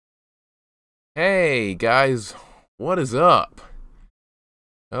Hey guys, what is up?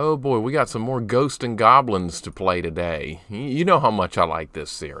 Oh boy, we got some more Ghosts N Goblins to play today. You know how much I like this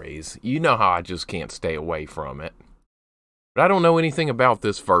series. You know how I just can't stay away from it. But I don't know anything about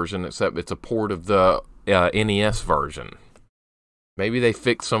this version except it's a port of the NES version. Maybe they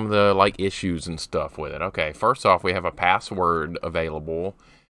fixed some of the issues and stuff with it. Okay, first off, we have a password available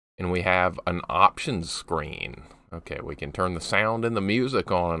and we have an options screen. Okay, we can turn the sound and the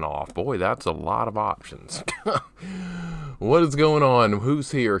music on and off. Boy, that's a lot of options. What is going on?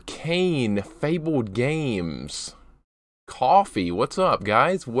 Who's here? Kane, Fabled Games. Coffee, what's up,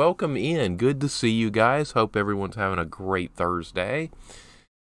 guys? Welcome in. Good to see you guys. Hope everyone's having a great Thursday.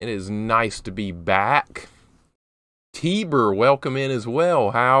 It is nice to be back. Tiber, welcome in as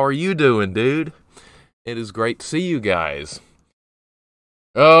well. How are you doing, dude? It is great to see you guys.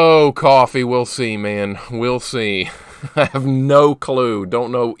 Oh, Coffee, we'll see, man. We'll see. I have no clue. Don't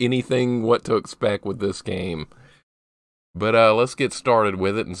know anything what to expect with this game. But let's get started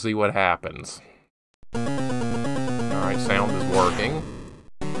with it and see what happens. Alright, sound is working.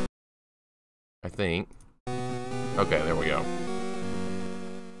 I think. Okay, there we go.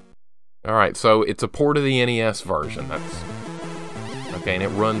 Alright, so it's a port of the NES version. That's okay, and it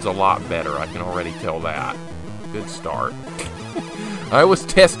runs a lot better. I can already tell that. Good start. I was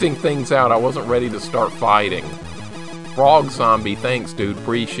testing things out. I wasn't ready to start fighting. Frog Zombie, thanks, dude.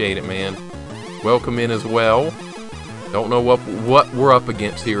 Appreciate it, man. Welcome in as well. Don't know what we're up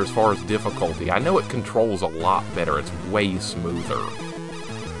against here as far as difficulty. I know it controls a lot better. It's way smoother.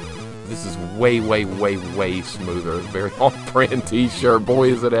 This is way, way, way, way smoother. Very on-brand t-shirt. Boy,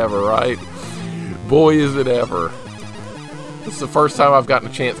 is it ever, right? Boy, is it ever. This is the first time I've gotten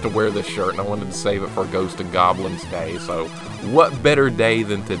a chance to wear this shirt, and I wanted to save it for Ghosts N Goblins Day, so what better day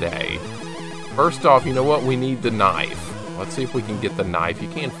than today? First off, you know what? We need the knife. Let's see if we can get the knife. You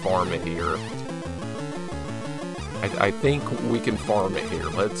can't farm it here. I think we can farm it here.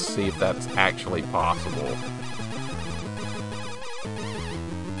 Let's see if that's actually possible.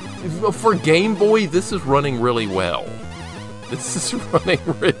 For Game Boy, this is running really well. This is running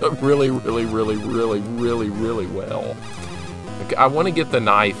really, really, really, really well. I want to get the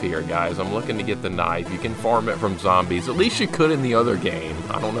knife here, guys. I'm looking to get the knife. You can farm it from zombies. At least you could in the other game.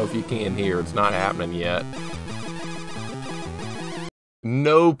 I don't know if you can here. It's not happening yet.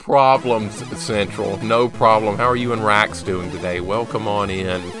 No problem, Central. No problem. How are you and Rax doing today? Welcome on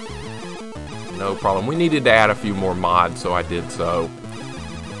in. No problem. We needed to add a few more mods, so I did so.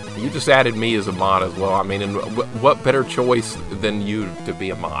 You just added me as a mod as well. I mean, and what better choice than you to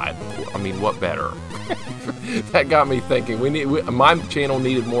be a mod? I mean, what better? That got me thinking. My channel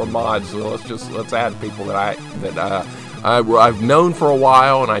needed more mods, so let's add people that I've known for a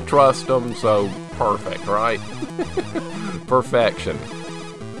while and I trust them. So perfect, right? Perfection.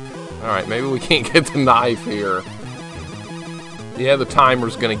 All right, maybe we can't get the knife here. Yeah, the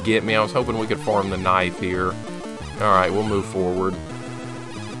timer's gonna get me. I was hoping we could farm the knife here. All right, we'll move forward.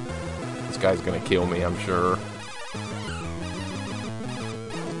 This guy's gonna kill me, I'm sure.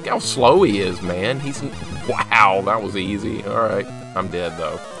 Look how slow he is, man. Wow, that was easy. Alright, I'm dead,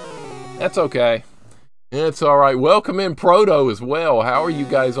 though. That's okay. It's alright. Welcome in Proto as well. How are you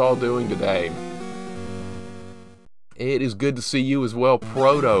guys all doing today? It is good to see you as well,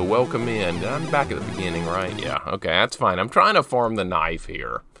 Proto. Welcome in. I'm back at the beginning, right? Yeah, okay, that's fine. I'm trying to farm the knife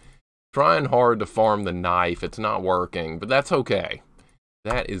here. Trying hard to farm the knife. It's not working, but that's okay.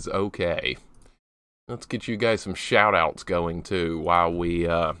 That is okay. Let's get you guys some shout-outs going, too, while we,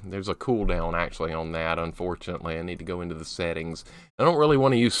 there's a cooldown, actually, on that, unfortunately. I need to go into the settings. I don't really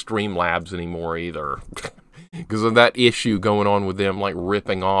want to use Streamlabs anymore, either, because of that issue going on with them,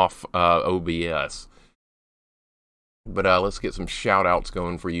 ripping off OBS. But, let's get some shout-outs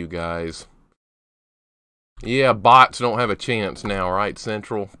going for you guys. Yeah, bots don't have a chance now, right,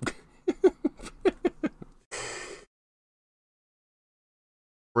 Central?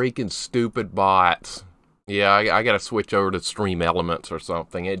 Freaking stupid bots. Yeah, I gotta switch over to Stream Elements or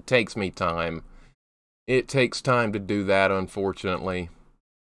something. It takes me time. It takes time to do that, unfortunately.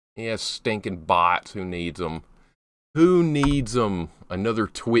 Yeah, stinking bots. Who needs them? Who needs them? Another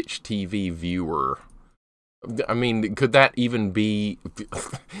Twitch TV viewer. I mean, could that even be...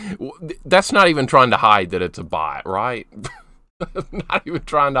 That's not even trying to hide that it's a bot, right? Not even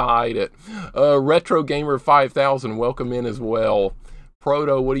trying to hide it. Retro Gamer 5000, welcome in as well.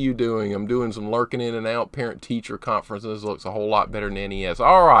 Proto, what are you doing? I'm doing some lurking in and out. Parent-teacher conferences looks a whole lot better than NES.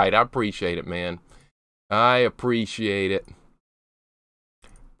 All right, I appreciate it, man. I appreciate it.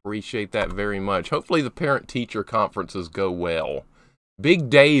 Appreciate that very much. Hopefully the parent-teacher conferences go well. Big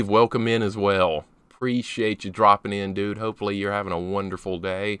Dave, welcome in as well. Appreciate you dropping in, dude. Hopefully you're having a wonderful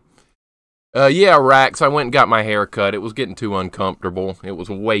day. Yeah, Rax, I went and got my hair cut. It was getting too uncomfortable. It was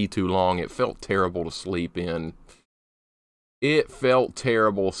way too long. It felt terrible to sleep in. It felt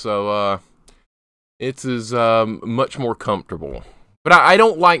terrible, so, it's much more comfortable. But I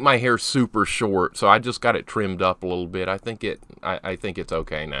don't like my hair super short, so I just got it trimmed up a little bit. I think it's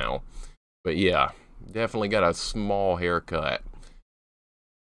okay now. But yeah, definitely got a small haircut.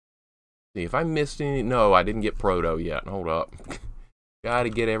 See, if I missed any... No, I didn't get Proto yet. Hold up. Gotta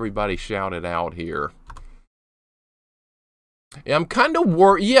get everybody shouted out here. Yeah, I'm kind of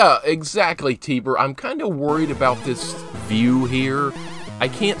worried. Yeah, exactly, Tiber. I'm kind of worried about this view here. I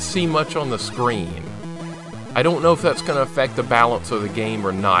can't see much on the screen. I don't know if that's going to affect the balance of the game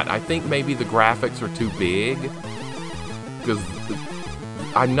or not. I think maybe the graphics are too big. Because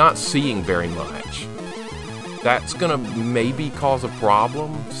I'm not seeing very much. That's going to maybe cause a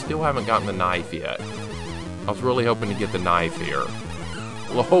problem. Still haven't gotten the knife yet. I was really hoping to get the knife here.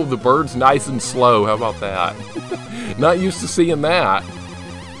 Oh, the bird's nice and slow. How about that? Not used to seeing that.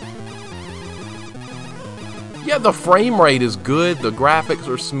 Yeah, the frame rate is good. The graphics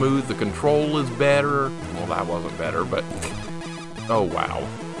are smooth. The control is better. Well, that wasn't better, but... Oh, wow.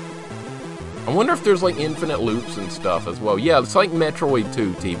 I wonder if there's, like, infinite loops and stuff as well. Yeah, it's like Metroid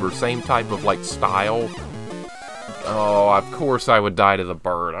 2, Tiber. Same type of, like, style. Oh, of course I would die to the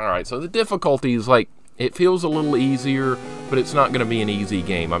bird. Alright, so the difficulty is, like, it feels a little easier, but it's not going to be an easy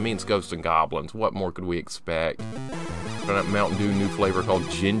game. I mean, it's Ghosts N Goblins. What more could we expect? Got a Mountain Dew new flavor called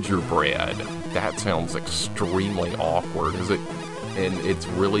gingerbread. That sounds extremely awkward. Is it? And it's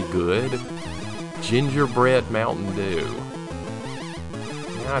really good? Gingerbread Mountain Dew.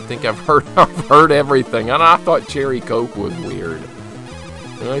 Yeah, I think I've heard everything. And I thought Cherry Coke was weird.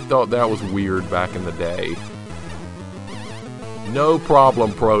 And I thought that was weird back in the day. No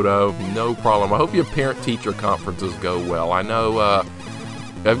problem, Proto. No problem. I hope your parent-teacher conferences go well. I know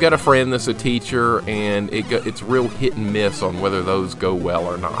I've got a friend that's a teacher, and it's real hit and miss on whether those go well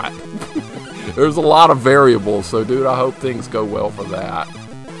or not. There's a lot of variables, so dude, I hope things go well for that.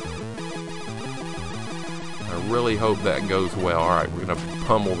 I really hope that goes well. Alright, we're going to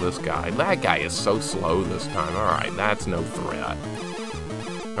pummel this guy. That guy is so slow this time. Alright, that's no threat.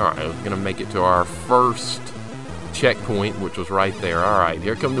 Alright, we're going to make it to our first checkpoint, which was right there. Alright,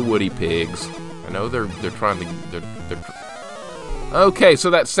 here come the Woody Pigs. I know they're trying to... Okay, so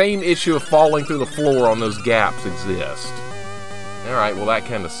that same issue of falling through the floor on those gaps exists. Alright, well that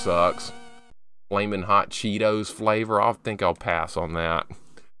kind of sucks. Flamin' Hot Cheetos flavor. I think I'll pass on that.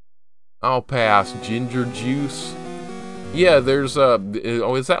 I'll pass. Ginger juice. Yeah, there's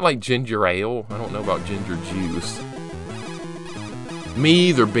oh, is that like ginger ale? I don't know about ginger juice. Me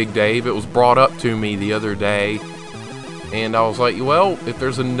either, Big Dave. It was brought up to me the other day. And I was like, well, if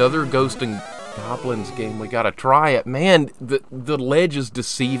there's another Ghosts N Goblins game, we gotta try it. Man, the ledge is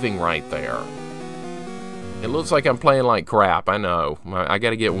deceiving right there. It looks like I'm playing like crap, I know. I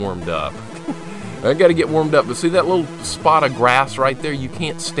gotta get warmed up. I gotta get warmed up. But see that little spot of grass right there? You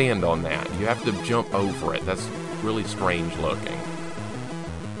can't stand on that. You have to jump over it. That's really strange looking.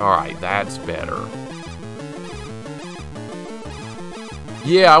 Alright, that's better.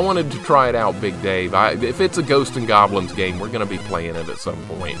 Yeah, I wanted to try it out, Big Dave. If it's a Ghosts N Goblins game, we're going to be playing it at some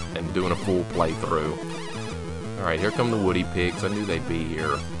point and doing a full playthrough. Alright, here come the Woody Pigs. I knew they'd be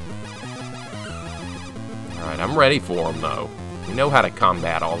here. Alright, I'm ready for them, though. We know how to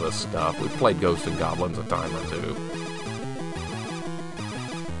combat all this stuff. We've played Ghosts N Goblins a time or two.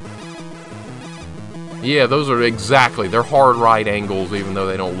 Yeah, those are exactly, they're hard right angles even though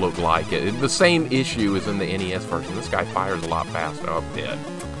they don't look like it. The same issue is in the NES version. This guy fires a lot faster. Oh, dead.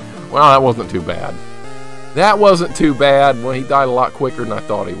 Well, that wasn't too bad. That wasn't too bad. Well, he died a lot quicker than I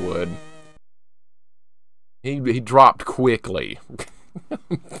thought he would. He dropped quickly.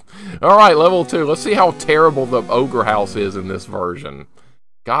 Alright, level 2. Let's see how terrible the Ogre House is in this version.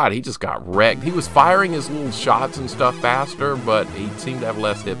 God, he just got wrecked. He was firing his little shots and stuff faster, but he seemed to have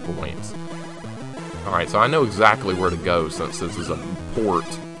less hit points. Alright, so I know exactly where to go since this is a port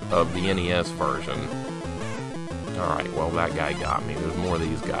of the NES version. Alright, well that guy got me. There's more of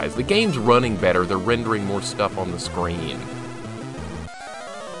these guys. The game's running better. They're rendering more stuff on the screen.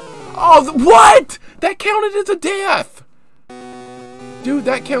 Oh, what? That counted as a death! Dude,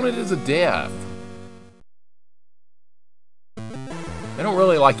 that counted as a death. I don't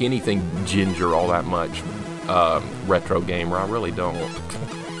really like anything ginger all that much, retro gamer. I really don't.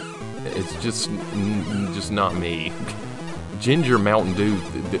 It's just not me. Ginger Mountain Dew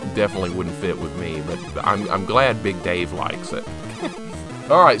definitely wouldn't fit with me, but I'm glad Big Dave likes it.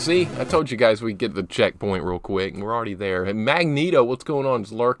 Alright, see? I told you guys we'd get the checkpoint real quick, and we're already there. And Magneto, what's going on?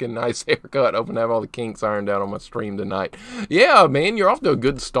 Just lurking, nice haircut. Hoping to have all the kinks ironed out on my stream tonight. Yeah, man, you're off to a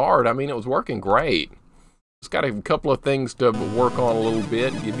good start. I mean, it was working great. Just got a couple of things to work on a little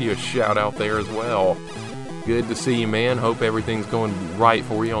bit. Give you a shout out there as well. Good to see you, man. Hope everything's going right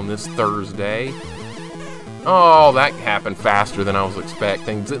for you on this Thursday. Oh, that happened faster than I was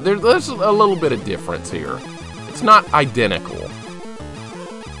expecting. There's a little bit of difference here. It's not identical.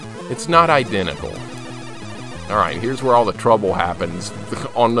 It's not identical. Alright, here's where all the trouble happens.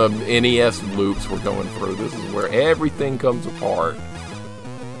 On the NES loops we're going through, this is where everything comes apart.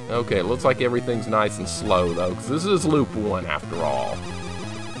 Okay, it looks like everything's nice and slow, though, because this is loop 1 after all.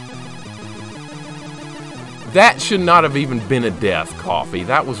 That should not have even been a death, Coffee.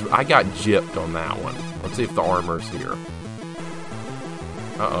 That was... I got gypped on that one. Let's see if the armor's here.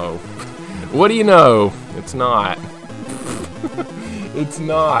 Uh-oh. What do you know? It's not. It's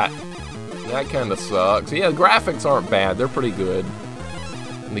not. That kind of sucks. Yeah, the graphics aren't bad. They're pretty good.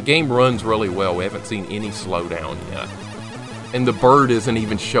 And the game runs really well. We haven't seen any slowdown yet. And the bird isn't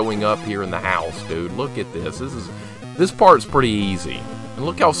even showing up here in the house, dude. Look at this. This part's pretty easy. And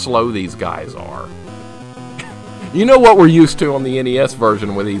look how slow these guys are. You know what we're used to on the NES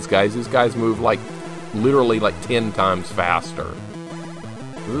version with these guys. These guys move like, literally like 10 times faster.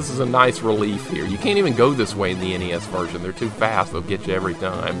 So this is a nice relief here. You can't even go this way in the NES version. They're too fast. They'll get you every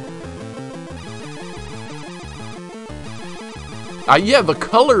time. Yeah, the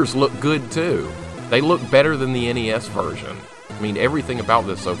colors look good too. They look better than the NES version. I mean, everything about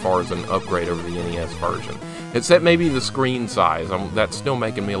this so far is an upgrade over the NES version. Except maybe the screen size. That's still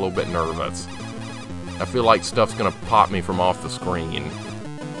making me a little bit nervous. I feel like stuff's gonna pop me from off the screen.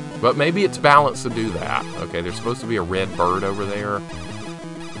 But maybe it's balanced to do that. Okay, there's supposed to be a red bird over there.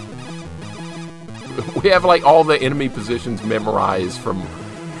 We have like all the enemy positions memorized from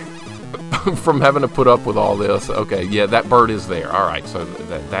having to put up with all this. Okay, yeah, that bird is there. Alright, so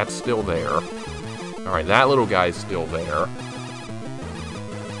that's still there. Alright, that little guy's still there.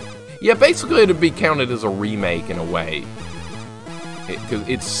 Yeah, basically it'd be counted as a remake in a way. Because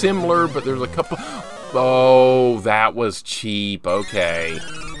it's similar, but there's a couple... Oh, that was cheap. Okay.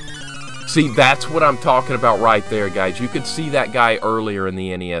 See, that's what I'm talking about right there, guys. You could see that guy earlier in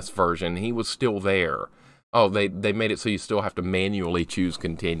the NES version. He was still there. Oh, they made it so you still have to manually choose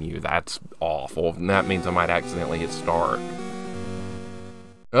continue. That's awful. And that means I might accidentally hit start.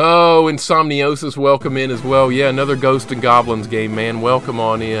 Oh, Insomniosis, welcome in as well. Yeah, another Ghosts N Goblins game, man. Welcome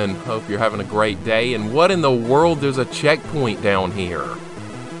on in. Hope you're having a great day. And what in the world? There's a checkpoint down here.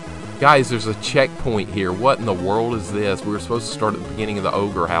 Guys, there's a checkpoint here. What in the world is this? We were supposed to start at the beginning of the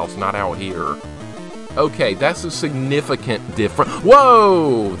ogre house, not out here. Okay, that's a significant difference.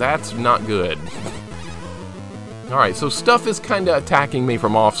 Whoa! That's not good. Alright, so stuff is kind of attacking me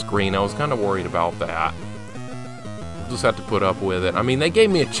from off screen. I was kind of worried about that. I'll just have to put up with it. I mean, they gave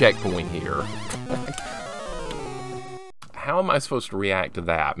me a checkpoint here. How am I supposed to react to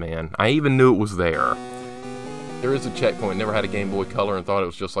that, man? I even knew it was there. There is a checkpoint. Never had a Game Boy Color and thought it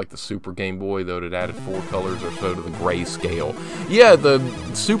was just like the Super Game Boy, though it added 4 colors or so to the grayscale. Yeah, the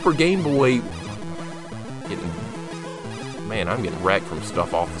Super Game Boy... Man, I'm getting wrecked from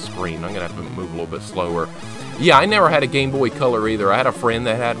stuff off the screen. I'm going to have to move a little bit slower. Yeah, I never had a Game Boy Color either. I had a friend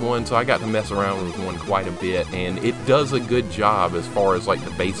that had one, so I got to mess around with one quite a bit, and it does a good job as far as like the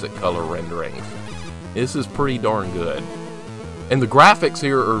basic color renderings. This is pretty darn good. And the graphics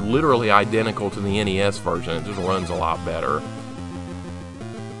here are literally identical to the NES version. It just runs a lot better.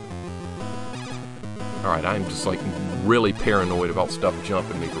 Alright, I'm just like really paranoid about stuff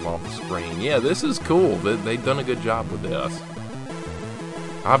jumping me from off the screen. Yeah, this is cool. They've done a good job with this.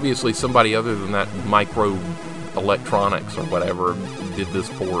 Obviously, somebody other than that Micro Electronics or whatever did this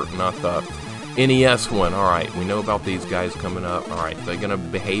port, not the NES one. Alright, we know about these guys coming up. Alright, they're gonna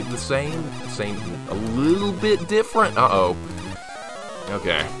behave the same? A little bit different? Uh-oh.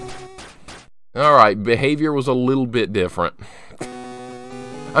 Okay. Alright, behavior was a little bit different.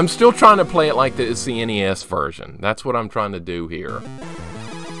 I'm still trying to play it like it's the NES version. That's what I'm trying to do here.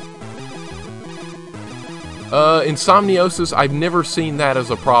 Insomniosis, I've never seen that as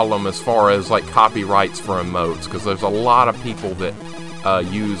a problem as far as like copyrights for emotes, because there's a lot of people that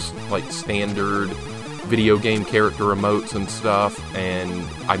use like standard video game character emotes and stuff, and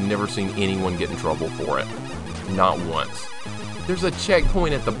I've never seen anyone get in trouble for it. Not once. There's a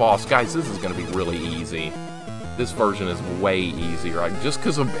checkpoint at the boss. Guys, this is going to be really easy. This version is way easier, right? Just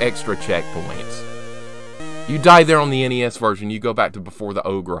because of extra checkpoints. You die there on the NES version, you go back to before the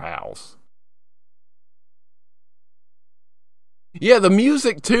ogre house. Yeah, the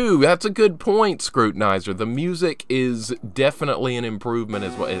music too. That's a good point, Scrutinizer. The music is definitely an improvement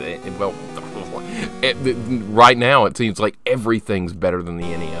as well. Right now it seems like everything's better than the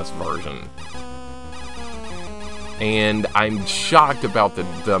NES version. And I'm shocked about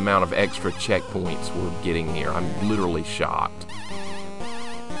the amount of extra checkpoints we're getting here. I'm literally shocked.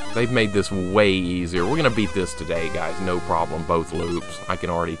 They've made this way easier. We're going to beat this today, guys. No problem. Both loops. I can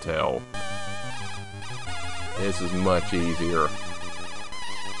already tell. This is much easier.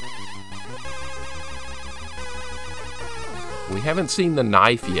 We haven't seen the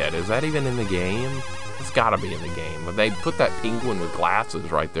knife yet. Is that even in the game? It's gotta be in the game. But they put that penguin with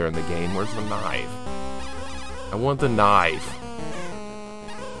glasses right there in the game. Where's the knife? I want the knife.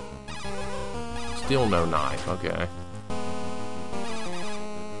 Still no knife. Okay.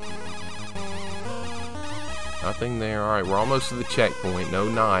 Nothing there. Alright, we're almost to the checkpoint. No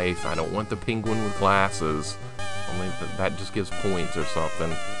knife. I don't want the penguin with glasses. Only that just gives points or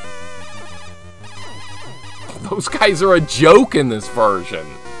something. Those guys are a joke in this version.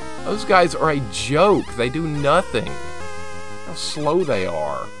 Those guys are a joke. They do nothing. How slow they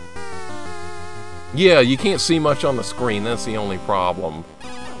are. Yeah, you can't see much on the screen. That's the only problem.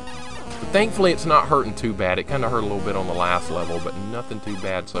 But thankfully, it's not hurting too bad. It kind of hurt a little bit on the last level, but nothing too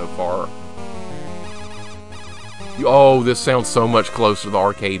bad so far. Oh, this sounds so much closer to the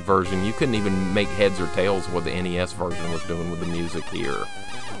arcade version. You couldn't even make heads or tails of what the NES version was doing with the music here.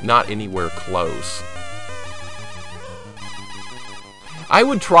 Not anywhere close. I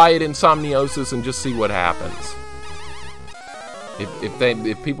would try it in Somniosis and just see what happens.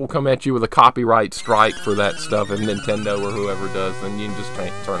 If people come at you with a copyright strike for that stuff, and Nintendo or whoever does, then you can just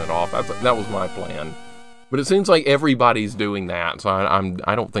turn it off. That was my plan. But it seems like everybody's doing that, so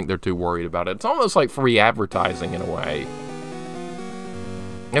I don't think they're too worried about it. It's almost like free advertising in a way.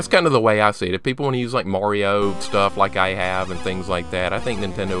 That's kind of the way I see it. If people want to use like Mario stuff like I have and things like that, I think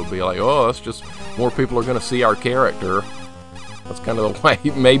Nintendo would be like, oh, that's just more people are going to see our character. That's kind of the way.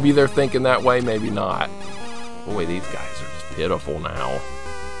 Maybe they're thinking that way, maybe not. Boy, these guys are just pitiful now.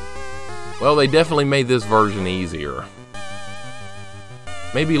 Well, they definitely made this version easier.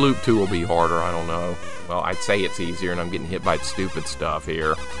 Maybe Loop 2 will be harder, I don't know. Well, I'd say it's easier, and I'm getting hit by stupid stuff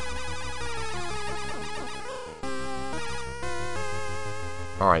here.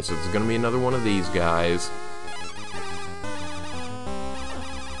 Alright, so it's going to be another one of these guys.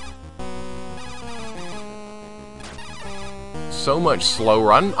 So much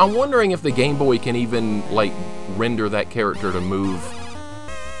slower. I'm wondering if the Game Boy can even, like, render that character to move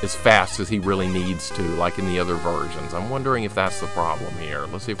as fast as he really needs to, like in the other versions. I'm wondering if that's the problem here.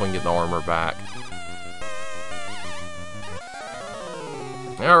 Let's see if we can get the armor back.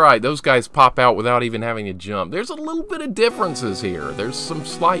 Alright, those guys pop out without even having to jump. There's a little bit of differences here. There's some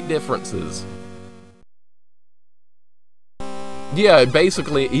slight differences. Yeah,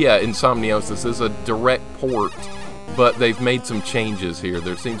 basically, yeah, Insomniosis is a direct port, but they've made some changes here.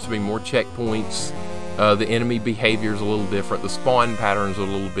 There seems to be more checkpoints. The enemy behavior is a little different. The spawn patterns are a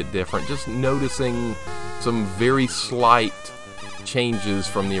little bit different. Just noticing some very slight changes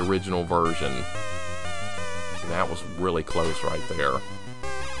from the original version. That was really close right there.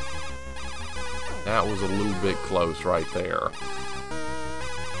 That was a little bit close right there.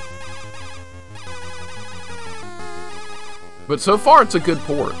 But so far, it's a good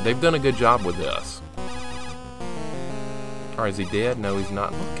port. They've done a good job with this. Alright, is he dead? No, he's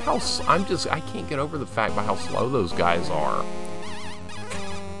not. Look how... I can't get over the fact by how slow those guys are.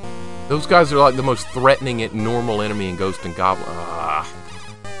 Those guys are like the most threatening normal enemy in Ghosts N Goblins.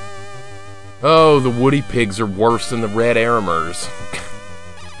 Oh, the Woody Pigs are worse than the Red Aramers.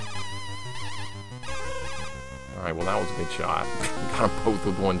 Alright, well, that was a good shot. Got them both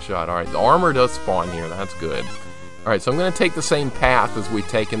with one shot. Alright, the armor does spawn here. That's good. Alright, so I'm going to take the same path as we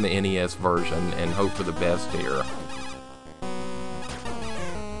take in the NES version and hope for the best here.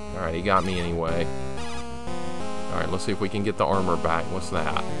 Alright, he got me anyway. Alright, let's see if we can get the armor back. What's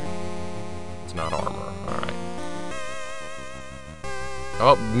that? It's not armor. Alright.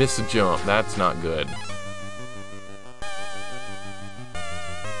 Oh, missed a jump. That's not good.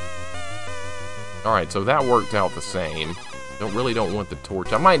 Alright, so that worked out the same. Really don't want the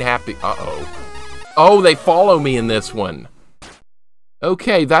torch. I might have to... Uh-oh. Oh, they follow me in this one.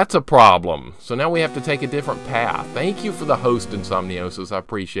 Okay, that's a problem. So now we have to take a different path. Thank you for the host, Insomniosis. I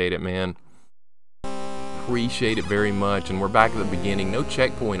appreciate it, man. Appreciate it very much. And we're back at the beginning. No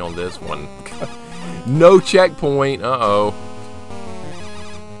checkpoint on this one. No checkpoint. Uh-oh.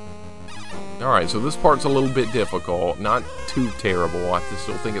 Alright, so this part's a little bit difficult. Not too terrible. I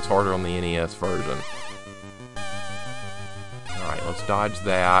still think it's harder on the NES version. Alright, let's dodge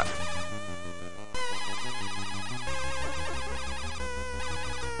that.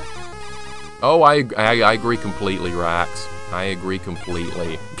 Oh, I agree completely, Rax. I agree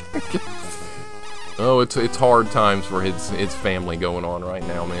completely. Oh, it's hard times for his family going on right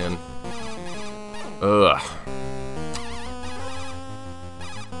now, man. Ugh.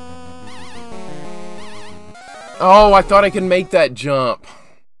 Oh, I thought I could make that jump.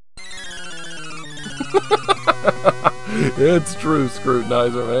 It's true,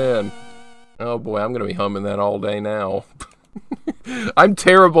 Scrutinizer, man. Oh boy, I'm gonna be humming that all day now. I'm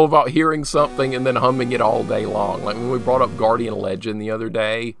terrible about hearing something and then humming it all day long. Like when we brought up Guardian Legend the other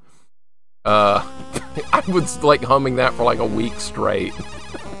day, I was like humming that for like a week straight.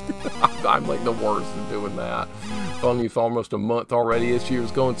 I'm like the worst at doing that. Telling you for almost a month already. This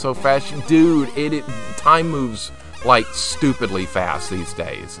year's going so fast, dude. Time moves like stupidly fast these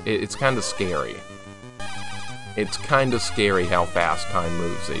days. It's kind of scary. It's kind of scary how fast time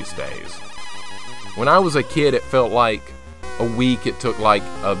moves these days. When I was a kid, it felt like a week. It took like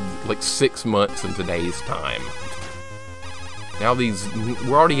 6 months in today's time. Now we're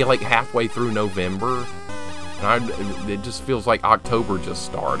already like halfway through November, and it just feels like October just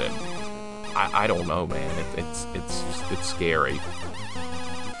started. I don't know, man. It's scary.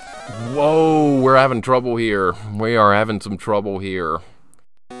 Whoa, we're having trouble here. We are having some trouble here.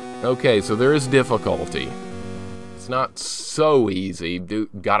 Okay, so there is difficulty. It's not so easy.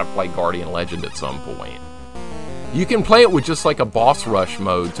 Gotta play Guardian Legend at some point. You can play it with just like a boss rush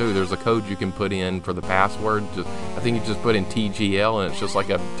mode too. There's a code you can put in for the password. I think you just put in TGL and it's just like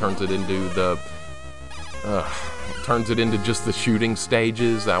turns it into just the shooting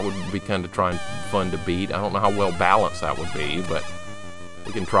stages. That would be kind of fun to beat. I don't know how well balanced that would be, but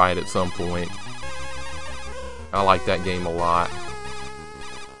we can try it at some point. I like that game a lot.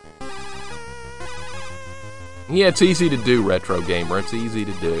 Yeah, it's easy to do, Retro Gamer. It's easy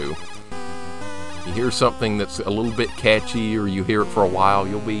to do. You hear something that's a little bit catchy, or you hear it for a while,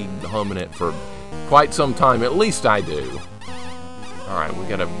 you'll be humming it for quite some time. At least I do. Alright, we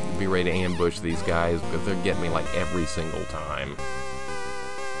gotta be ready to ambush these guys, because they're getting me like every single time.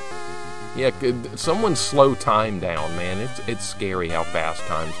 Yeah, someone slow time down, man. It's scary how fast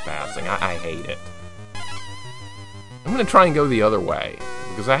time's passing. I hate it. I'm gonna try and go the other way,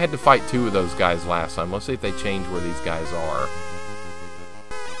 because I had to fight 2 of those guys last time. Let's see if they change where these guys are.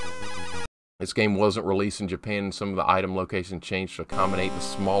 This game wasn't released in Japan, and some of the item locations changed to accommodate the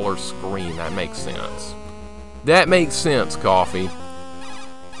smaller screen. That makes sense. That makes sense, Coffee.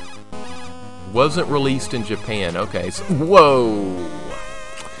 Wasn't released in Japan. Okay, so, whoa!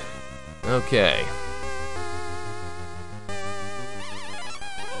 Okay.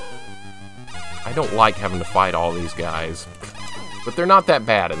 I don't like having to fight all these guys. But they're not that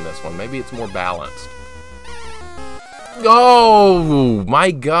bad in this one. Maybe it's more balanced. Oh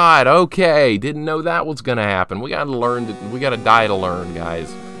my god, okay. Didn't know that was gonna happen. We gotta learn we gotta die to learn,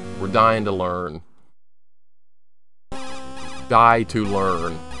 guys. We're dying to learn. Die to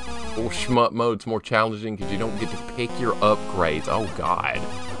learn. Oh, shmup mode's more challenging because you don't get to pick your upgrades. Oh god.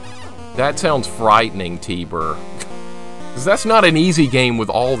 That sounds frightening, T-Bur. Because that's not an easy game with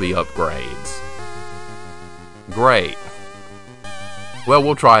all the upgrades. Great. Well,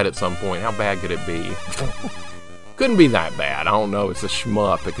 we'll try it at some point. How bad could it be? Couldn't be that bad. I don't know. It's a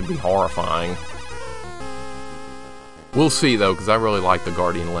shmup. It could be horrifying. We'll see, though, because I really like the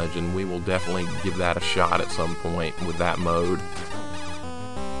Guardian Legend. We will definitely give that a shot at some point with that mode.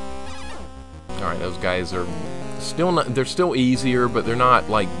 Alright, those guys are still not... They're still easier, but they're not,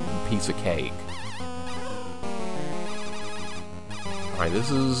 like, piece of cake. Alright,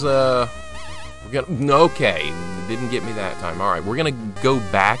 this is, okay, didn't get me that time. Alright, we're gonna go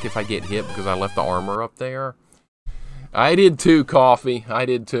back if I get hit because I left the armor up there. I did too, Coffee. I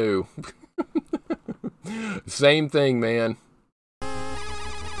did too. Same thing, man.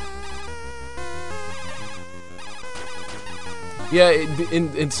 Yeah,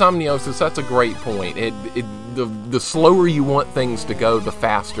 in Somniosis, that's a great point. The slower you want things to go, the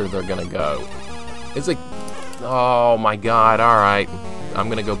faster they're gonna go. It's like, oh my god, alright. I'm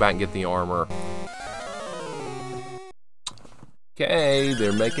gonna go back and get the armor. Okay,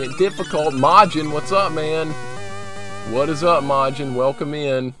 they're making it difficult. Majin, what's up, man? What is up, Majin? Welcome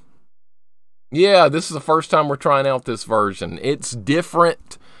in. Yeah, this is the first time we're trying out this version. It's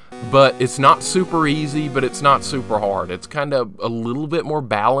different, but it's not super easy, but it's not super hard. It's kind of a little bit more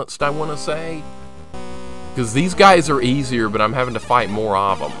balanced, I want to say. Because these guys are easier, but I'm having to fight more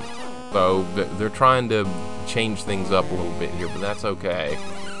of them. So they're trying to change things up a little bit here, but that's okay.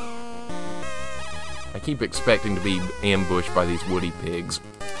 I keep expecting to be ambushed by these woody pigs.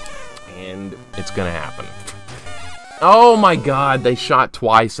 And it's gonna happen. Oh my god, they shot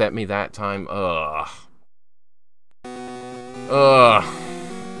twice at me that time. Ugh. Ugh.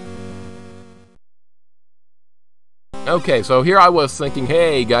 Okay, so here I was thinking,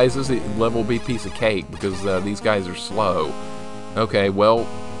 hey guys, this level will be a piece of cake because these guys are slow. Okay, well,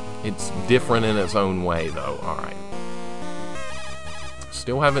 it's different in its own way though. Alright.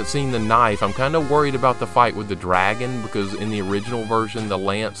 Still haven't seen the knife. I'm kind of worried about the fight with the dragon because in the original version, the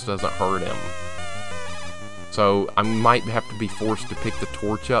lance doesn't hurt him. So I might have to be forced to pick the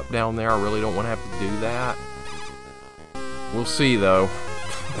torch up down there. I really don't want to have to do that. We'll see though.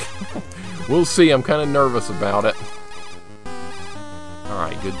 We'll see. I'm kind of nervous about it.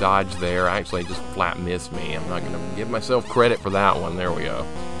 Alright, good dodge there. Actually, just flat missed me. I'm not going to give myself credit for that one. There we go.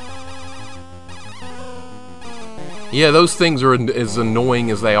 Yeah, those things are as annoying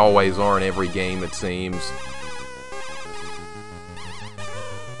as they always are in every game, it seems.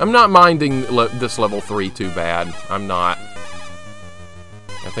 I'm not minding this level 3 too bad. I'm not.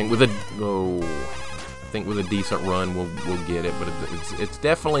 I think with a decent run we'll get it, but it's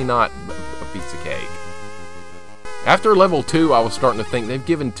definitely not a piece of cake. After level 2, I was starting to think they've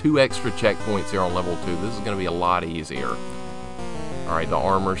given 2 extra checkpoints here on level 2. This is going to be a lot easier. Alright, the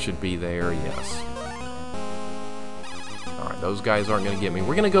armor should be there, yes. Alright, those guys aren't going to get me.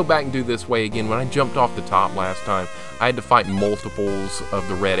 We're going to go back and do this way again. When I jumped off the top last time, I had to fight multiples of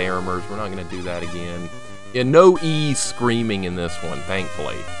the red armors. We're not going to do that again. Yeah, no E screaming in this one,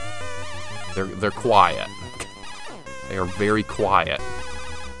 thankfully. They're quiet. They are very quiet.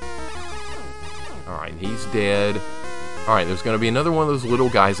 Alright, he's dead. Alright, there's going to be another one of those little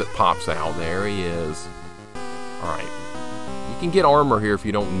guys that pops out. There he is. Alright. You can get armor here if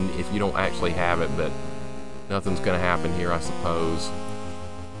you don't actually have it, but nothing's going to happen here, I suppose.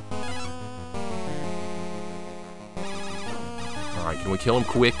 Alright, can we kill him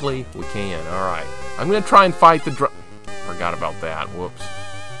quickly? We can. Alright. I'm going to try and fight the Forgot about that. Whoops.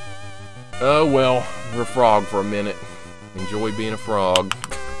 Oh, well. We're a frog for a minute. Enjoy being a frog.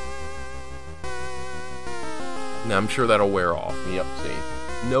 Now, I'm sure that'll wear off. Yep,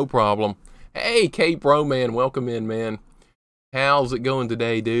 see. No problem. Hey, K-Pro, man. Welcome in, man. How's it going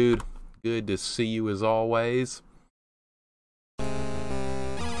today, dude? Good to see you as always.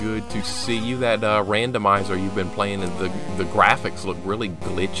 Good to see you. That randomizer you've been playing, the graphics look really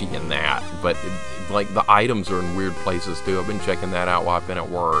glitchy in that. But, like, the items are in weird places, too. I've been checking that out while I've been at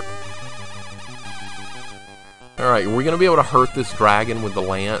work. Alright, we're going to be able to hurt this dragon with the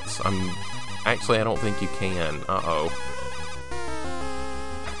lance. Actually, I don't think you can. Uh-oh.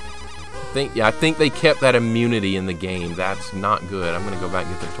 I think they kept that immunity in the game. That's not good. I'm going to go back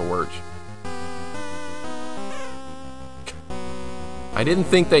and get the torch. I didn't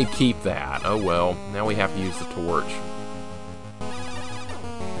think they'd keep that. Oh well. Now we have to use the torch.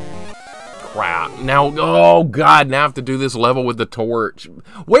 Crap. Now, oh god, now I have to do this level with the torch.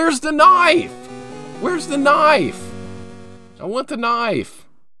 Where's the knife? Where's the knife? I want the knife.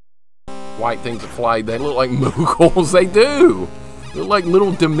 White things that fly, they look like Moogles. They do. They look like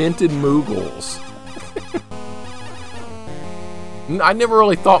little demented Moogles. I never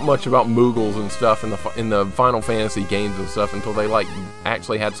really thought much about Moogles and stuff in the Final Fantasy games and stuff until they like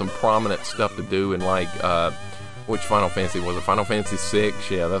actually had some prominent stuff to do in like which Final Fantasy was it? Final Fantasy VI?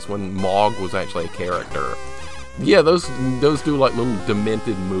 Yeah, that's when Mog was actually a character. Yeah, those do like little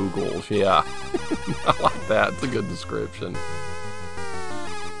demented Moogles. Yeah, I like that. It's a good description.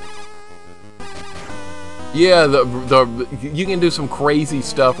 Yeah, you can do some crazy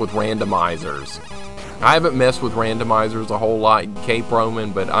stuff with randomizers. I haven't messed with randomizers a whole lot,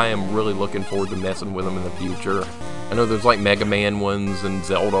 K-Proman, but I am really looking forward to messing with them in the future. I know there's like Mega Man ones and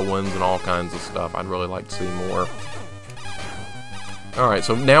Zelda ones and all kinds of stuff. I'd really like to see more. Alright,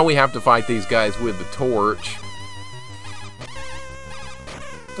 so now we have to fight these guys with the torch.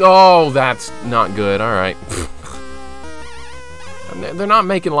 Oh, that's not good. Alright. They're not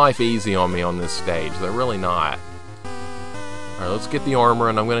making life easy on me on this stage. They're really not. Alright, let's get the armor,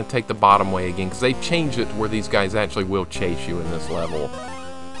 and I'm going to take the bottom way again, because they've changed it to where these guys actually will chase you in this level.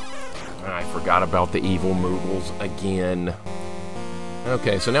 I forgot about the evil Moogles again.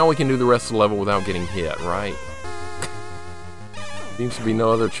 Okay, so now we can do the rest of the level without getting hit, right? Seems to be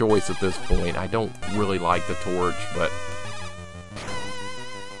no other choice at this point. I don't really like the torch, but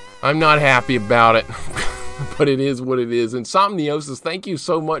I'm not happy about it. But it is what it is. Insomniosis, thank you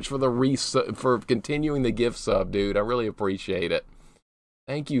so much for for continuing the gift sub, dude. I really appreciate it.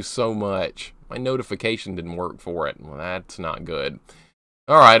 Thank you so much. My notification didn't work for it. Well, that's not good.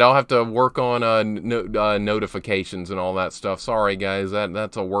 Alright, I'll have to work on notifications and all that stuff. Sorry, guys.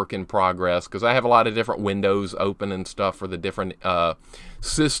 That's a work in progress, because I have a lot of different windows open and stuff for the different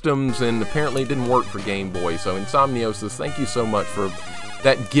systems, and apparently it didn't work for Game Boy. So, Insomniosis, thank you so much for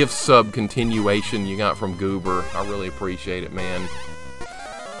that gift sub continuation you got from Goober. I really appreciate it, man.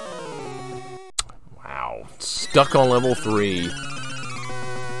 Wow. stuck on level 3.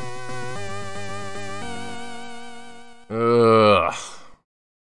 Ugh.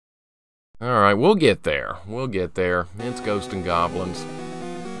 Alright, we'll get there. We'll get there. It's Ghosts N Goblins.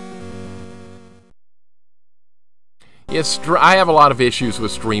 Yes, I have a lot of issues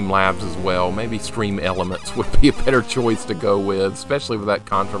with Streamlabs as well. Maybe Stream Elements would be a better choice to go with, especially with that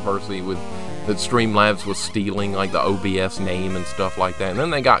controversy with that Streamlabs was stealing like the OBS name and stuff like that. And then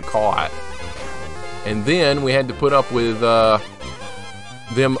they got caught. And then we had to put up with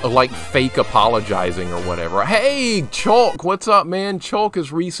them like fake apologizing or whatever. Hey, Chalk, what's up, man? Chalk is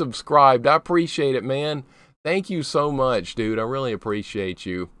resubscribed. I appreciate it, man. Thank you so much, dude. I really appreciate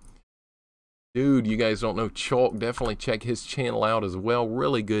you. Dude, you guys don't know Chalk. Definitely check his channel out as well.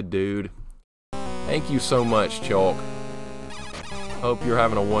 Really good dude. Thank you so much, Chalk. Hope you're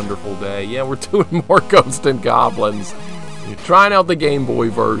having a wonderful day. Yeah, we're doing more Ghosts N Goblins. Trying out the Game Boy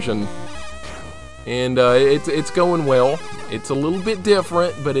version. And it's going well. It's a little bit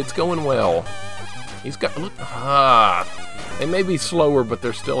different, but it's going well. He's got... Look, they may be slower, but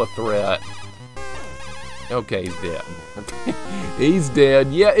they're still a threat. Okay, he's dead. He's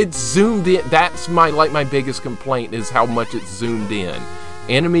dead. Yeah, it's zoomed in. That's my biggest complaint is how much it's zoomed in.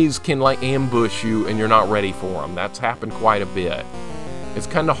 Enemies can like ambush you and you're not ready for them. That's happened quite a bit. It's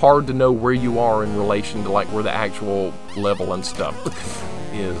kind of hard to know where you are in relation to like where the actual level and stuff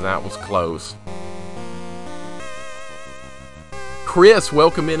is. That was close. Chris,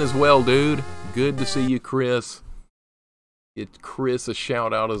 welcome in as well, dude. Good to see you, Chris. Get Chris a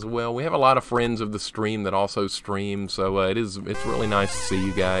shout out as well. We have a lot of friends of the stream that also stream, so it's really nice to see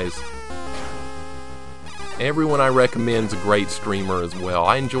you guys. Everyone I recommend is a great streamer as well.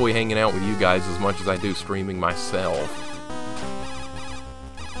 I enjoy hanging out with you guys as much as I do streaming myself.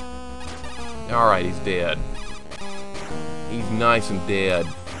 Alright, he's dead. He's nice and dead.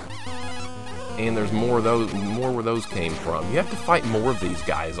 And there's more of those, more where those came from. You have to fight more of these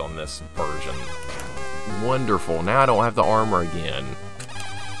guys on this version. Wonderful. Now I don't have the armor again.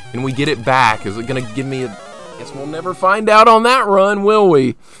 Can we get it back? Is it going to give me a... Guess we'll never find out on that run, will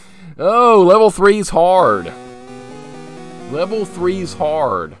we? Oh, level 3's hard. Level 3's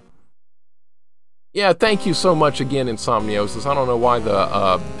hard. Yeah, thank you so much again, Insomniosis. I don't know why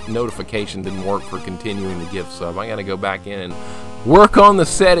the notification didn't work for continuing the gift sub. I got to go back in and work on the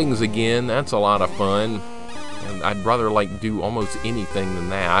settings again. That's a lot of fun. And I'd rather like do almost anything than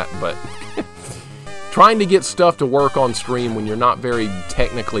that, but... Trying to get stuff to work on stream when you're not very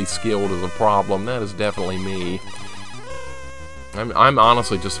technically skilled is a problem. That is definitely me. I'm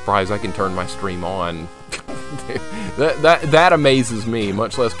honestly just surprised I can turn my stream on. that amazes me,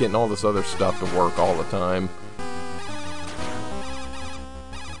 much less getting all this other stuff to work all the time.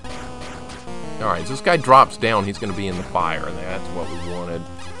 Alright, so this guy drops down, he's going to be in the fire, and that's what we wanted.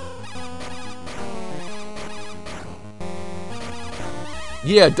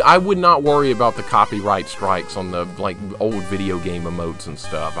 Yeah, I would not worry about the copyright strikes on the like old video game emotes and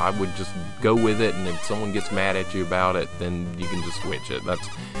stuff. I would just go with it, and if someone gets mad at you about it, then you can just switch it.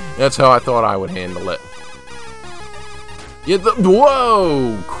 That's how I thought I would handle it. Yeah,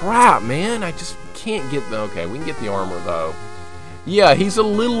 whoa! Crap, man! I just can't get the... Okay, we can get the armor, though. Yeah, he's a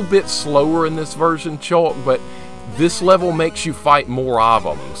little bit slower in this version, Chalk, but this level makes you fight more of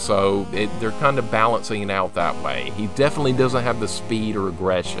them, so they're kind of balancing it out that way. He definitely doesn't have the speed or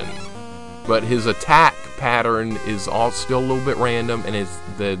aggression, but his attack pattern is all still a little bit random, and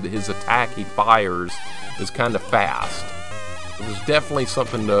his attack he fires is kind of fast. There's definitely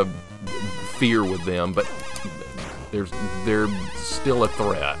something to fear with them, but they're still a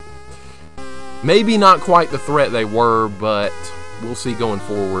threat. Maybe not quite the threat they were, but we'll see going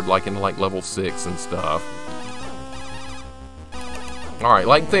forward, like in like level 6 and stuff. Alright,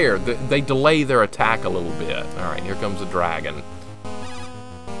 like there, they delay their attack a little bit. Alright, here comes the dragon.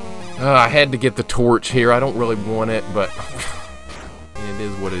 I had to get the torch here. I don't really want it, but it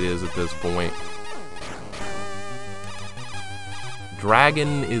is what it is at this point.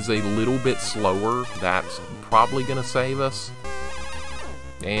 Dragon is a little bit slower. That's probably going to save us.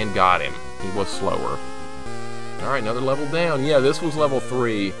 And got him. He was slower. Alright, another level down. Yeah, this was level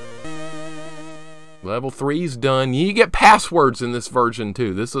 3. Level 3's done. You get passwords in this version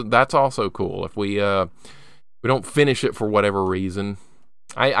too. That's also cool. If we don't finish it for whatever reason,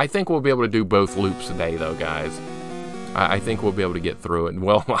 I think we'll be able to do both loops today, though, guys. I think we'll be able to get through it.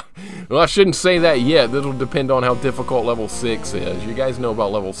 Well, I shouldn't say that yet. That'll depend on how difficult level 6 is. You guys know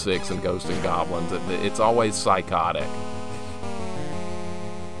about level 6 in Ghosts N Goblins. It's always psychotic.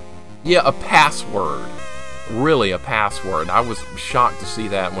 Yeah, a password. Really, a password. I was shocked to see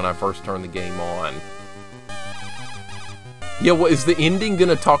that when I first turned the game on. Yeah, well, is the ending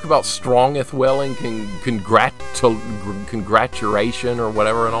gonna talk about strongeth welling, congratulation or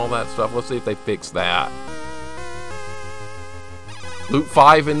whatever and all that stuff? Let's see if they fix that. Loop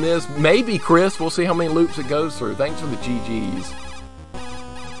 5 in this? Maybe, Chris. We'll see how many loops it goes through. Thanks for the GGs.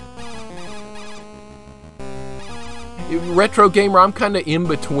 Retro Gamer, I'm kind of in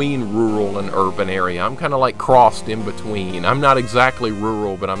between rural and urban area. I'm kind of like crossed in between. I'm not exactly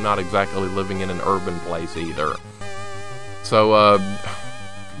rural, but I'm not exactly living in an urban place either. So,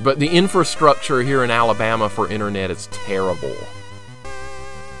 but the infrastructure here in Alabama for internet is terrible.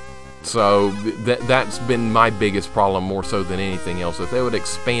 So that's been my biggest problem more so than anything else. If they would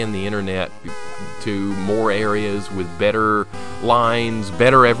expand the internet to more areas with better lines,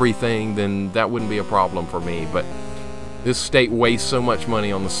 better everything, then that wouldn't be a problem for me. But this state wastes so much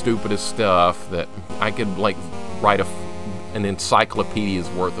money on the stupidest stuff that I could like write an encyclopedia's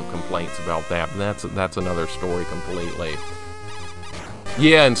worth of complaints about that. But that's another story completely.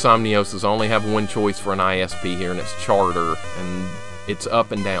 Yeah, Insomniosis, I only have one choice for an ISP here, and it's Charter, and it's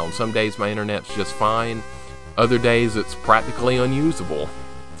up and down. Some days my internet's just fine, other days it's practically unusable.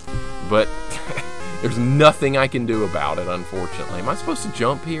 But there's nothing I can do about it, unfortunately. Am I supposed to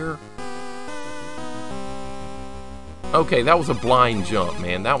jump here? Okay, that was a blind jump,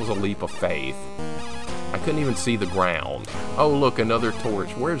 man. That was a leap of faith. I couldn't even see the ground. Oh, look, another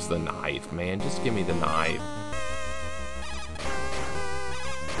torch. Where's the knife, man? Just give me the knife.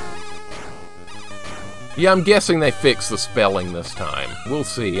 Yeah, I'm guessing they fixed the spelling this time. We'll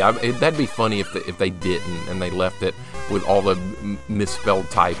see. That'd be funny if they didn't and they left it with all the misspelled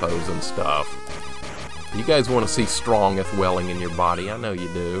typos and stuff. You guys want to see strongeth welling in your body. I know you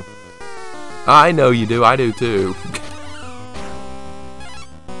do. I know you do. I do too.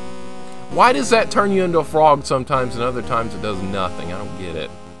 Why does that turn you into a frog sometimes and other times it does nothing? I don't get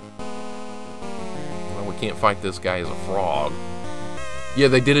it. Well, we can't fight this guy as a frog. Yeah,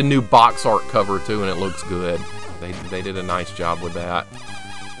 they did a new box art cover too, and it looks good. They did a nice job with that.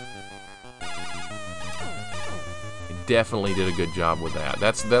 They definitely did a good job with that.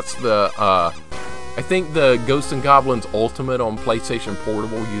 That's the I think the Ghosts N Goblins Ultimate on PlayStation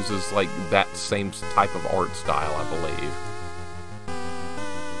Portable uses like that same type of art style, I believe.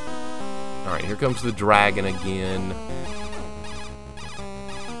 All right, here comes the dragon again.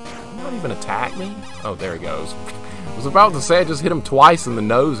 Not even attack me? Oh, there he goes. I was about to say I just hit him twice in the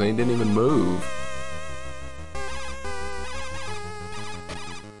nose and he didn't even move.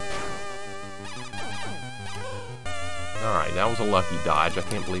 Alright, that was a lucky dodge. I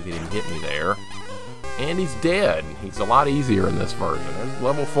can't believe he didn't hit me there. And he's dead. He's a lot easier in this version. There's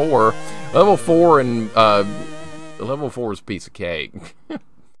level 4. Level 4 and level 4 is a piece of cake.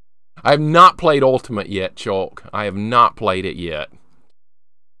 I have not played Ultimate yet, Chalk. I have not played it yet.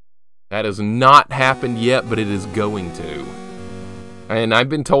 That has not happened yet, but it is going to. And I've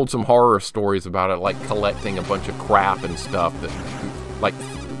been told some horror stories about it, like collecting a bunch of crap and stuff, that, like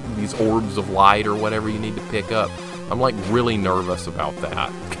these orbs of light or whatever you need to pick up. I'm like really nervous about that.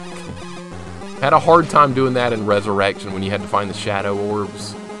 Had a hard time doing that in Resurrection when you had to find the shadow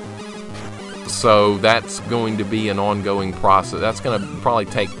orbs. So that's going to be an ongoing process. That's going to probably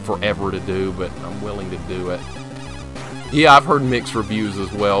take forever to do, but I'm willing to do it. Yeah, I've heard mixed reviews as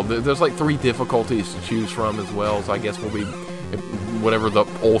well. There's like 3 difficulties to choose from as well, so I guess we'll be whatever the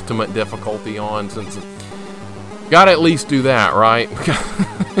ultimate difficulty on, since gotta at least do that, right?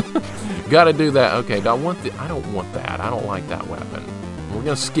 Gotta do that. Okay, I don't want that. I don't like that weapon. We're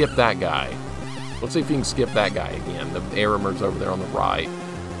gonna skip that guy. Let's see if you can skip that guy again. The Aramir's over there on the right.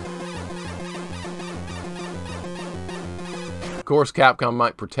 Of course, Capcom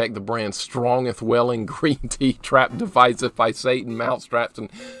might protect the brand's strongeth welling green tea trap devised by Satan mousetraps and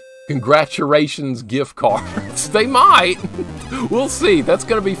congratulations gift cards. They might. We'll see. That's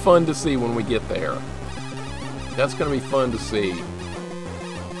going to be fun to see when we get there. That's going to be fun to see.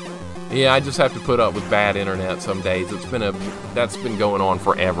 Yeah, I just have to put up with bad internet some days. That's been going on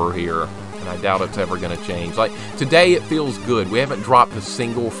forever here, and I doubt it's ever going to change. Like today, it feels good. We haven't dropped a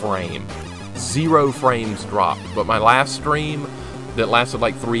single frame. 0 frames dropped. But my last stream that lasted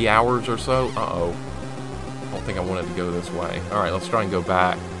like 3 hours or so, I don't think I wanted to go this way. Alright, let's try and go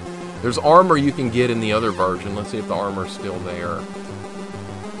back. There's armor you can get in the other version. Let's see if the armor's still there.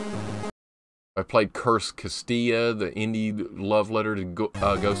 I played Curse Castilla, the indie love letter to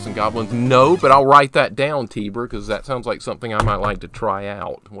Ghosts N Goblins. No, but I'll write that down, Tiber, because that sounds like something I might like to try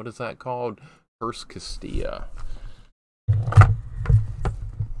out. What is that called? Curse Castilla.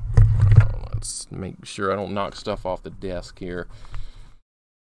 Let's make sure I don't knock stuff off the desk here.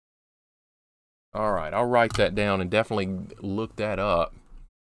 Alright, I'll write that down and definitely look that up.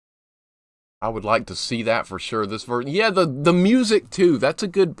 I would like to see that for sure. This version, yeah, the music too. That's a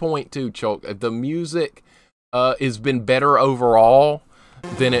good point too, Choke. The music has been better overall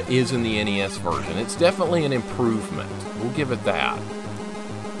than it is in the NES version. It's definitely an improvement. We'll give it that.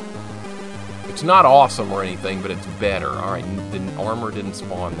 It's not awesome or anything, but it's better. All right, the armor didn't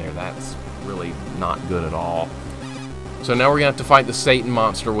spawn there. That's really not good at all. So now we're gonna have to fight the Satan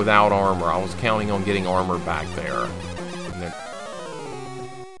monster without armor. I was counting on getting armor back there. And then...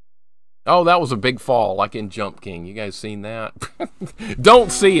 Oh, that was a big fall, like in Jump King. You guys seen that?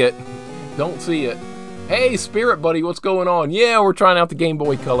 Don't see it. Don't see it. Hey, Spirit Buddy, what's going on? Yeah, we're trying out the Game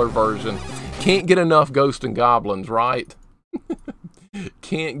Boy Color version. Can't get enough Ghosts N Goblins, right?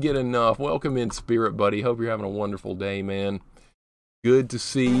 Can't get enough. Welcome in, Spirit Buddy. Hope you're having a wonderful day, man. Good to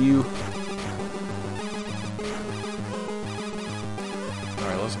see you.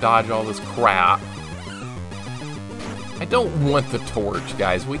 Alright, let's dodge all this crap. I don't want the torch,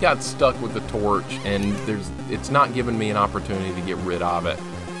 guys. We got stuck with the torch, and it's not giving me an opportunity to get rid of it.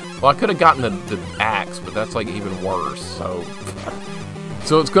 Well, I could have gotten the axe, but that's like even worse, so...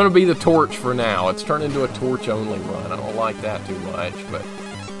 So it's going to be the torch for now. It's turned into a torch-only run. I don't like that too much, but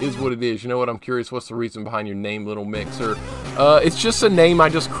it is what it is. You know what? I'm curious, what's the reason behind your name, LittleMIXER? It's just a name I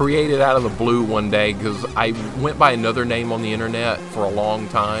just created out of the blue one day, because I went by another name on the internet for a long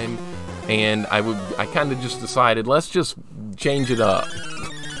time, and I kind of just decided, let's just change it up.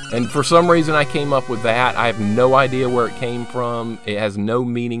 And for some reason I came up with that. I have no idea where it came from. It has no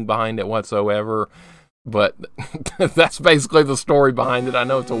meaning behind it whatsoever. But that's basically the story behind it. I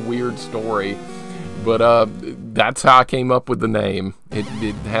know it's a weird story, but that's how I came up with the name. It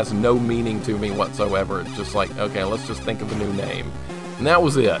has no meaning to me whatsoever. It's just like, okay, let's just think of a new name. And that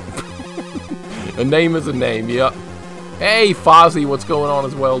was it. A name is a name, yep. Hey, Fozzie, what's going on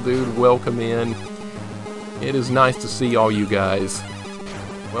as well, dude? Welcome in. It is nice to see all you guys.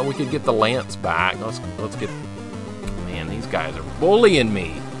 Well, we could get the lance back. Let's get... Man, these guys are bullying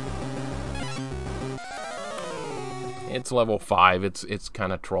me. It's level 5. It's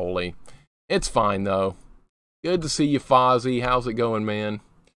kind of trolly. It's fine, though. Good to see you, Fozzie. How's it going, man?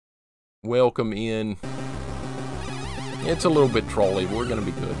 Welcome in. It's a little bit trolly. We're going to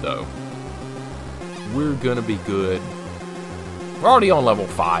be good, though. We're going to be good. We're already on level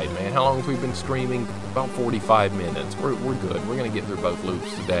 5, man. How long have we been streaming? About 45 minutes. We're good. We're going to get through both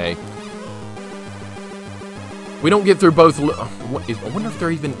loops today. We don't get through both loops. I wonder if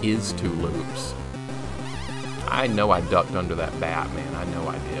there even is 2 loops. I know I ducked under that bat, man. I know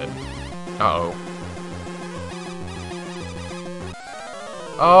I did. Uh-oh.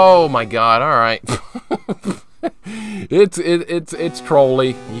 Oh my god, alright. It's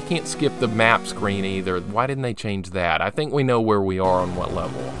trolly. You can't skip the map screen either. Why didn't they change that? I think we know where we are on what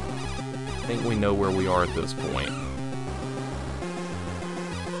level. I think we know where we are at this point.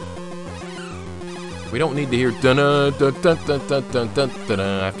 We don't need to hear dun dun dun dun dun dun dun dun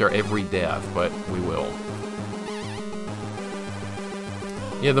after every death, but we will.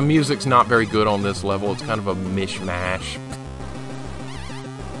 Yeah, the music's not very good on this level. It's kind of a mishmash.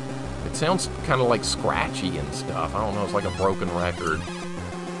 It sounds kind of like scratchy and stuff. I don't know, it's like a broken record.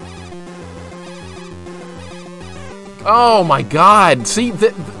 Oh my god! See,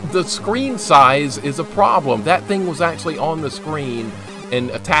 the screen size is a problem. That thing was actually on the screen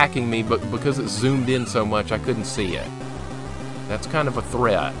and attacking me, but because it zoomed in so much, I couldn't see it. That's kind of a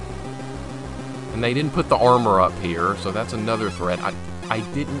threat. And they didn't put the armor up here, so that's another threat. I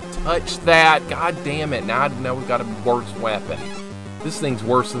didn't touch that. God damn it. Now we've got a worse weapon. This thing's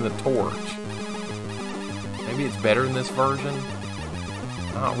worse than the torch. Maybe it's better in this version?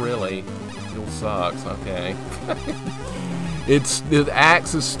 Not really. Still sucks. Okay. The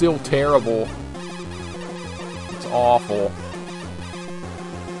axe is still terrible. It's awful.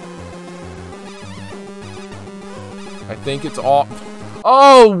 I think it's all...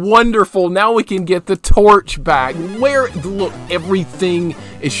 Oh, wonderful! Now we can get the torch back. Where? Look, everything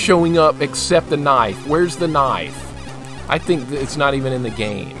is showing up except the knife. Where's the knife? I think it's not even in the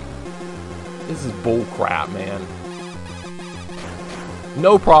game. This is bull crap, man.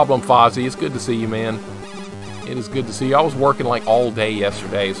 No problem, Fozzie. It's good to see you, man. It is good to see you. I was working like all day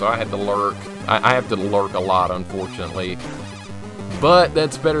yesterday, so I had to lurk. I have to lurk a lot, unfortunately. But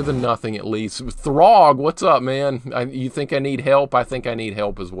that's better than nothing, at least. Throg, what's up, man? You think I need help? I think I need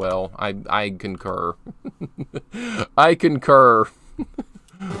help as well. I concur. I concur.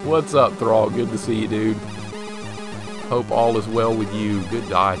 What's up, Throg? Good to see you, dude. Hope all is well with you. Good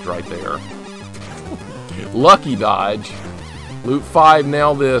dodge right there. Lucky dodge. Loot 5,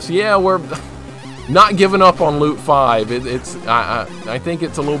 now this. Yeah, we're not giving up on Loot 5. I think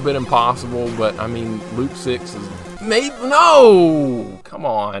it's a little bit impossible, but, I mean, Loot 6 is Maybe, no! Come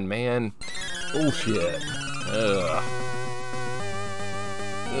on, man. Bullshit. Ugh.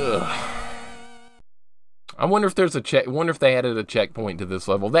 Ugh. I wonder if there's a check. Wonder if they added a checkpoint to this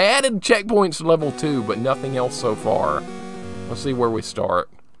level. They added checkpoints to level 2, but nothing else so far. Let's see where we start.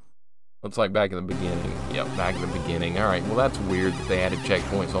 Looks like back in the beginning. Yep, back in the beginning. All right. Well, that's weird that they added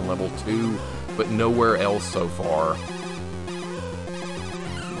checkpoints on level 2, but nowhere else so far.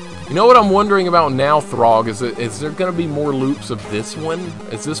 You know what I'm wondering about now, Throg? Is there going to be more loops of this one?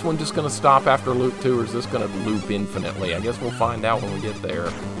 Is this one just going to stop after loop 2, or is this going to loop infinitely? I guess we'll find out when we get there.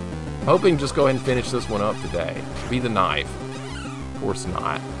 I'm hoping just go ahead and finish this one up today. Be the knife. Of course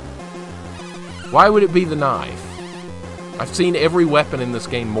not. Why would it be the knife? I've seen every weapon in this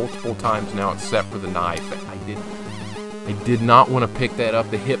game multiple times now except for the knife. I did not want to pick that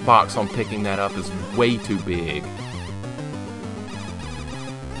up. The hitbox on picking that up is way too big.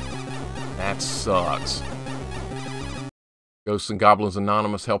 That sucks. Ghosts and Goblins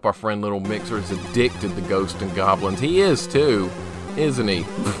Anonymous, help our friend LittleMIXER is addicted to Ghosts and Goblins. He is too, isn't he?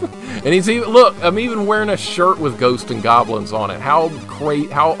 And he's even, look, I'm even wearing a shirt with Ghosts and Goblins on it. How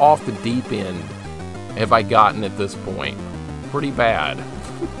off the deep end have I gotten at this point? Pretty bad.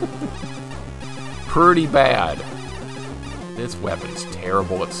 Pretty bad. This weapon's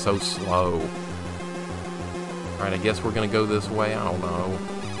terrible. It's so slow. Alright, I guess we're gonna go this way. I don't know.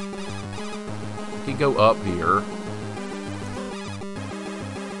 We could go up here.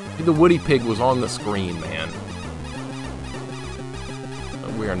 The Woody Pig was on the screen, man.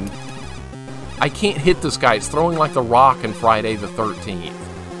 I can't hit this guy. It's throwing like the Rock in Friday the 13th.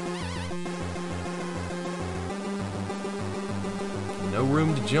 No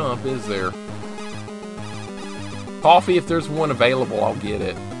room to jump, is there? Coffee, if there's one available, I'll get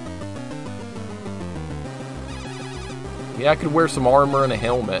it. Yeah, I could wear some armor and a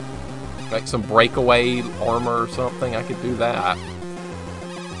helmet. Like some breakaway armor or something. I could do that.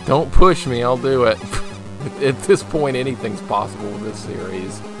 Don't push me, I'll do it. At this point, anything's possible with this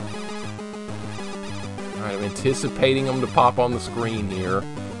series. Alright, I'm anticipating them to pop on the screen here.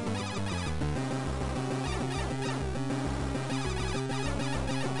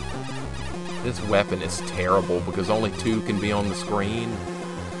 This weapon is terrible because only 2 can be on the screen.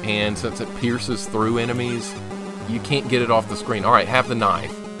 And since it pierces through enemies, you can't get it off the screen. Alright, have the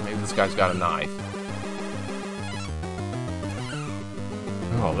knife. Maybe this guy's got a knife.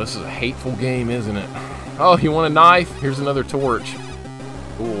 Oh, this is a hateful game, isn't it? Oh, you want a knife? Here's another torch.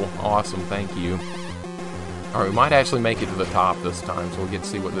 Cool. Awesome. Thank you. Alright, we might actually make it to the top this time, so we'll get to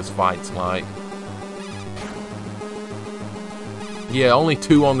see what this fight's like. Yeah, only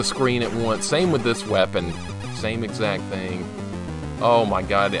 2 on the screen at once. Same with this weapon. Same exact thing. Oh my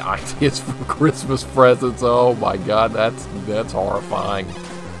god, the ideas for Christmas presents. Oh my god, that's horrifying.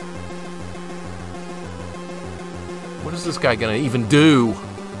 What is this guy gonna even do?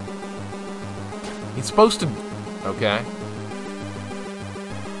 He's supposed to... Okay.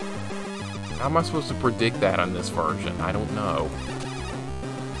 How am I supposed to predict that on this version? I don't know.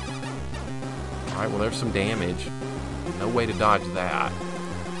 Alright, well there's some damage. No way to dodge that.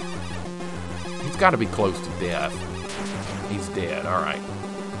 He's got to be close to death. He's dead, alright.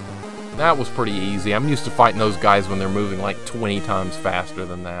 That was pretty easy. I'm used to fighting those guys when they're moving like 20 times faster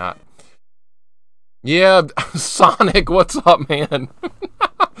than that. Yeah, Sonic, what's up, man?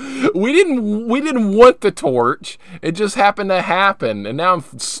 We didn't want the torch. It just happened to happen, and now I'm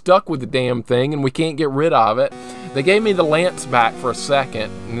stuck with the damn thing, and we can't get rid of it. They gave me the lance back for a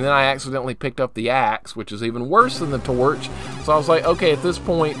second, and then I accidentally picked up the axe, which is even worse than the torch. So I was like, okay, at this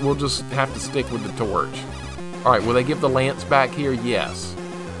point, we'll just have to stick with the torch. All right, will they give the lance back here? Yes.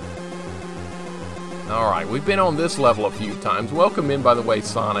 All right, we've been on this level a few times. Welcome in, by the way,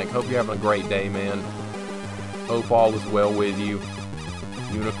 Sonic. Hope you're having a great day, man. Hope all is well with you.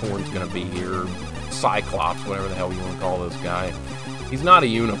 Unicorn's gonna be here. Cyclops, whatever the hell you want to call this guy. He's not a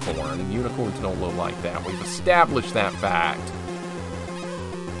unicorn. Unicorns don't look like that. We've established that fact.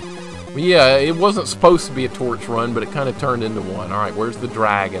 But yeah, it wasn't supposed to be a torch run, but it kind of turned into one. Alright, where's the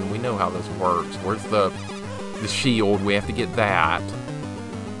dragon? We know how this works. Where's the shield? We have to get that.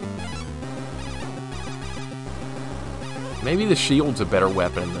 Maybe the shield's a better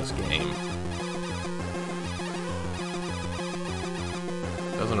weapon in this game.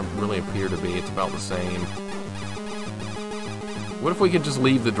 Doesn't really appear to be. It's about the same. What if we could just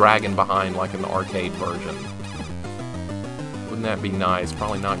leave the dragon behind like in the arcade version? Wouldn't that be nice?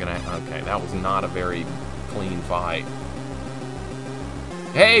 Probably not gonna... Okay, that was not a very clean fight.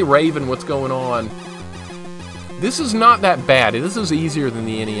 Hey, Raven, what's going on? This is not that bad. This is easier than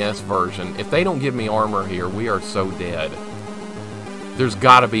the NES version. If they don't give me armor here, we are so dead. There's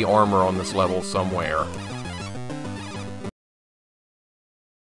gotta be armor on this level somewhere.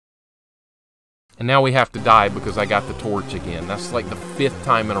 And now we have to die because I got the torch again. That's like the 5th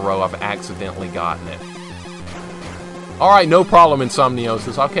time in a row I've accidentally gotten it. Alright, no problem,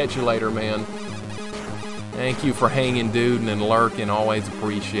 Insomniosis. I'll catch you later, man. Thank you for hanging, dude, and lurking. Always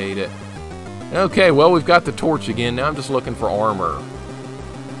appreciate it. Okay, well, we've got the torch again. Now I'm just looking for armor.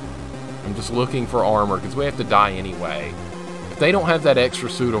 I'm just looking for armor, because we have to die anyway. If they don't have that extra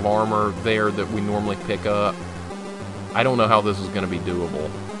suit of armor there that we normally pick up, I don't know how this is going to be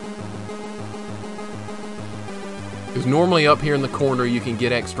doable. Because normally up here in the corner you can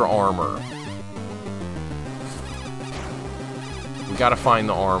get extra armor. We gotta find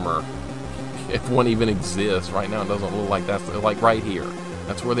the armor. If one even exists. Right now it doesn't look like that's like right here.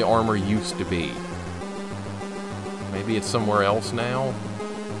 That's where the armor used to be. Maybe it's somewhere else now?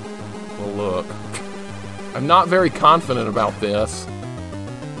 Well, look. I'm not very confident about this.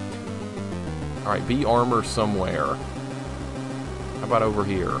 Alright, be armor somewhere. How about over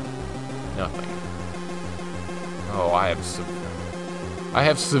here? Nothing. Oh, I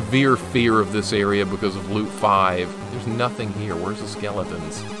have severe fear of this area because of Loot 5. There's nothing here. Where's the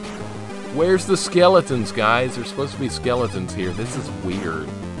skeletons? Where's the skeletons, guys? There's supposed to be skeletons here. This is weird.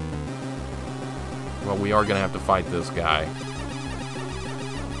 Well, we are going to have to fight this guy.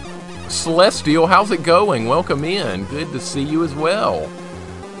 Celestial, how's it going? Welcome in. Good to see you as well.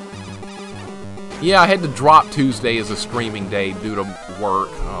 Yeah, I had to drop Tuesday as a streaming day due to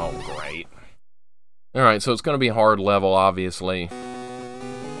work. Oh, great. Alright, so it's going to be a hard level, obviously.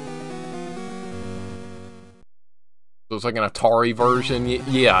 So it's like an Atari version.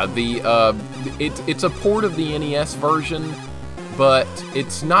 Yeah, it's a port of the NES version, but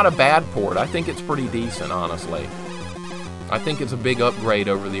it's not a bad port. I think it's pretty decent, honestly. I think it's a big upgrade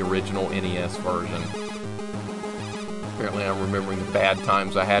over the original NES version. Apparently I'm remembering the bad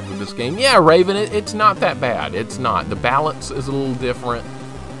times I had with this game. Yeah, Raven, it's not that bad. It's not. The balance is a little different,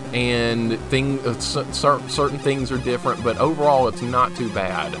 and certain things are different, but overall it's not too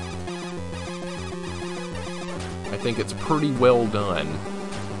bad. I think it's pretty well done.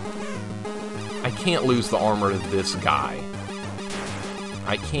 I can't lose the armor to this guy.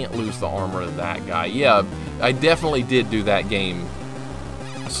 I can't lose the armor to that guy. Yeah, I definitely did do that game,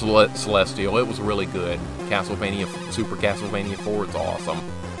 Celestial. It was really good. Super Castlevania 4, it's awesome.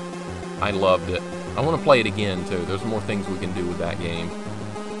 I loved it. I want to play it again, too. There's more things we can do with that game.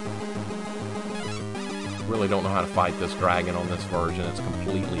 Really don't know how to fight this dragon on this version. It's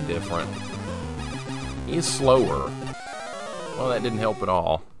completely different. He's slower. Well, that didn't help at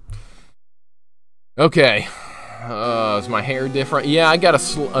all. Okay. Is my hair different? Yeah, I got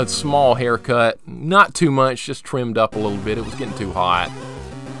a small haircut. Not too much, just trimmed up a little bit. It was getting too hot.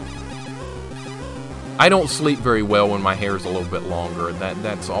 I don't sleep very well when my hair's a little bit longer.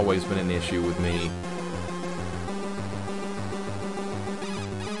 That's always been an issue with me.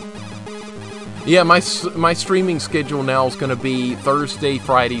 Yeah, my streaming schedule now is going to be Thursday,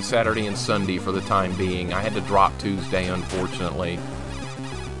 Friday, Saturday, and Sunday for the time being. I had to drop Tuesday, unfortunately.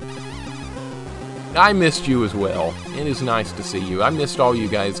 I missed you as well. It is nice to see you. I missed all you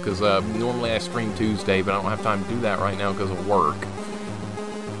guys because normally I stream Tuesday, but I don't have time to do that right now because of work.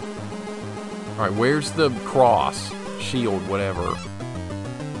 Alright, where's the cross? Shield, whatever.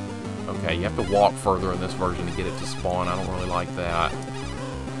 Okay, you have to walk further in this version to get it to spawn. I don't really like that.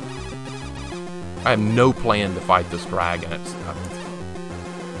 I have no plan to fight this dragon.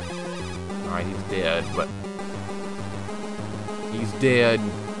 Alright, he's dead, but... He's dead.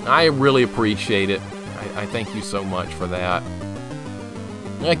 I really appreciate it. I thank you so much for that.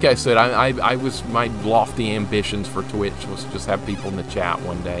 Like I said, my lofty ambitions for Twitch was to just have people in the chat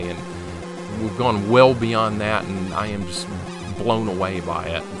one day, and we've gone well beyond that, and I am just blown away by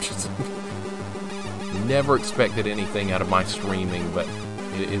it. Just never expected anything out of my streaming, but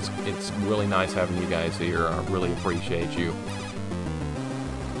it's really nice having you guys here. I really appreciate you.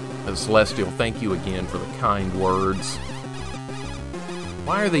 Celestial, thank you again for the kind words.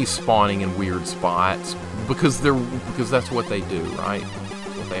 Why are they spawning in weird spots? Because that's what they do, right?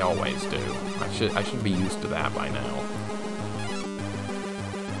 That's what they always do. I should be used to that by now.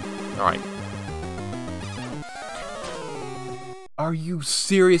 Alright. Are you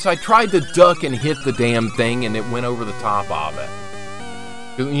serious? I tried to duck and hit the damn thing and it went over the top of it.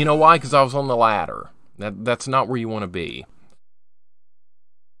 You know why? Because I was on the ladder. That's not where you want to be.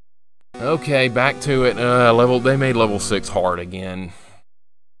 Okay, back to it. They made level 6 hard again.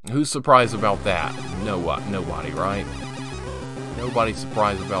 Who's surprised about that? Nobody, right? Nobody's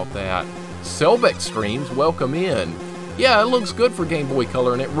surprised about that. Selbek streams, welcome in. Yeah, it looks good for Game Boy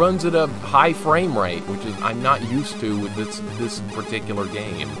Color, and it runs at a high frame rate, which is I'm not used to with this particular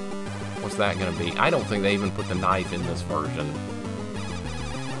game. What's that going to be? I don't think they even put the knife in this version.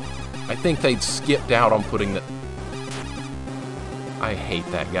 I think they'd skipped out on putting the... I hate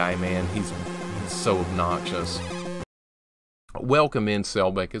that guy, man. He's so obnoxious. Welcome in,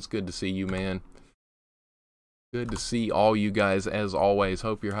 Selbek. It's good to see you, man. Good to see all you guys, as always.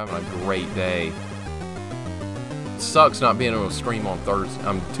 Hope you're having a great day. It sucks not being able to stream on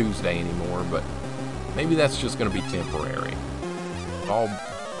Tuesday anymore, but maybe that's just going to be temporary.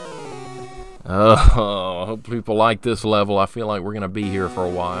 I hope people like this level. I feel like we're going to be here for a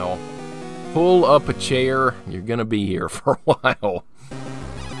while. Pull up a chair. You're going to be here for a while.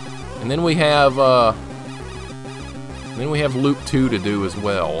 And then we have loop 2 to do as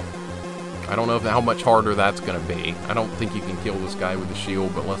well. I don't know how much harder that's going to be. I don't think you can kill this guy with the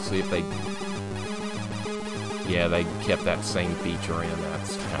shield, but let's see if they... Yeah, they kept that same feature in.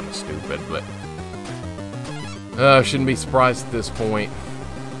 That's kind of stupid, but... shouldn't be surprised at this point.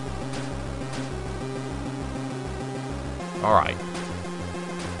 Alright.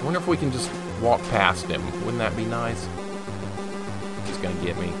 I wonder if we can just walk past him. Wouldn't that be nice? He's going to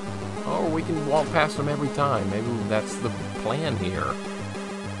get me. Or we can walk past him every time. Maybe that's the plan here.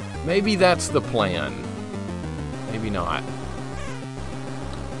 Maybe that's the plan. Maybe not.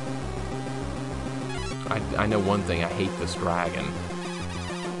 I know one thing. I hate this dragon.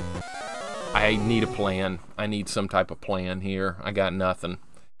 I need a plan. I need some type of plan here. I got nothing.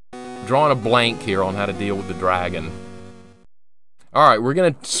 Drawing a blank here on how to deal with the dragon. Alright, we're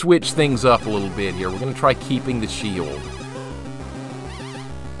going to switch things up a little bit here. We're going to try keeping the shield.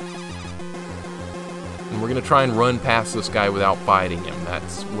 And we're going to try and run past this guy without fighting him.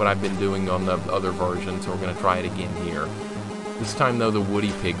 That's what I've been doing on the other version, so we're going to try it again here. This time, though, the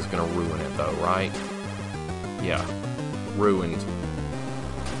Woody Pig's going to ruin it, though, right? Yeah. Ruined.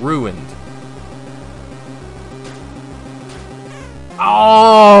 Ruined.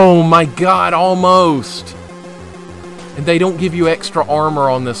 Oh, my God, almost! And they don't give you extra armor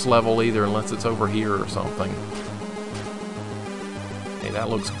on this level either, unless it's over here or something. Hey, that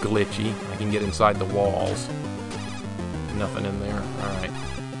looks glitchy. I can get inside the walls. Nothing in there. Alright.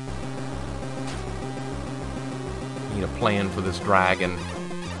 Need a plan for this dragon.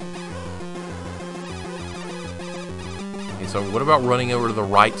 Okay, so what about running over to the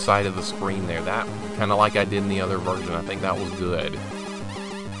right side of the screen there? That, kind of like I did in the other version. I think that was good.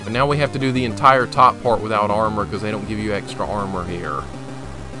 But now we have to do the entire top part without armor because they don't give you extra armor here.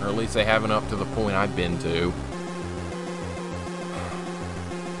 Or at least they haven't up to the point I've been to.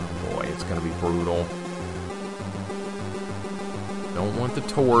 Oh boy, it's going to be brutal. Don't want the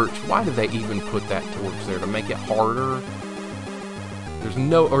torch. Why did they even put that torch there? To make it harder? There's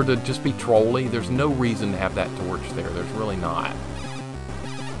no... Or to just be trolly? There's no reason to have that torch there. There's really not.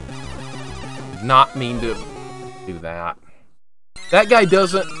 Not mean to do that. That guy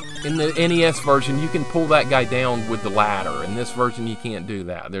doesn't, in the NES version, you can pull that guy down with the ladder. In this version, you can't do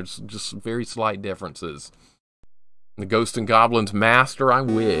that. There's just very slight differences. The Ghosts N Goblins Master, I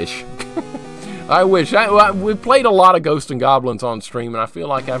wish. I wish. We played a lot of Ghosts N Goblins on stream, and I feel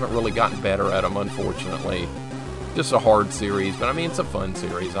like I haven't really gotten better at them, unfortunately. Just a hard series, but I mean, it's a fun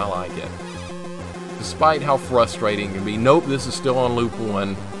series. I like it. Despite how frustrating it can be. Nope, this is still on Loop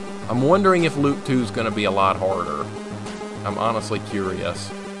 1. I'm wondering if Loop 2 is going to be a lot harder. I'm honestly curious.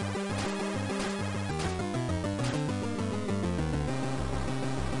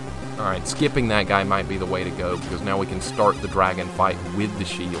 Alright, skipping that guy might be the way to go, because now we can start the dragon fight with the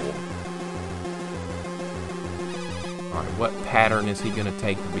shield. Alright, what pattern is he going to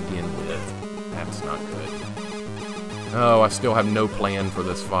take to begin with? That's not good. Oh, I still have no plan for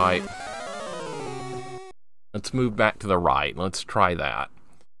this fight. Let's move back to the right. Let's try that.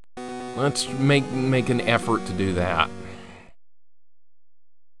 Let's make an effort to do that.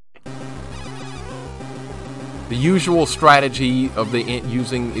 The usual strategy of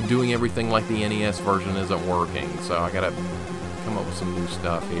doing everything like the NES version isn't working, so I gotta come up with some new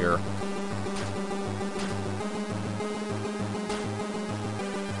stuff here.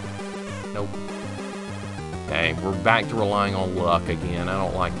 Nope. Okay, we're back to relying on luck again. I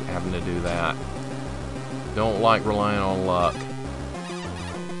don't like having to do that. Don't like relying on luck.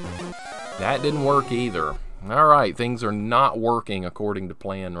 That didn't work either. Alright, things are not working according to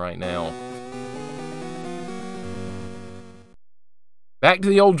plan right now. Back to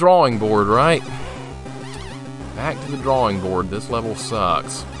the old drawing board, right? Back to the drawing board. This level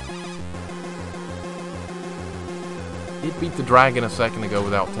sucks. It beat the dragon a second ago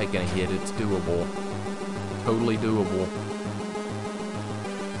without taking a hit. It's doable. Totally doable.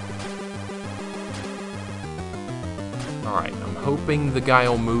 Alright, I'm hoping the guy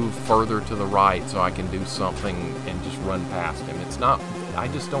will move further to the right so I can do something and just run past him. It's not... I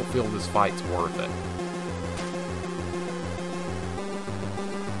just don't feel this fight's worth it.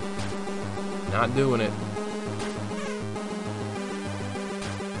 Not doing it.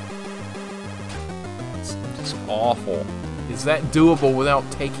 It's just awful. Is that doable without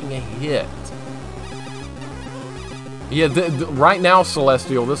taking a hit? Yeah, right now,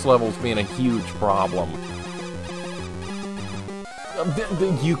 Celestial, this level's being a huge problem.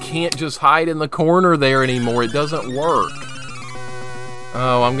 You can't just hide in the corner there anymore. It doesn't work.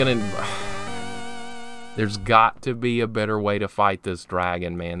 Oh, I'm gonna... There's got to be a better way to fight this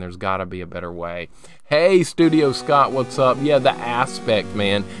dragon, man. There's got to be a better way. Hey, Studio Scott, what's up? Yeah, the aspect,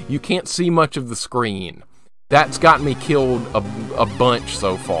 man. You can't see much of the screen. That's gotten me killed a bunch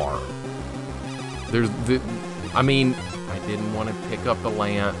so far. I mean, I didn't want to pick up the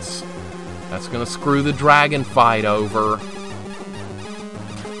lance. That's going to screw the dragon fight over.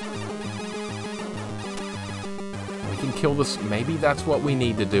 We can kill this. Maybe that's what we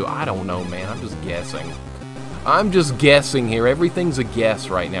need to do. I don't know, man. I'm just guessing. I'm just guessing here. Everything's a guess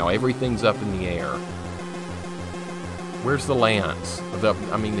right now. Everything's up in the air. Where's the lance?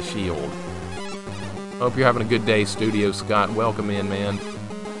 I mean, the shield. Hope you're having a good day, Studio Scott. Welcome in, man.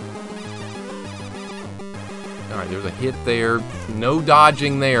 Alright, there's a hit there. No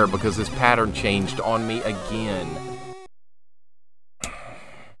dodging there because this pattern changed on me again.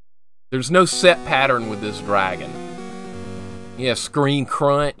 There's no set pattern with this dragon. Yeah, screen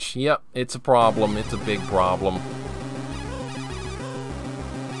crunch. Yep, it's a problem. It's a big problem.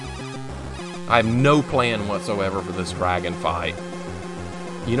 I have no plan whatsoever for this dragon fight.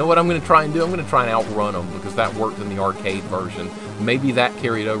 You know what I'm going to try and do? I'm going to try and outrun them because that worked in the arcade version. Maybe that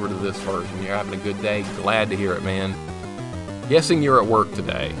carried over to this version. You're having a good day? Glad to hear it, man. Guessing you're at work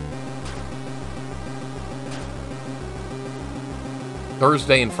today.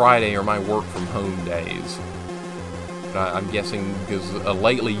 Thursday and Friday are my work from home days. But I'm guessing because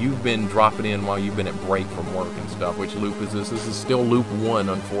lately you've been dropping in while you've been at break from work and stuff. Which loop is this? This is still loop 1,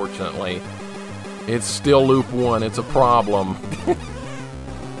 unfortunately. It's still loop 1. It's a problem.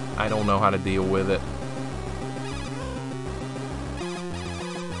 I don't know how to deal with it.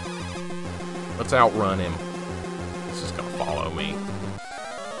 Let's outrun him. He's just gonna follow me.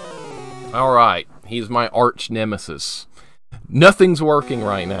 Alright, he's my arch nemesis. Nothing's working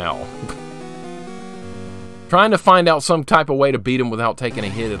right now. Trying to find out some type of way to beat him without taking a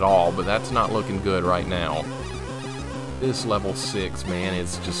hit at all, but that's not looking good right now. This level 6, man,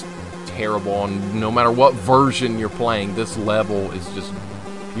 is just terrible. And no matter what version you're playing, this level is just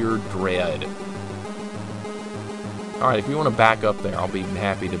pure dread. Alright, if you want to back up there, I'll be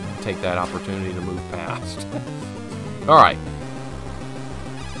happy to take that opportunity to move past. Alright.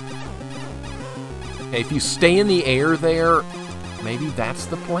 Okay, if you stay in the air there, maybe that's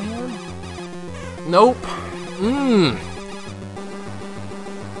the plan? Nope.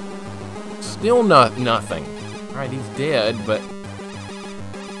 Still nothing. Alright, he's dead, but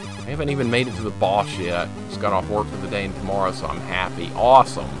I haven't even made it to the boss yet. Just got off work for the day and tomorrow, so I'm happy.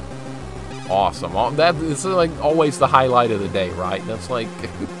 Awesome. Awesome. That is like always the highlight of the day, right? That's like,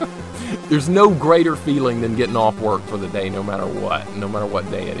 there's no greater feeling than getting off work for the day, no matter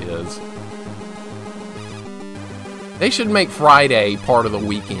what day it is. They should make Friday part of the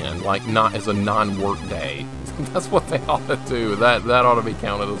weekend, like not as a non-work day. That's what they ought to do. That ought to be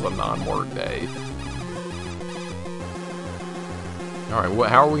counted as a non-work day. Alright,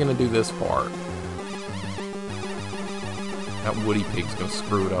 how are we going to do this part? That Woody Pig's going to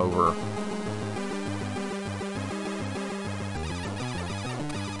screw it over.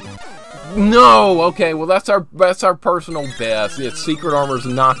 No! Okay, well that's our personal best. Yeah, secret armor's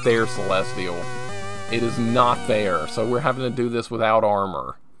not there, Celestial. It is not there, so we're having to do this without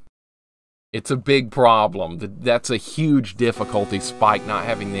armor. It's a big problem. That's a huge difficulty spike, not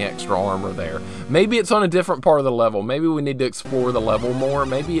having the extra armor there. Maybe it's on a different part of the level. Maybe we need to explore the level more.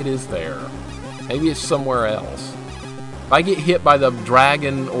 Maybe it is there. Maybe it's somewhere else. If I get hit by the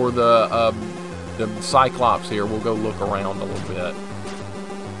dragon or the Cyclops here, we'll go look around a little bit.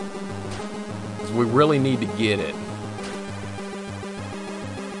 Because we really need to get it.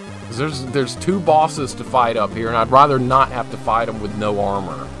 There's 2 bosses to fight up here, and I'd rather not have to fight them with no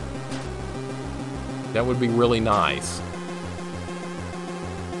armor. That would be really nice.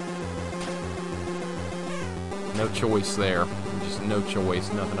 No choice there. Just no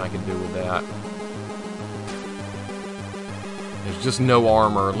choice. Nothing I can do with that. There's just no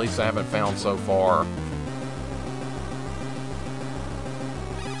armor. At least I haven't found so far.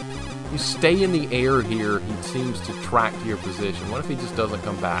 You stay in the air here, he seems to track to your position. What if he just doesn't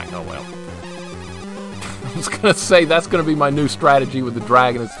come back? Oh well. I was gonna say, that's gonna be my new strategy with the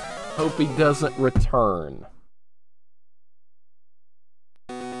dragon, is hope he doesn't return.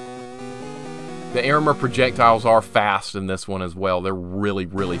 The armor projectiles are fast in this one as well. They're really,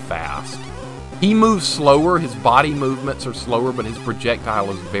 really fast. He moves slower, his body movements are slower, but his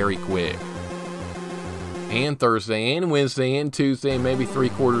projectile is very quick. And Thursday, and Wednesday, and Tuesday, and maybe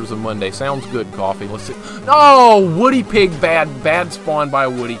 3/4 of Monday. Sounds good, Coffee. Let's see. Oh, Woody Pig, bad spawn by a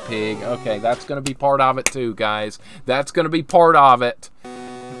Woody Pig. Okay, that's going to be part of it too, guys. That's going to be part of it.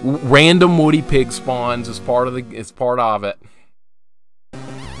 Random Woody Pig spawns is part of it.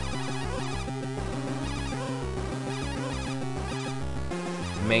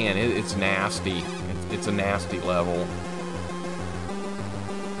 Man, it's nasty. It's a nasty level.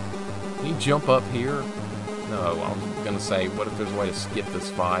 Can you jump up here? No, I was gonna say, what if there's a way to skip this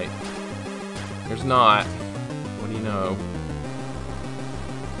fight? There's not. What do you know?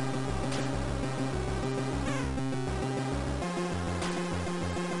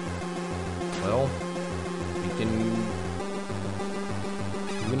 Well, we can...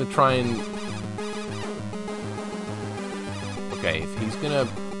 I'm gonna try and... Okay, if he's gonna...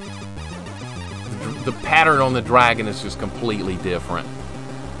 The pattern on the dragon is just completely different.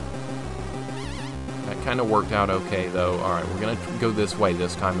 That kind of worked out okay, though. Alright, we're gonna go this way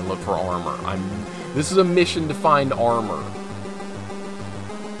this time and look for armor. This is a mission to find armor.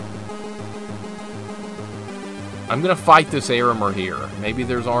 I'm gonna fight this armor here. Maybe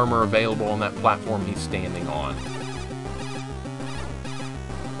there's armor available on that platform he's standing on.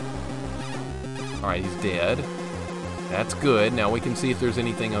 Alright, he's dead. That's good. Now we can see if there's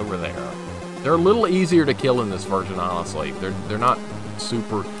anything over there. They're a little easier to kill in this version, honestly. They're not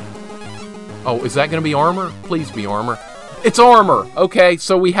super... Oh, is that going to be armor? Please be armor. It's armor! Okay,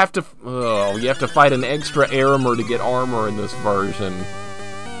 so we have to... Oh, you have to fight an extra armor to get armor in this version.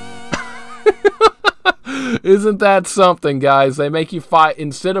 Isn't that something, guys? They make you fight...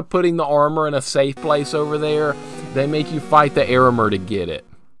 Instead of putting the armor in a safe place over there, they make you fight the armor to get it.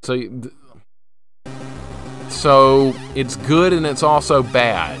 So it's good and it's also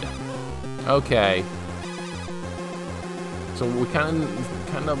bad. Okay. So we kind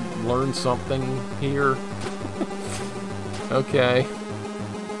of learned something here. Okay.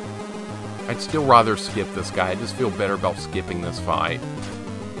 I'd still rather skip this guy. I just feel better about skipping this fight.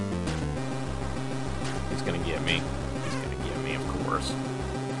 He's gonna get me. He's gonna get me, of course.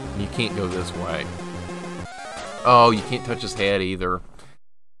 And you can't go this way. Oh, you can't touch his head either.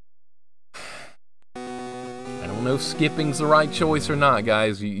 I don't know if skipping's the right choice or not,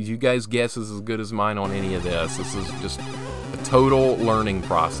 guys. You guys' guess is as good as mine on any of this. This is just a total learning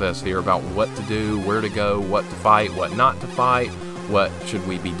process here about what to do, where to go, what to fight, what not to fight, what should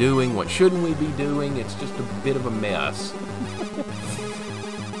we be doing, what shouldn't we be doing. It's just a bit of a mess.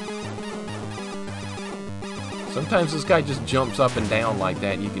 Sometimes this guy just jumps up and down like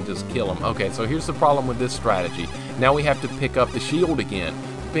that and you can just kill him. Okay, so here's the problem with this strategy. Now we have to pick up the shield again.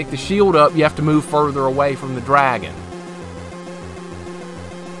 Pick the shield up, you have to move further away from the dragon.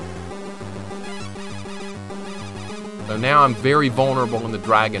 So now I'm very vulnerable in the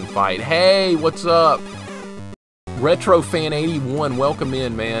dragon fight. Hey, what's up? RetroFan81, welcome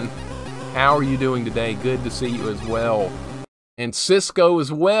in, man. How are you doing today? Good to see you as well. And Cisco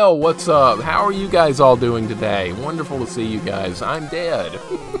as well, what's up? How are you guys all doing today? Wonderful to see you guys. I'm dead.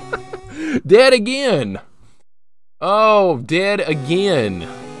 Dead again. Oh, dead again.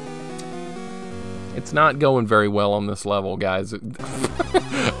 It's not going very well on this level, guys. I'm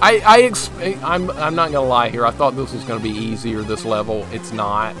not gonna lie here. I thought this was gonna be easier, this level. It's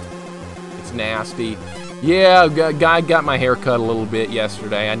not. It's nasty. Yeah, guy got my hair cut a little bit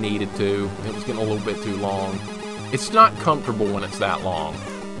yesterday. I needed to. It was getting a little bit too long. It's not comfortable when it's that long.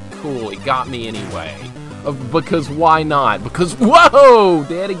 Cool, it got me anyway. Because why not? Because, whoa!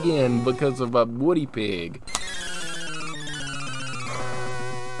 Dead again because of a Woody Pig.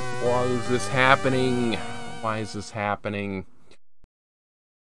 Why is this happening? Why is this happening?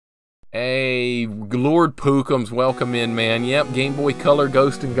 Hey, Lord Pookums, welcome in, man. Yep, Game Boy Color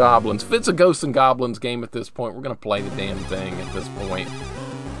Ghosts N Goblins. If it's a Ghosts N Goblins game at this point, we're going to play the damn thing at this point.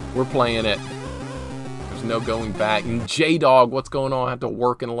 We're playing it. There's no going back. And J-Dog, what's going on? I have to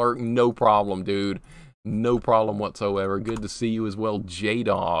work and alert. No problem, dude. No problem whatsoever. Good to see you as well,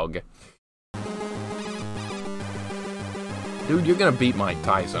 J-Dog. Dude, you're going to beat Mike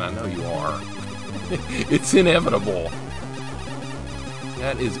Tyson. I know you are. It's inevitable.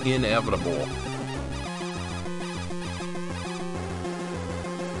 That is inevitable.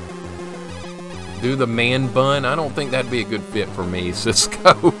 Do the man bun? I don't think that'd be a good fit for me,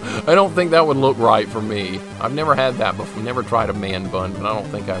 Cisco. I don't think that would look right for me. I've never had that before. Never tried a man bun, but I don't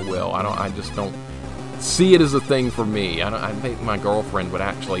think I will. I just don't see it as a thing for me. I think my girlfriend would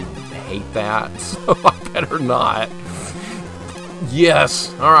actually hate that, so I better not.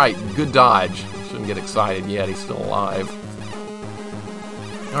 Yes. All right. Good dodge. Shouldn't get excited yet. He's still alive.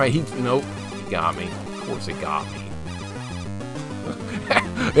 All right. Nope. got me. Of course it got me.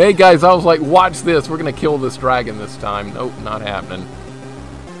 Hey guys, I was like, watch this. We're gonna kill this dragon this time. Nope, not happening.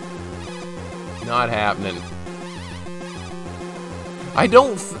 Not happening. I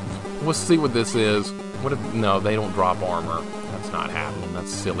don't... Let's see what this is. What if... No, they don't drop armor. That's not happening.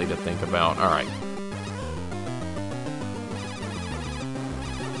 That's silly to think about. Alright.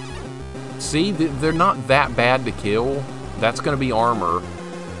 See, they're not that bad to kill. That's going to be armor.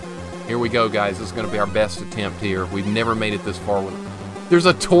 Here we go, guys. This is going to be our best attempt here. We've never made it this far with... There's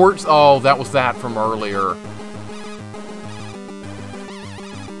a torch. Oh, that was that from earlier.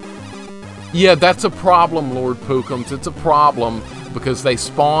 Yeah, that's a problem, Lord Pookums. It's a problem because they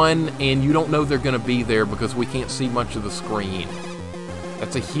spawn and you don't know they're going to be there because we can't see much of the screen.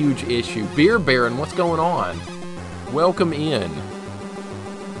 That's a huge issue. Beer Baron, what's going on? Welcome in.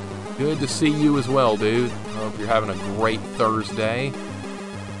 Good to see you as well, dude. I hope you're having a great Thursday.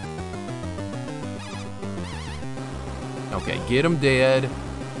 Okay, get him dead.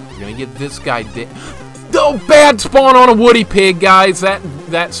 We're gonna get this guy dead. Oh, bad spawn on a woody pig, guys.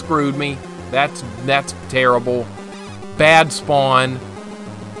 That screwed me. That's terrible. Bad spawn.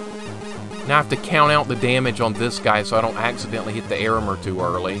 Now I have to count out the damage on this guy so I don't accidentally hit the Aramer too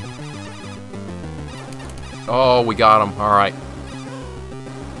early. Oh, we got him. All right.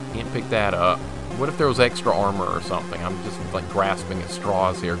 Can't pick that up. What if there was extra armor or something? I'm just like grasping at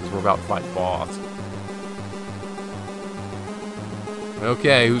straws here because we're about to fight the boss.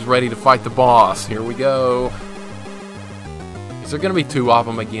 Okay, who's ready to fight the boss? Here we go. Is there going to be two of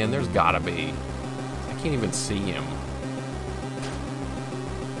them again? There's got to be. I can't even see him.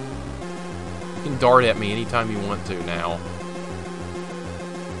 You can dart at me anytime you want to now.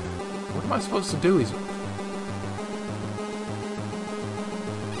 What am I supposed to do? He's...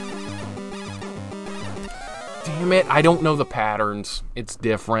 Damn it, I don't know the patterns. It's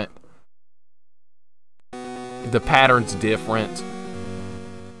different. The pattern's different.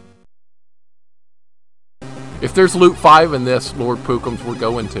 If there's loop 5 in this, Lord Pookums, we're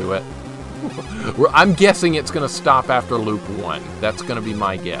going to it. I'm guessing it's going to stop after loop 1. That's going to be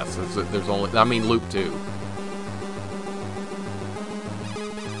my guess. There's only, I mean, loop 2.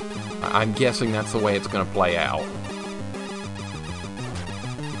 I'm guessing that's the way it's going to play out.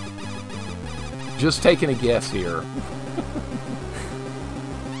 Just taking a guess here.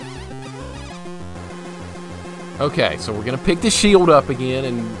 Okay, so we're going to pick the shield up again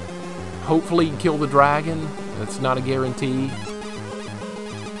and hopefully kill the dragon. That's not a guarantee.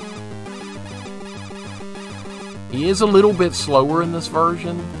 He is a little bit slower in this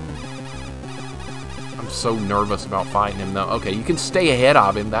version. I'm so nervous about fighting him though. Okay, you can stay ahead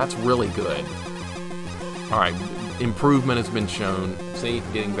of him. That's really good. Alright, improvement has been shown. See,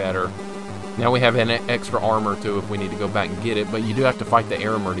 getting better. Now we have an extra armor too if we need to go back and get it, but you do have to fight the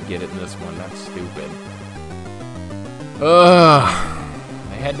Aramer to get it in this one. That's stupid.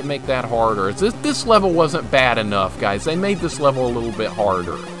 They had to make that harder. This level wasn't bad enough, guys. They made this level a little bit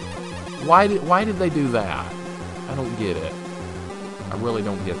harder. Why did they do that? I don't get it. I really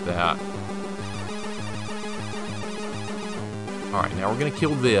don't get that. Alright, now we're going to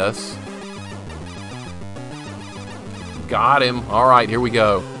kill this. Got him. Alright, here we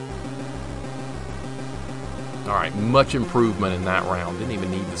go. Alright, much improvement in that round. Didn't even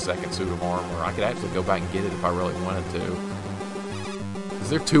need the second suit of armor. I could actually go back and get it if I really wanted to. Is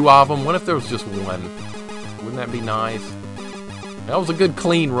there two of them? What if there was just one? Wouldn't that be nice? That was a good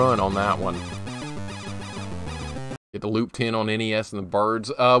clean run on that one. Get the loop 10 on NES and the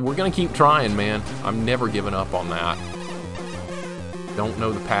birds. We're going to keep trying, man. I'm never giving up on that. Don't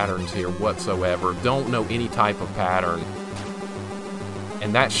know the patterns here whatsoever. Don't know any type of pattern.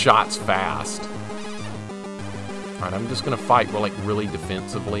 And that shot's fast. Alright, I'm just going to fight really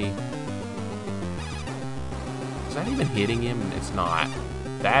defensively. Is that even hitting him? It's not.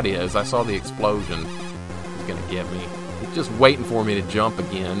 That is. I saw the explosion. He's going to get me. He's just waiting for me to jump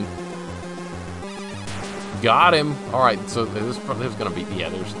again. Got him. Alright, so there's going to be... Yeah,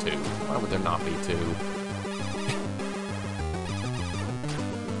 there's two. Why would there not be two?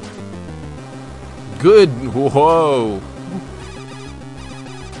 Good. Whoa.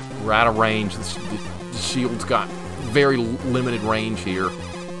 We're out of range. The shield's got very limited range here.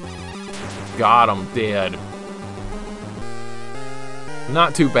 Got him. Dead.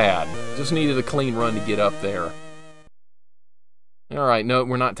 Not too bad. Just needed a clean run to get up there. Alright, no,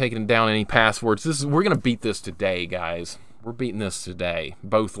 we're not taking down any passwords. We're going to beat this today, guys. We're beating this today.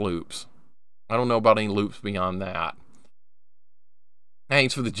 Both loops. I don't know about any loops beyond that.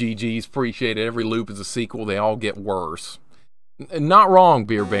 Thanks for the GGs. Appreciate it. Every loop is a sequel. They all get worse. Not wrong,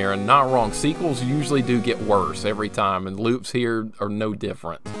 Beer Baron. Not wrong. Sequels usually do get worse every time, and loops here are no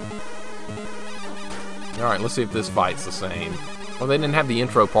different. Alright, let's see if this fight's the same. Well, they didn't have the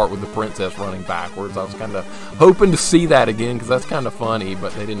intro part with the princess running backwards. I was kind of hoping to see that again, because that's kind of funny,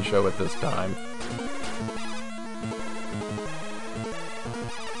 but they didn't show it this time.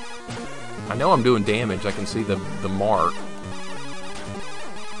 I know I'm doing damage. I can see the mark.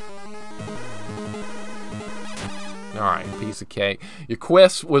 Alright, piece of cake. Your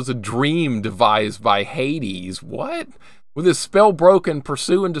quest was a dream devised by Hades. What? With his spell broken,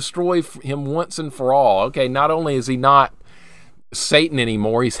 pursue and destroy him once and for all. Okay, not only is he not Satan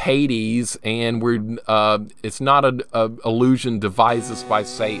anymore, he's Hades, and it's not an illusion devised by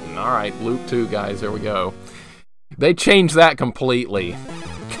Satan. Alright, loop 2, guys, there we go. They changed that completely.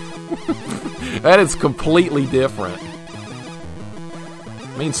 That is completely different.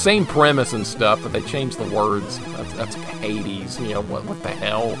 I mean, same premise and stuff, but they changed the words. That's Hades, you know, what the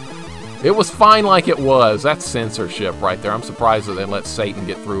hell? It was fine like it was. That's censorship right there. I'm surprised that they let Satan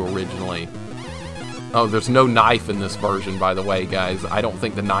get through originally. Oh, there's no knife in this version, by the way, guys. I don't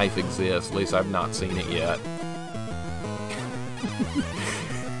think the knife exists. At least I've not seen it yet.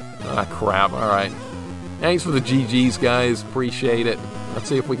 Ah, crap. Alright. Thanks for the GGs, guys. Appreciate it. Let's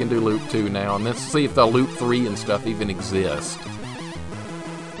see if we can do loop 2 now. And let's see if the loop 3 and stuff even exist.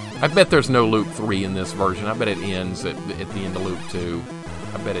 I bet there's no loop 3 in this version. I bet it ends at the end of loop 2.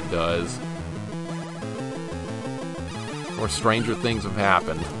 I bet it does. Or stranger things have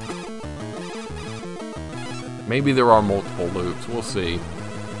happened. Maybe there are multiple loops. We'll see.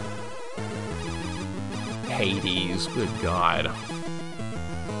 Hades. Good God.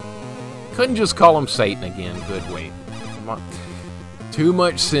 Couldn't just call him Satan again, could we? Come on. Too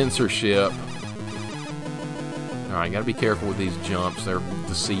much censorship. Alright, gotta be careful with these jumps. They're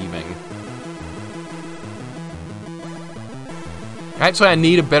deceiving. Actually, I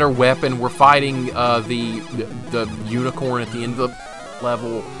need a better weapon. We're fighting the unicorn at the end of the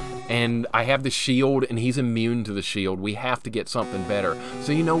level, and I have the shield, and he's immune to the shield. We have to get something better.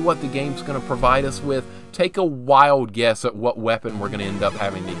 So you know what the game's going to provide us with? Take a wild guess at what weapon we're going to end up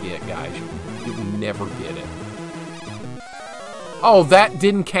having to get, guys. You'll never get it. Oh, that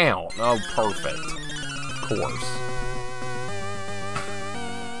didn't count. Oh, perfect. Of course.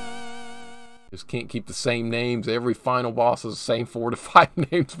 Just can't keep the same names. Every final boss is the same 4 to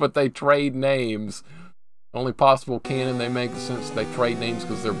 5 names, but they trade names. Only possible canon they make since they trade names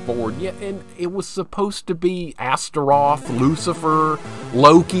because they're bored. Yeah, and it was supposed to be Astaroth, Lucifer,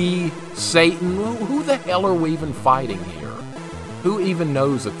 Loki, Satan. Who the hell are we even fighting here? Who even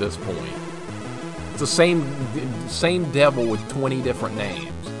knows at this point? It's the same devil with 20 different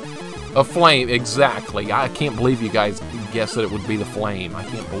names. A flame, exactly. I can't believe you guys guessed that it would be the flame. I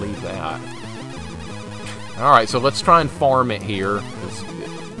can't believe that. Alright, so let's try and farm it here, because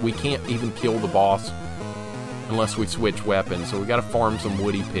we can't even kill the boss unless we switch weapons. So we got to farm some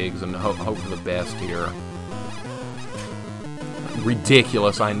woody pigs and hope for the best here.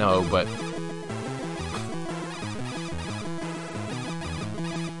 Ridiculous, I know, but...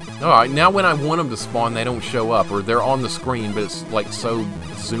 Alright, now when I want them to spawn, they don't show up, or they're on the screen, but it's like so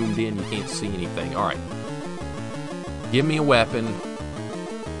zoomed in you can't see anything. Alright. Give me a weapon.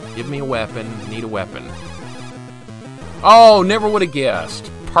 Give me a weapon. Need a weapon. Oh, never would have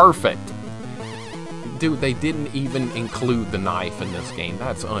guessed. Perfect. Dude, they didn't even include the knife in this game.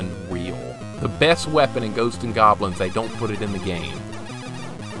 That's unreal. The best weapon in Ghosts N Goblins, they don't put it in the game.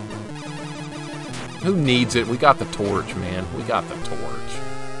 Who needs it? We got the torch, man. We got the torch.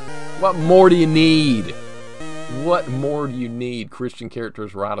 What more do you need? What more do you need? Christian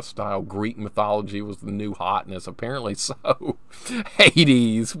characters were out of style. Greek mythology was the new hotness. Apparently so.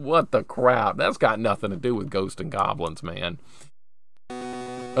 Hades. What the crap? That's got nothing to do with Ghosts N Goblins, man.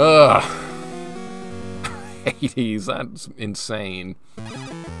 Ugh. Hades. That's insane.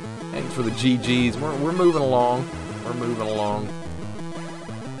 Thanks for the GGs. We're moving along. We're moving along.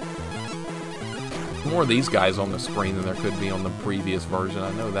 More of these guys on the screen than there could be on the previous version.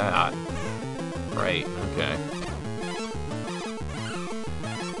 I know that. Great. Okay.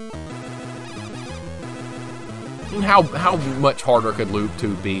 And how much harder could Loop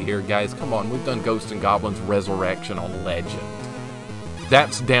 2 be here, guys? Come on, we've done Ghosts N Goblins Resurrection on Legend.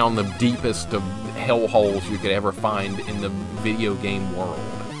 That's down the deepest of hellholes you could ever find in the video game world.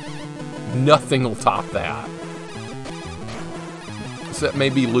 Nothing will top that. Except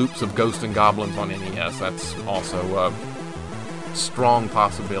maybe loops of Ghosts N Goblins on NES. That's also a strong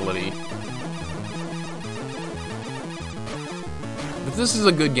possibility. But this is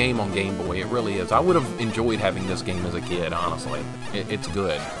a good game on Game Boy. It really is. I would have enjoyed having this game as a kid, honestly. It's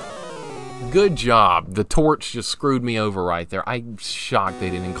good. Good job. The torch just screwed me over right there. I'm shocked they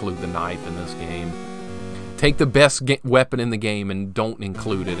didn't include the knife in this game. Take the best weapon in the game and don't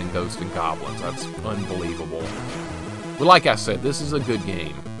include it in Ghosts N Goblins. That's unbelievable. But like I said, this is a good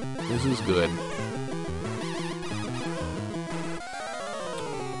game. This is good.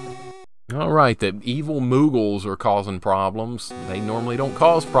 Alright, the evil Moogles are causing problems. They normally don't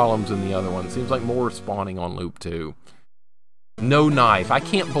cause problems in the other one. Seems like more spawning on Loop 2. No knife. I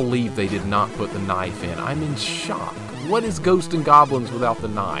can't believe they did not put the knife in. I'm in shock. What is Ghosts N Goblins without the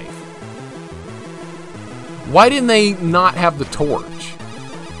knife? Why didn't they not have the torch?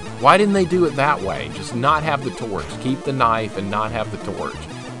 Why didn't they do it that way? Just not have the torch. Keep the knife and not have the torch.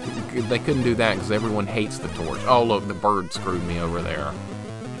 They couldn't do that because everyone hates the torch. Oh, look, the bird screwed me over there.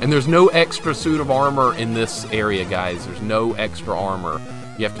 And there's no extra suit of armor in this area, guys. There's no extra armor.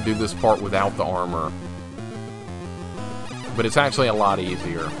 You have to do this part without the armor. But it's actually a lot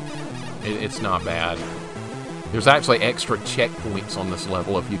easier. It's not bad. There's actually extra checkpoints on this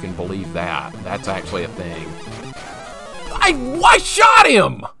level, if you can believe that. That's actually a thing. I shot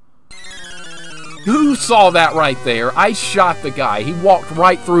him! Who saw that right there? I shot the guy. He walked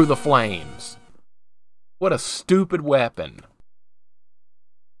right through the flames. What a stupid weapon.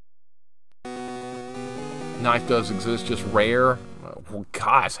 Knife does exist, just rare. Well,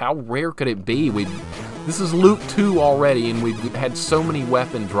 gosh, how rare could it be? This is Loop 2 already, and we've had so many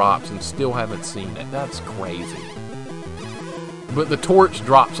weapon drops and still haven't seen it. That's crazy. But the torch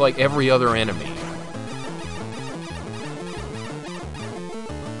drops like every other enemy.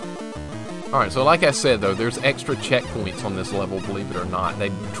 Alright, so like I said, though, there's extra checkpoints on this level, believe it or not. They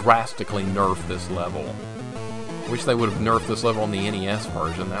drastically nerfed this level. Wish they would have nerfed this level on the NES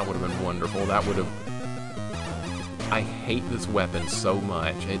version. That would have been wonderful. That would have... I hate this weapon so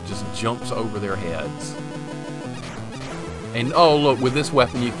much. It just jumps over their heads. And, oh, look, with this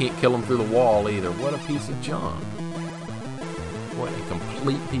weapon, you can't kill them through the wall either. What a piece of junk. What a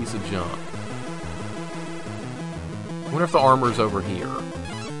complete piece of junk. I wonder if the armor's over here.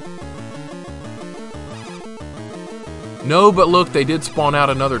 No, but look, they did spawn out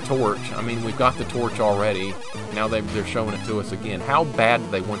another torch. I mean, we've got the torch already. Now they're showing it to us again. How bad do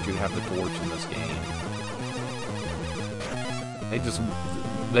they want you to have the torch in this game?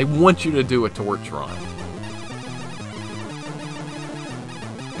 They want you to do a torch run.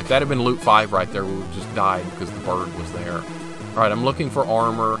 If that had been Loop 5 right there, we would have just died because the bird was there. Alright, I'm looking for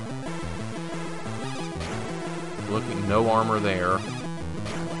armor. No armor there.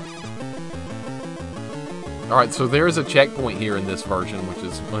 Alright, so there's a checkpoint here in this version, which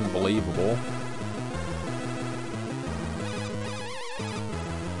is unbelievable.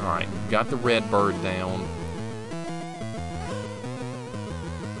 Alright, got the red bird down.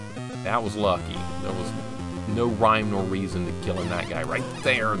 That was lucky. There was no rhyme nor reason to killing that guy right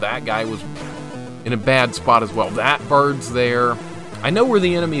there. That guy was in a bad spot as well. That bird's there. I know where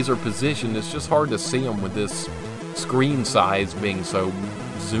the enemies are positioned. It's just hard to see them with this screen size being so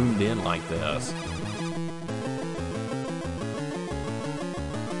zoomed in like this.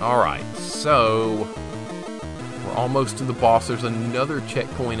 Alright, so we're almost to the boss. There's another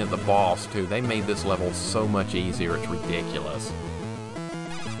checkpoint at the boss, too. They made this level so much easier. It's ridiculous.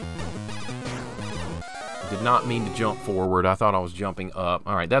 Did not mean to jump forward. I thought I was jumping up.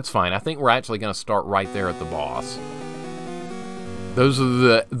 Alright, that's fine. I think we're actually going to start right there at the boss. Those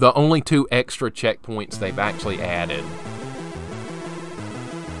are the only two extra checkpoints they've actually added.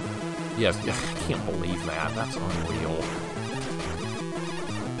 Yes, I can't believe that. That's unreal.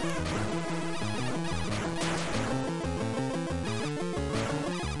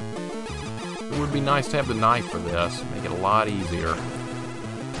 It would be nice to have the knife for this. Make it a lot easier.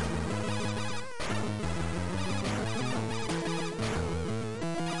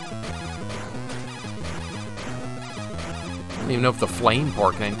 I don't even know if the flame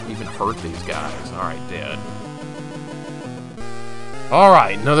part can even hurt these guys. Alright, dead.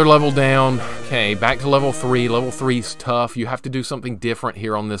 Alright, another level down. Okay, back to level 3. Level 3's tough. You have to do something different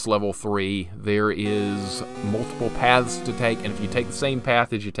here on this level 3. There is multiple paths to take, and if you take the same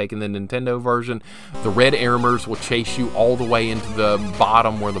path as you take in the Nintendo version, the red armors will chase you all the way into the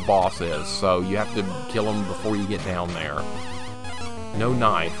bottom where the boss is. So you have to kill them before you get down there. No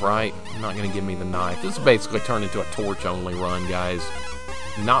knife, right? Not going to give me the knife. This is basically turned into a torch-only run, guys.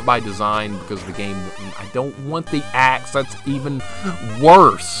 Not by design, because the game... I don't want the axe. That's even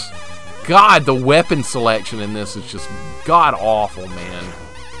worse. God, the weapon selection in this is just god-awful, man.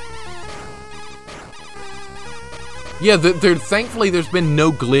 Yeah, thankfully there's been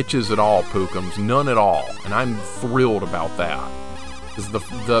no glitches at all, Pookums. None at all. And I'm thrilled about that. Because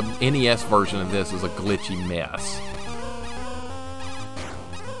the NES version of this is a glitchy mess.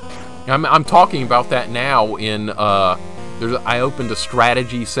 I'm talking about that now in I opened a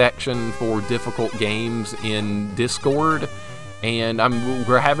strategy section for difficult games in Discord, and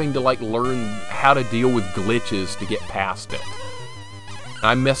we're having to like learn how to deal with glitches to get past it.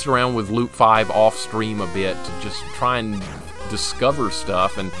 I messed around with Loop 5 off stream a bit to just try and discover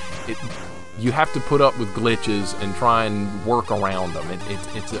stuff, and you have to put up with glitches and try and work around them.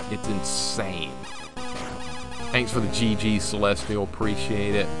 It's insane. Thanks for the GG Celestial,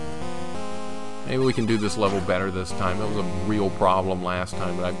 appreciate it. Maybe we can do this level better this time. That was a real problem last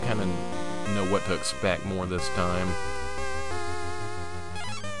time, but I kind of know what to expect more this time.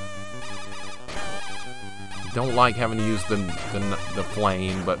 Don't like having to use the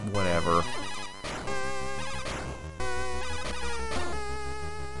flame, but whatever.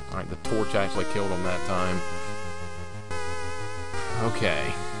 Alright, the torch actually killed him that time.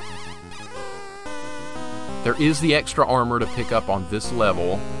 Okay. There is the extra armor to pick up on this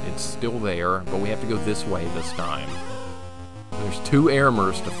level. It's still there, but we have to go this way this time. There's 2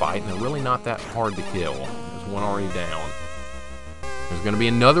 Airmers to fight, and they're really not that hard to kill. There's one already down. There's going to be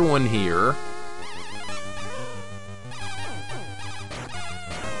another one here.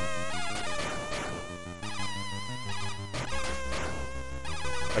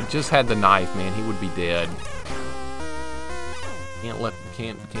 If I just had the knife, man, he would be dead.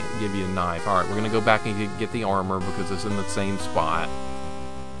 Can't give you a knife. Alright, we're gonna go back and get the armor because it's in the same spot.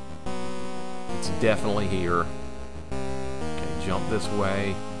 It's definitely here. Okay, jump this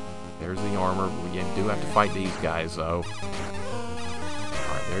way. There's the armor. We do have to fight these guys, though.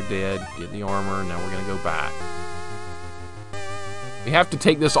 Alright, they're dead. Get the armor. Now we're gonna go back. We have to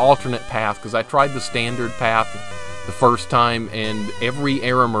take this alternate path because I tried the standard path the first time, and every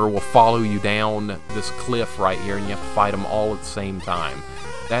Aramer will follow you down this cliff right here, and you have to fight them all at the same time.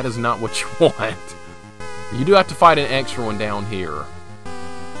 That is not what you want. You do have to fight an extra one down here.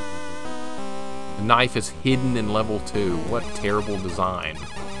 The knife is hidden in level 2. What terrible design.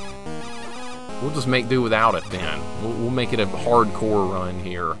 We'll just make do without it then. We'll make it a hardcore run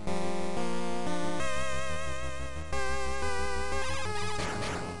here.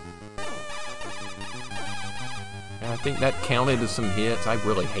 I think that counted as some hits. I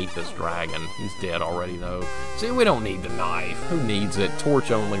really hate this dragon. He's dead already, though. See, we don't need the knife. Who needs it?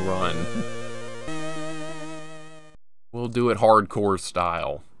 Torch only run. We'll do it hardcore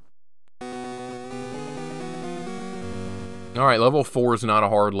style. Alright, level 4 is not a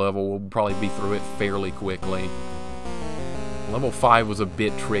hard level. We'll probably be through it fairly quickly. Level 5 was a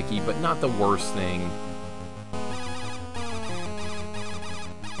bit tricky, but not the worst thing.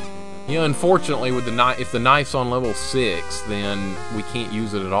 Yeah, unfortunately, with the knife, if the knife's on level 6, then we can't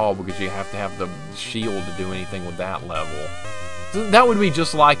use it at all because you have to have the shield to do anything with that level. That would be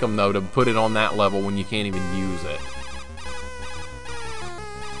just like them, though, to put it on that level when you can't even use it.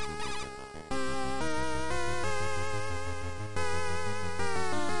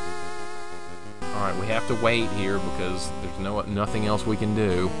 Alright, we have to wait here because there's nothing else we can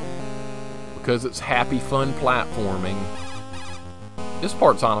do. Because it's happy, fun platforming. This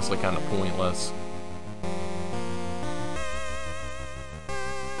part's honestly kind of pointless.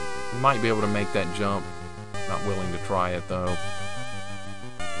 Might be able to make that jump. Not willing to try it, though.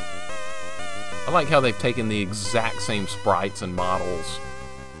 I like how they've taken the exact same sprites and models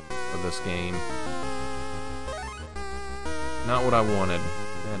for this game. Not what I wanted.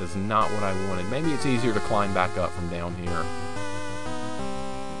 That is not what I wanted. Maybe it's easier to climb back up from down here.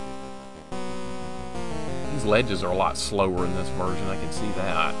 These ledges are a lot slower in this version, I can see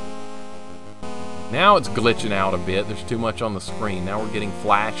that. Now it's glitching out a bit, there's too much on the screen. Now we're getting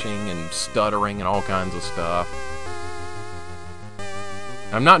flashing and stuttering and all kinds of stuff.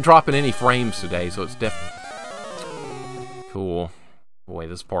 I'm not dropping any frames today, so it's cool. Boy,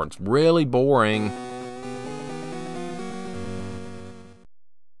 this part's really boring.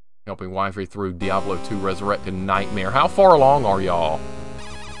 Helping Wifey through Diablo 2 Resurrected Nightmare. How far along are y'all?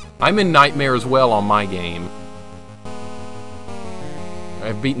 I'm in Nightmare as well on my game.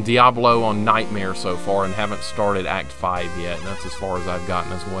 I've beaten Diablo on Nightmare so far and haven't started Act 5 yet, and that's as far as I've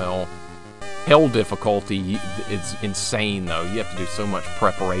gotten as well. Hell difficulty is insane, though. You have to do so much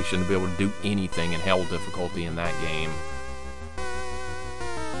preparation to be able to do anything in Hell difficulty in that game.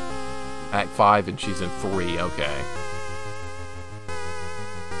 Act 5 and she's in 3, okay.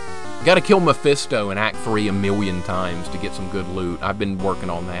 Gotta kill Mephisto in Act 3 a million times to get some good loot. I've been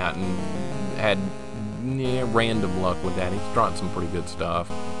working on that and had random luck with that. He's drawn some pretty good stuff.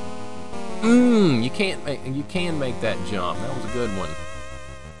 You can make that jump. That was a good one.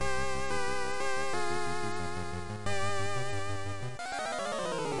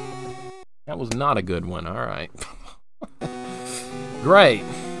 That was not a good one. All right. Great.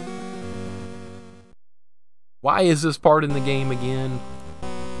 Why is this part in the game again?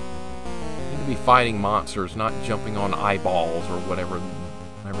 I need to be fighting monsters, not jumping on eyeballs or whatever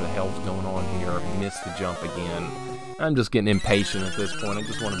the hell's going on here. Missed the jump again. I'm just getting impatient at this point. I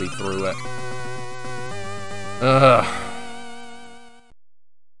just want to be through it. Ugh.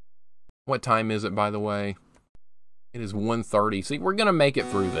 What time is it, by the way? It is 1:30. See, we're going to make it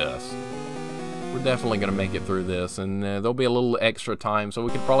through this. We're definitely going to make it through this. And there'll be a little extra time, so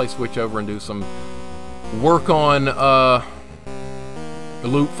we could probably switch over and do some work on the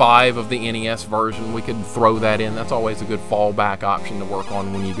Loop 5 of the NES version. We could throw that in. That's always a good fallback option to work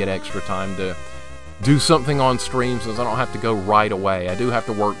on when you get extra time to do something on stream, since I don't have to go right away. I do have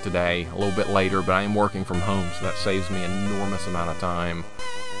to work today, a little bit later, but I am working from home, so that saves me an enormous amount of time.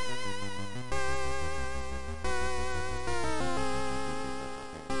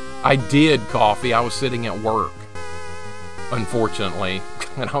 I did, Coffee. I was sitting at work, unfortunately.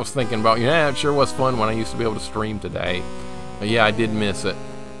 And I was thinking about, yeah, it sure was fun when I used to be able to stream today. But yeah, I did miss it.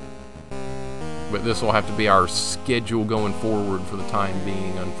 But this will have to be our schedule going forward for the time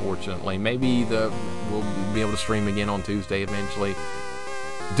being, unfortunately. Maybe we'll be able to stream again on Tuesday eventually.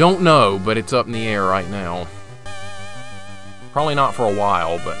 Don't know, but it's up in the air right now. Probably not for a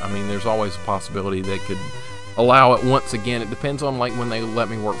while, but I mean, there's always a possibility they could allow it once again. It depends on like when they let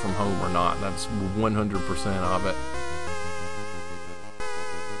me work from home or not. That's 100% of it.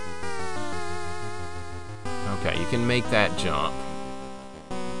 Okay, you can make that jump.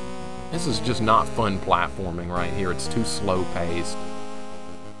 This is just not fun platforming right here. It's too slow paced.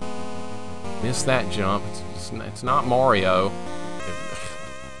 Miss that jump. It's not Mario.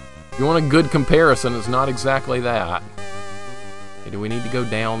 If you want a good comparison, it's not exactly that. Okay, do we need to go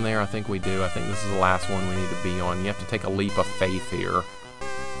down there? I think we do. I think this is the last one we need to be on. You have to take a leap of faith here.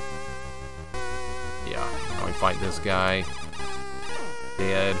 Yeah, now we fight this guy.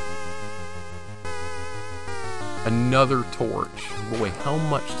 Dead. Another torch. Boy, how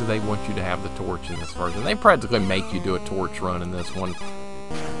much do they want you to have the torch in this version? They practically make you do a torch run in this one.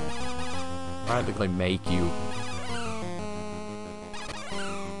 Practically make you.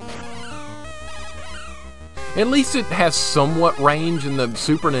 At least it has somewhat range. In the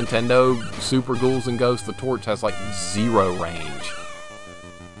Super Nintendo, Super Ghouls and Ghosts, the torch has like 0 range.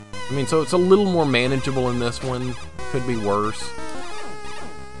 I mean, so it's a little more manageable in this one. Could be worse.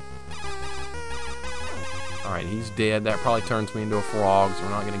 Alright, he's dead. That probably turns me into a frog, so we're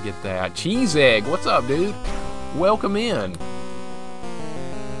not going to get that. Cheese Egg, what's up, dude? Welcome in.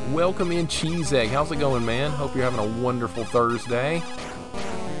 Welcome in, Cheese Egg. How's it going, man? Hope you're having a wonderful Thursday.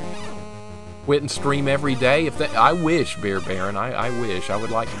 Quit and stream every day. I wish, Beer Baron. I wish. I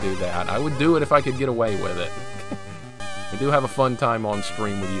would like to do that. I would do it if I could get away with it. I do have a fun time on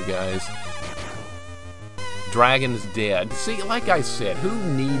stream with you guys. Dragon is dead. See, like I said, who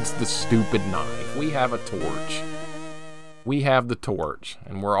needs the stupid knife? We have a torch. We have the torch,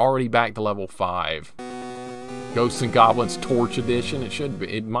 and we're already back to level 5. Ghosts and Goblins Torch Edition. It should be.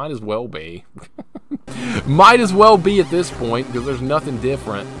 It might as well be. Might as well be at this point, because there's nothing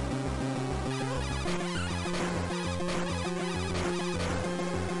different.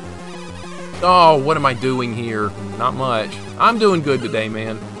 Oh, what am I doing here? Not much. I'm doing good today,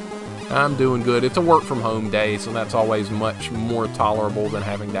 man. I'm doing good. It's a work from home day, so that's always much more tolerable than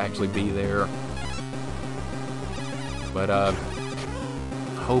having to actually be there. But,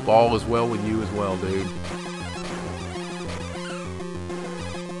 hope all is well with you as well, dude.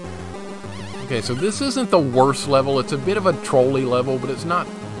 Okay, so this isn't the worst level. It's a bit of a trolley level, but it's not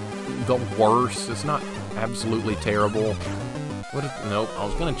the worst. It's not absolutely terrible. Nope, I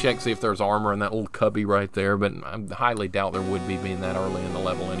was going to check, see if there's armor in that little cubby right there, but I highly doubt there would be, being that early in the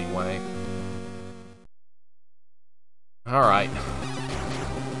level anyway. Alright.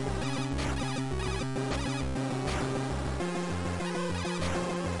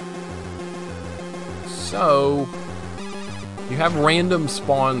 So, you have random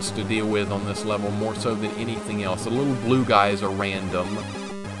spawns to deal with on this level, more so than anything else. The little blue guys are random.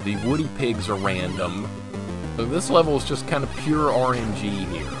 The woody pigs are random. So this level is just kind of pure RNG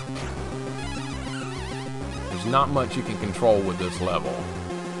here. There's not much you can control with this level.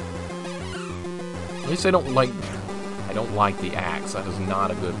 At least I don't like the axe. That is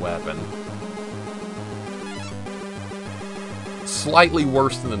not a good weapon. Slightly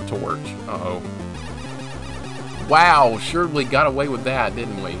worse than the torch. Uh-oh. Wow, surely got away with that,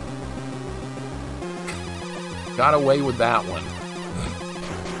 didn't we? Got away with that one.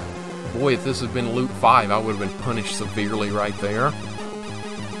 Boy, if this had been Loop 5, I would have been punished severely right there.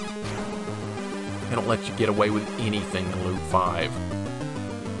 They don't let you get away with anything in Loop 5.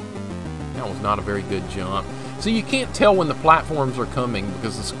 That was not a very good jump. So you can't tell when the platforms are coming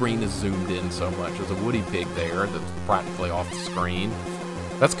because the screen is zoomed in so much. There's a woody pig there that's practically off the screen.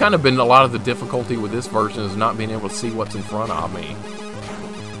 That's kind of been a lot of the difficulty with this version, is not being able to see what's in front of me.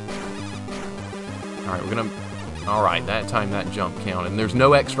 Alright, we're gonna... Alright, that time that jump counted. And there's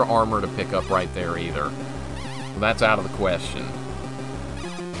no extra armor to pick up right there either. So that's out of the question.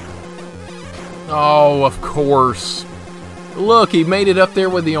 Oh, of course. Look, he made it up there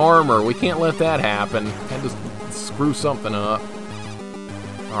with the armor. We can't let that happen. Had to screw something up.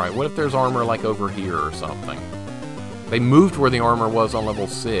 Alright, what if there's armor like over here or something? They moved where the armor was on level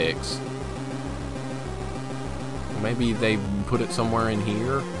 6. Maybe they put it somewhere in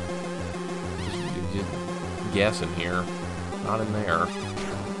here? Just guessing here. Not in there.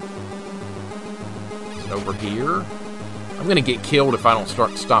 Is it over here? I'm gonna get killed if I don't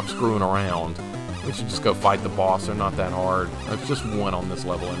stop screwing around. We should just go fight the boss. They're not that hard. There's just one on this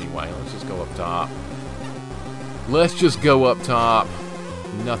level anyway. Let's just go up top. Let's just go up top.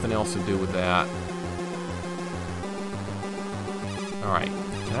 Nothing else to do with that. Alright.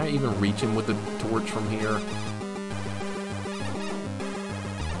 Can I even reach him with the torch from here?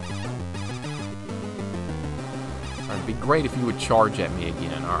 Alright, it'd be great if you would charge at me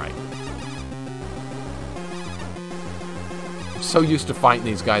again. Alright. So used to fighting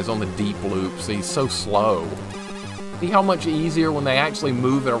these guys on the deep loops. He's so slow. See how much easier when they actually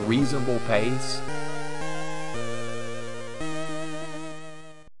move at a reasonable pace?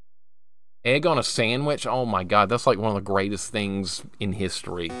 Egg on a sandwich? Oh my god, that's like one of the greatest things in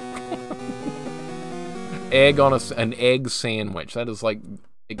history. Egg on an egg sandwich. That is like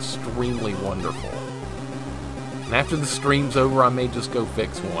extremely wonderful. And after the stream's over, I may just go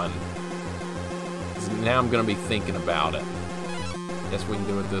fix one. Now I'm going to be thinking about it. Guess we can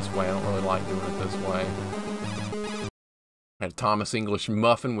do it this way. I don't really like doing it this way. I had Thomas English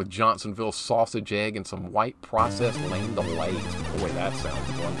muffin with Johnsonville sausage, egg, and some white processed lamb delays. Boy, that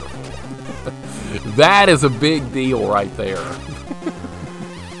sounds wonderful. That is a big deal right there.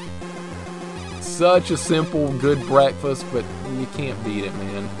 Such a simple, good breakfast, but you can't beat it,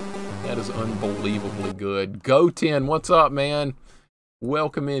 man. That is unbelievably good. Go10, what's up, man?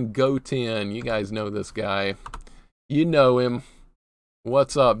 Welcome in, Go10. You guys know this guy. You know him.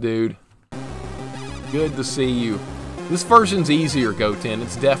 What's up, dude? Good to see you. This version's easier, Go10.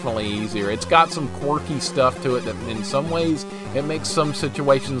 It's definitely easier. It's got some quirky stuff to it that in some ways it makes some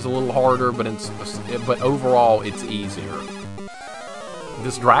situations a little harder, but overall it's easier.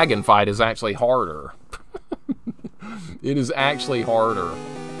 This dragon fight is actually harder. It is actually harder.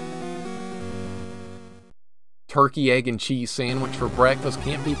 Turkey, egg, and cheese sandwich for breakfast.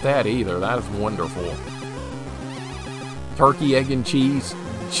 Can't beat that either. That is wonderful. Turkey, egg, and cheese,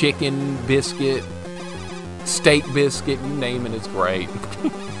 chicken, biscuit, steak biscuit, you name it, it's great.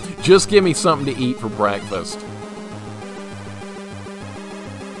 Just give me something to eat for breakfast.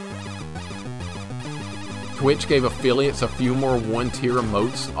 Twitch gave affiliates a few more one-tier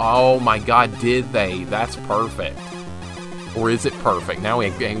emotes. Oh my god, did they? That's perfect. Or is it perfect? Now we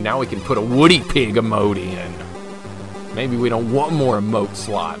can put a Woody Pig emote in. Maybe we don't want more emote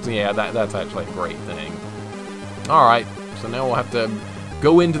slots. Yeah, that's actually a great thing. Alright. So now we'll have to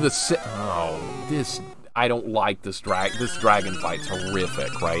go into the I don't like this dragon fight's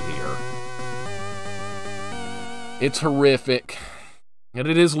horrific right here. It's horrific. And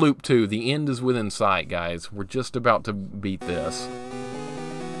it is loop 2. The end is within sight, guys. We're just about to beat this.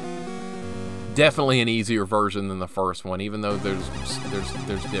 Definitely an easier version than the first one, even though there's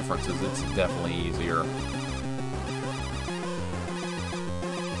differences. It's definitely easier.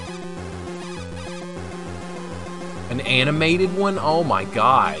 An animated one? Oh my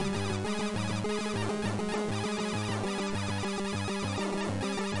god.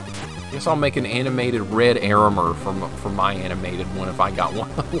 Guess I'll make an animated red Aramer for my animated one if I got one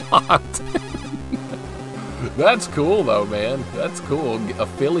unlocked. That's cool though, man. That's cool.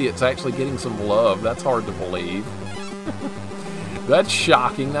 Affiliates actually getting some love. That's hard to believe. That's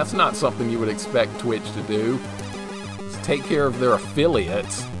shocking. That's not something you would expect Twitch to do. Just take care of their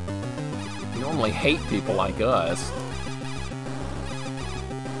affiliates. They normally hate people like us.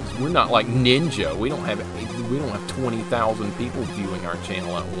 We're not like Ninja. We don't have 20,000 people viewing our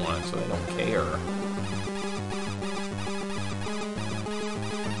channel at once, so they don't care.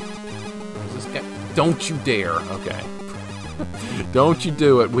 This guy, don't you dare. Okay. Don't you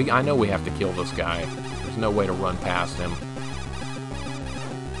do it. I know we have to kill this guy. There's no way to run past him.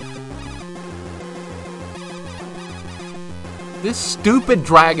 This stupid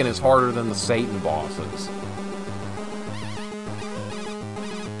dragon is harder than the Satan bosses.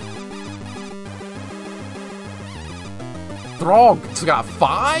 Throg's got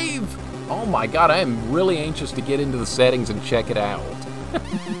 5? Oh my god, I am really anxious to get into the settings and check it out.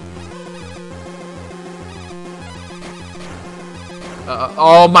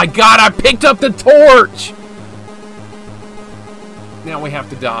 Oh my god, I picked up the torch! Now we have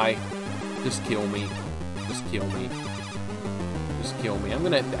to die. Just kill me. Just kill me. Just kill me. I'm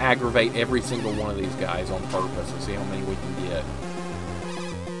gonna aggravate every single one of these guys on purpose and see how many we can get.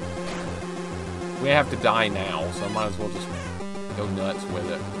 We have to die now, so I might as well just go nuts with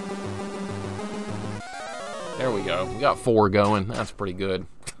it. There we go. We got 4 going. That's pretty good.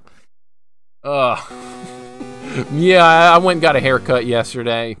 Yeah, I went and got a haircut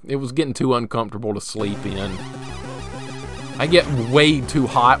yesterday. It was getting too uncomfortable to sleep in. I get way too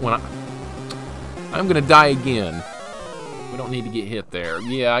hot when I'm gonna die again. We don't need to get hit there.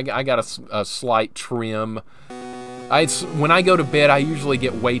 Yeah, I got a slight trim. When I go to bed, I usually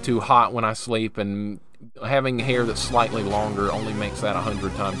get way too hot when I sleep, and having hair that's slightly longer only makes that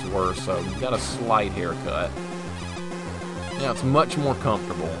 100 times worse, so got a slight haircut. Now it's much more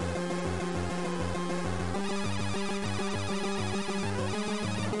comfortable.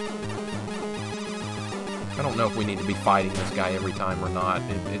 I don't know if we need to be fighting this guy every time or not.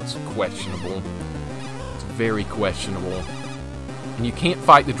 It's questionable. It's very questionable. And you can't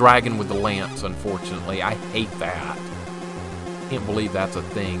fight the dragon with the lance, unfortunately. I hate that. Can't believe that's a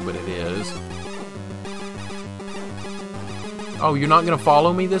thing, but it is. Oh, you're not going to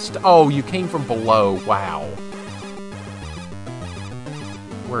follow me this time? Oh, you came from below. Wow.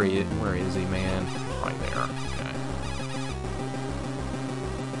 Where is he, man? Right there.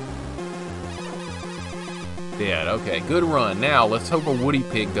 Okay. Dead. Okay, good run. Now, let's hope a woody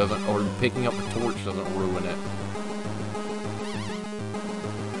pig doesn't, or picking up the torch doesn't ruin it.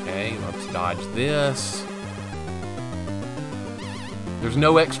 Okay, let's dodge this. There's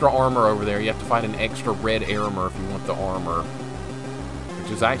no extra armor over there. You have to find an extra red armor if you want the armor.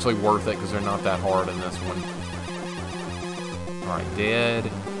 Which is actually worth it because they're not that hard in this one. Alright, dead.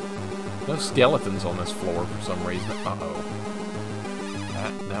 No skeletons on this floor for some reason. Uh-oh.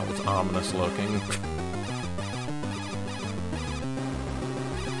 That was ominous looking.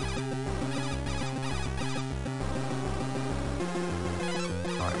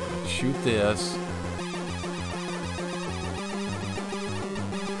 Alright, I'm gonna shoot this.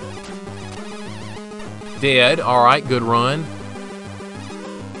 Dead. Alright, good run.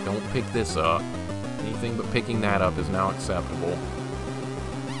 Don't pick this up. Anything but picking that up is now acceptable.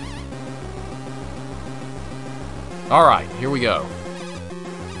 Alright, here we go.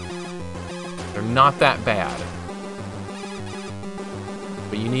 They're not that bad.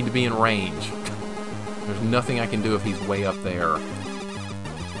 But you need to be in range. There's nothing I can do if he's way up there.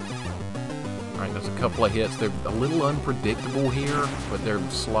 Alright, there's a couple of hits. They're a little unpredictable here, but they're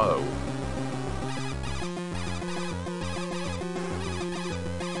slow.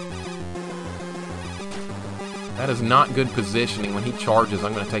 That is not good positioning. When he charges,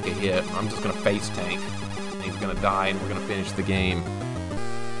 I'm going to take a hit. I'm just going to face tank. And he's going to die, and we're going to finish the game.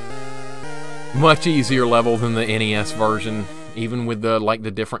 Much easier level than the NES version. Even with the the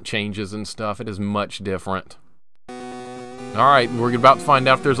different changes and stuff, it is much different. Alright, we're about to find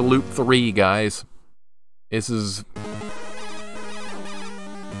out if there's a loop 3, guys. This is...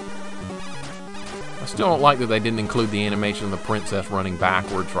 I still don't like that they didn't include the animation of the princess running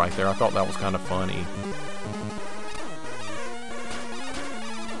backwards right there. I thought that was kind of funny.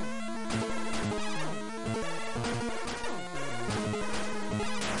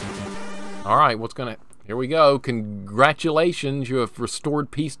 Alright, what's gonna... Here we go. Congratulations, you have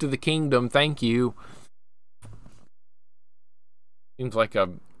restored peace to the kingdom. Thank you. Seems like a...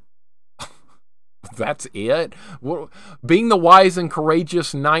 That's it? Being the wise and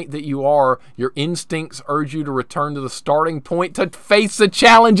courageous knight that you are, your instincts urge you to return to the starting point to face the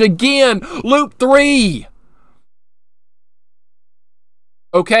challenge again! Loop 3!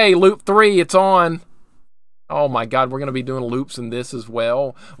 Okay, loop 3, it's on. Oh my god, we're going to be doing loops in this as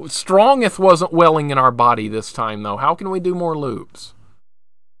well. Strongeth wasn't welling in our body this time, though. How can we do more loops?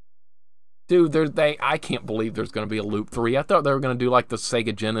 Dude, I can't believe there's going to be a loop 3. I thought they were going to do like the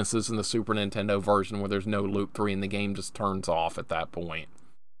Sega Genesis and the Super Nintendo version where there's no loop 3 and the game just turns off at that point.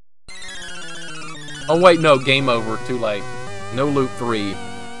 Oh wait, no, game over. Too late. No loop 3.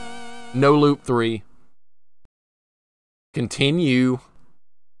 No loop 3. Continue.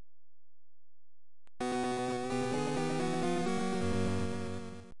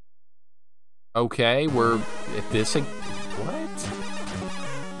 Okay, we're at this... What?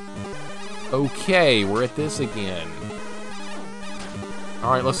 Okay, we're at this again.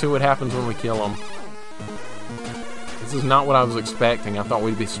 Alright, let's see what happens when we kill him. This is not what I was expecting. I thought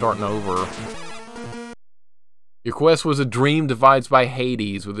we'd be starting over. Your quest was a dream devised by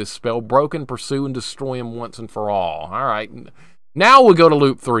Hades. With his spell broken, pursue and destroy him once and for all. Alright. Now we'll go to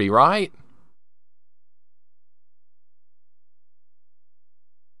loop 3, right?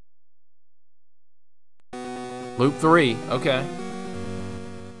 Loop 3, okay.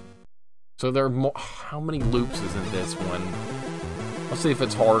 So there are more. How many loops is in this one? Let's see if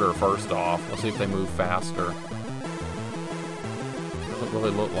it's harder first off. Let's see if they move faster. Doesn't really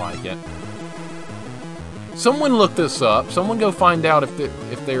look like it. Someone look this up. Someone go find out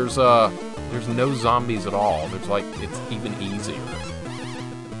if there's no zombies at all. There's like, it's even easier.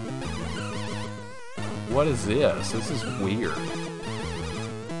 What is this? This is weird.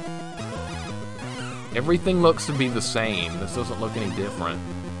 Everything looks to be the same. This doesn't look any different.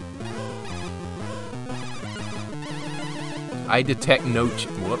 I detect no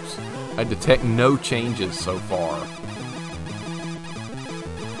changes so far.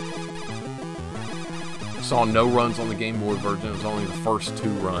 Saw no runs on the Game Boy version. It was only the first 2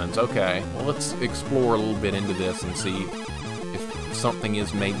 runs. Okay, well, let's explore a little bit into this and see if something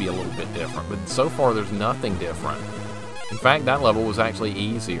is maybe a little bit different. But so far, there's nothing different. In fact, that level was actually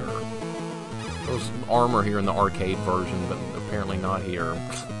easier. There was armor here in the arcade version, but apparently not here.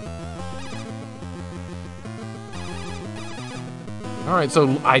 Alright,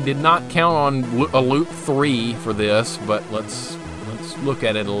 so I did not count on a loop 3 for this, but let's look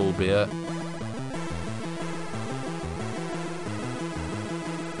at it a little bit.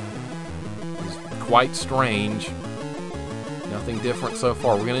 It's quite strange. Nothing different so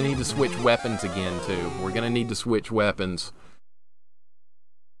far. We're going to need to switch weapons again, too. We're going to need to switch weapons.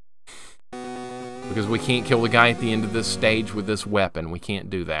 Because we can't kill the guy at the end of this stage with this weapon. We can't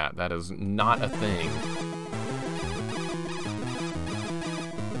do that. That is not a thing.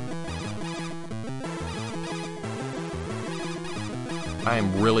 I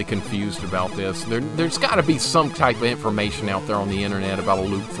am really confused about this. There's got to be some type of information out there on the internet about a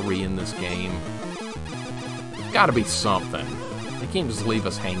loop 3 in this game. There's got to be something. They can't just leave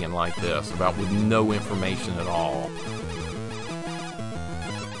us hanging like this with no information at all.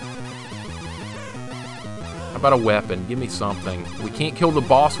 How about a weapon? Give me something. We can't kill the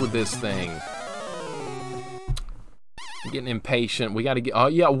boss with this thing. I'm getting impatient. We got to get... Oh,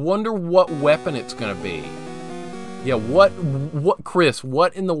 yeah, I wonder what weapon it's going to be. Yeah, Chris,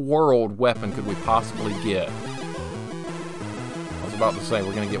 what in the world weapon could we possibly get? I was about to say,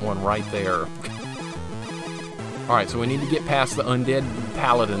 we're going to get one right there. Alright, so we need to get past the undead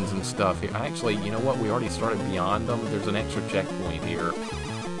paladins and stuff here. Actually, you know what? We already started beyond them. There's an extra checkpoint here.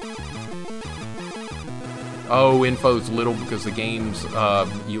 Oh, info's little because the game's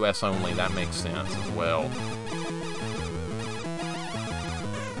US only. That makes sense as well.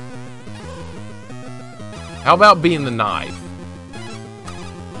 How about being the knife?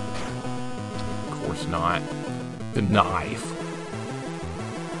 Of course not. The knife.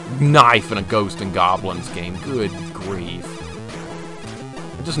 Knife in a Ghosts N Goblins game. Good grief.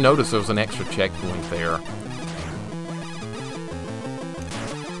 I just noticed there was an extra checkpoint there.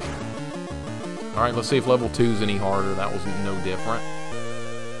 Alright, let's see if level 2's any harder. That was no different.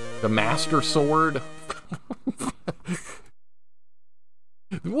 The Master Sword?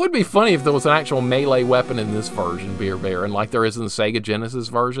 It would be funny if there was an actual melee weapon in this version, Beer Baron, like there is in the Sega Genesis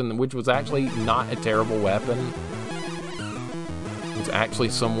version, which was actually not a terrible weapon. It was actually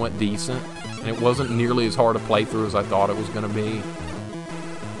somewhat decent, and it wasn't nearly as hard to play through as I thought it was going to be.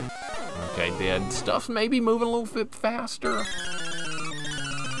 Okay, dead. Stuff's maybe moving a little bit faster.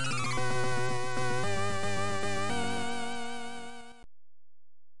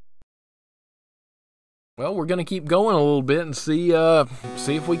 Well, we're going to keep going a little bit and see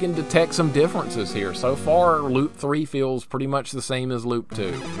if we can detect some differences here. So far, Loop 3 feels pretty much the same as Loop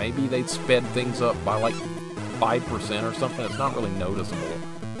 2. Maybe they sped things up by like 5% or something. It's not really noticeable.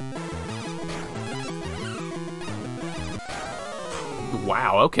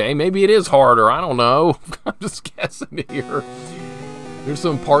 Wow, okay, maybe it is harder. I don't know. I'm just guessing here. There's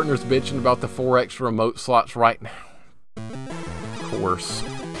some partners bitching about the 4 extra remote slots right now. Of course.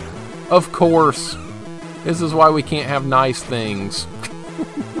 Of course. This is why we can't have nice things.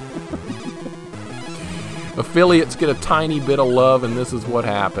 Affiliates get a tiny bit of love, and this is what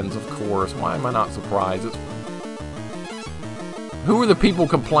happens, of course. Why am I not surprised? Who are the people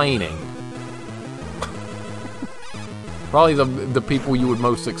complaining? Probably the people you would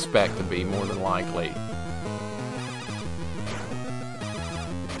most expect to be, more than likely.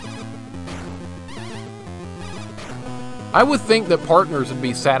 I would think that partners would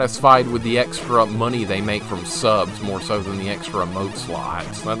be satisfied with the extra money they make from subs more so than the extra emote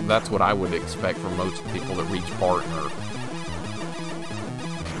slots. That's what I would expect from most people that reach partner.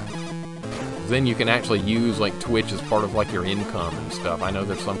 then you can actually use like Twitch as part of like your income and stuff. I know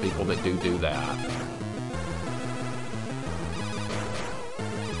there's some people that do that.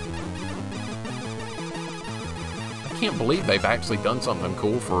 I can't believe they've actually done something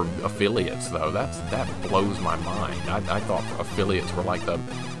cool for affiliates though. That blows my mind. I thought affiliates were like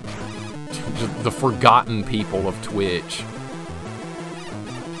the forgotten people of Twitch.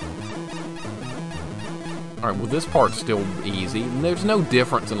 Alright, well this part's still easy. There's no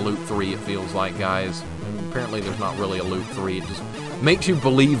difference in Loop 3, it feels like, guys. And apparently there's not really a Loop 3. It just makes you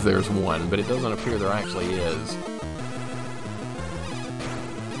believe there's one, but it doesn't appear there actually is.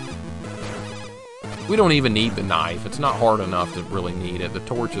 We don't even need the knife. It's not hard enough to really need it. The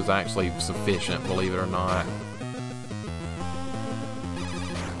torch is actually sufficient, believe it or not.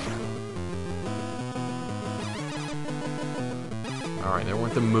 Alright, there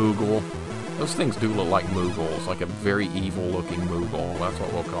went the Moogle. Those things do look like Moogles, like a very evil-looking Moogle. That's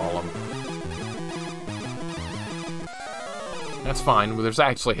what we'll call them. That's fine. Well, there's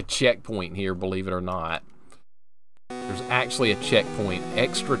actually a checkpoint here, believe it or not. There's actually a checkpoint,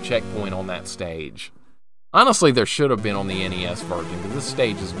 extra checkpoint on that stage. Honestly, there should have been on the NES version, because this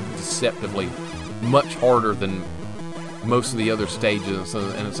stage is deceptively much harder than most of the other stages,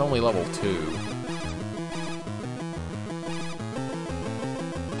 and it's only level 2.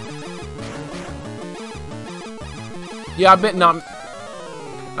 Yeah, I bet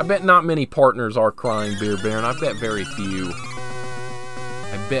not many partners are crying, Beer Baron. I bet very few.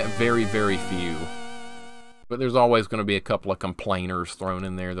 I bet very, very few. But there's always going to be a couple of complainers thrown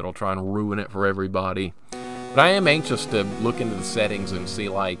in there that'll try and ruin it for everybody. But I am anxious to look into the settings and see,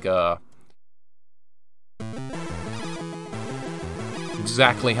 like,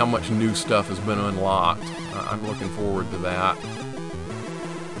 exactly how much new stuff has been unlocked. I'm looking forward to that.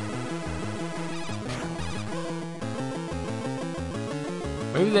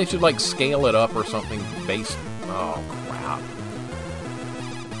 Maybe they should, like, scale it up or something based... Oh, crap.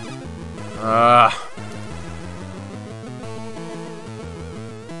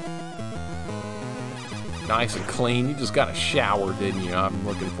 Nice and clean. You just got a shower, didn't you? I'm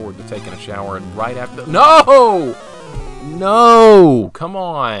looking forward to taking a shower and right after... No! No! Come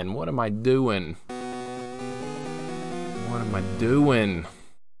on. What am I doing? What am I doing?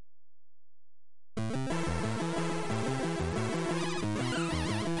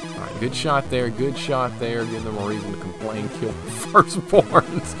 Good shot there, good shot there. Give them a reason to complain. Kill the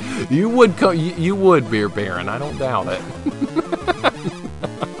firstborns. You would, Beer Baron. I don't doubt it.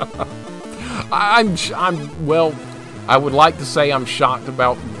 Well, I would like to say I'm shocked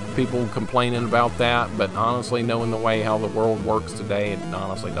about people complaining about that, but honestly, knowing the way how the world works today, it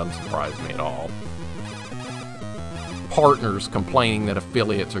honestly doesn't surprise me at all. Partners complaining that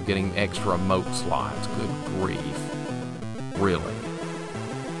affiliates are getting extra emote slots. Good grief. Really?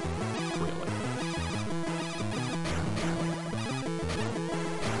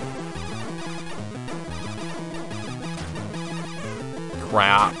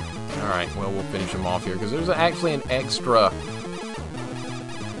 Crap. Alright, well, we'll finish him off here, because there's actually an extra...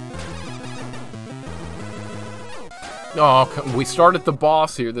 Oh, we start at the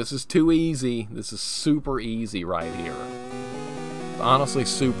boss here. This is too easy. This is super easy right here. Honestly,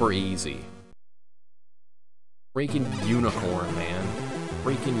 super easy. Freaking unicorn, man.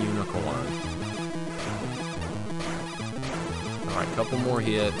 Freaking unicorn. Alright, couple more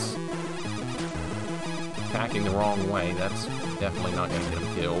hits. Attacking the wrong way. That's definitely not going to get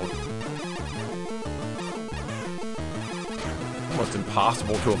him killed. Almost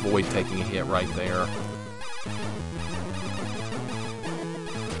impossible to avoid taking a hit right there.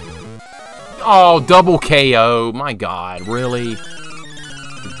 Oh, double KO. My God, really?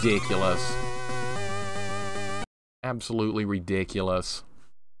 Ridiculous. Absolutely ridiculous.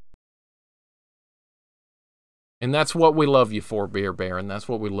 And that's what we love you for, Beer Baron. That's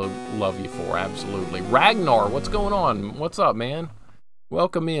what we love you for, absolutely. Ragnar, what's going on? What's up, man?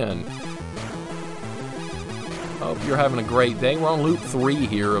 Welcome in. Hope you're having a great day. We're on Loop 3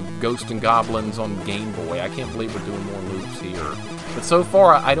 here of Ghosts N Goblins on Game Boy. I can't believe we're doing more loops here. But so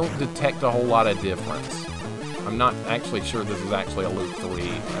far, I don't detect a whole lot of difference. I'm not actually sure this is actually a Loop 3.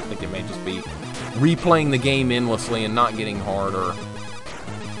 I think it may just be replaying the game endlessly and not getting harder.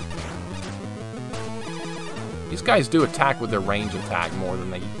 These guys do attack with their range attack more than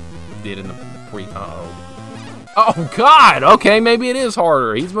they did in the pre... Uh-oh. Oh, God! Okay, maybe it is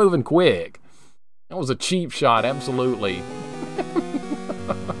harder. He's moving quick. That was a cheap shot, absolutely.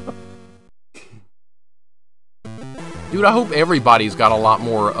 Dude, I hope everybody's got a lot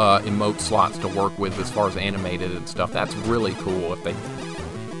more emote slots to work with as far as animated and stuff. That's really cool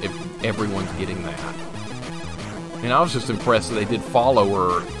if everyone's getting that. And I was just impressed that they did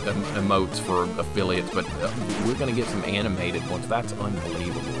follower emotes for affiliates, but we're going to get some animated ones. That's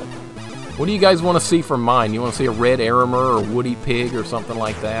unbelievable. What do you guys want to see from mine? You want to see a red Arimer or Woody Pig or something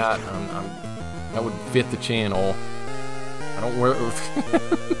like that? That would fit the channel. I don't wear...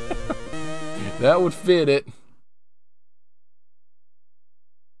 That would fit it.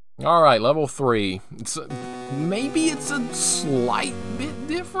 Alright, level 3. Maybe it's a slight bit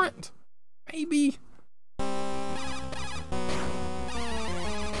different. Maybe.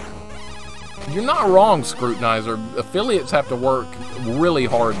 You're not wrong, Scrutinizer. Affiliates have to work really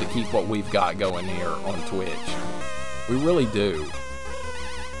hard to keep what we've got going here on Twitch. We really do.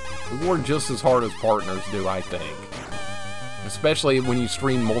 We work just as hard as partners do, I think. Especially when you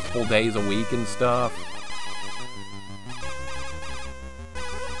stream multiple days a week and stuff.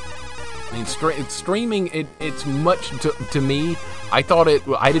 I mean, streaming, it's much, to me, I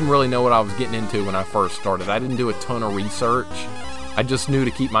didn't really know what I was getting into when I first started. I didn't do a ton of research. I just knew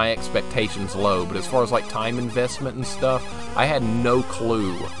to keep my expectations low. But as far as like time investment and stuff, I had no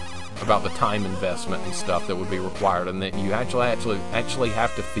clue about the time investment and stuff that would be required, and that you actually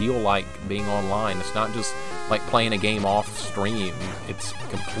have to feel like being online. It's not just like playing a game off stream. It's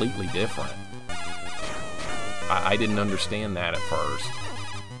completely different. I didn't understand that at first.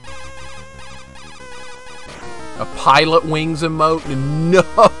 A Pilot Wings emote?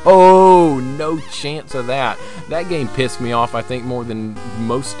 No chance of that. That game pissed me off, I think, more than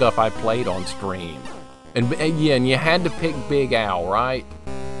most stuff I played on stream. And yeah, and you had to pick Big Al, right?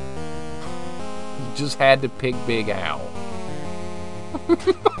 You just had to pick Big Al.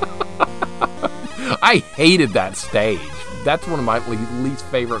 I hated that stage. That's one of my least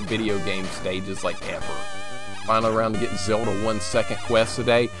favorite video game stages, like, ever. Finally around to getting Zelda 1 second quest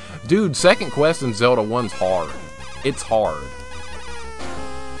today. Dude, second quest in Zelda 1's hard. It's hard.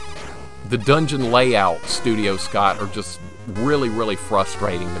 The dungeon layout, Studio Scott, are just really, really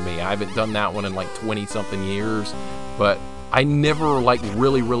frustrating to me. I haven't done that one in like 20-something years, but I never like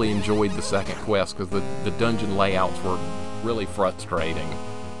really enjoyed the second quest because the dungeon layouts were really frustrating.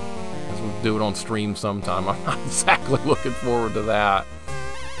 Guess we'll do it on stream sometime. I'm not exactly looking forward to that.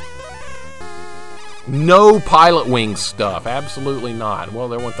 No Pilot Wings stuff. Absolutely not. Well,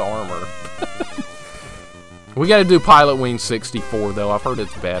 there went the armor. We got to do Pilot Wings 64, though. I've heard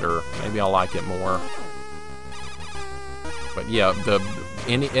it's better. Maybe I'll like it more. But yeah, the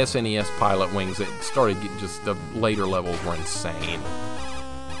SNES Pilot Wings, it started just, the later levels were insane.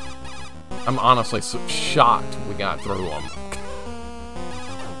 I'm honestly so shocked we got through them.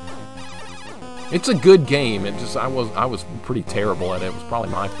 It's a good game. It just, I was pretty terrible at it. It was probably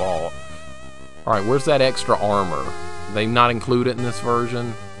my fault. Alright, where's that extra armor? They not include it in this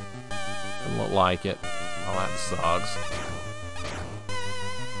version? Doesn't look like it. Oh, that sucks.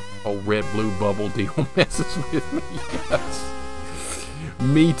 Oh, red blue bubble deal messes with me. Yes.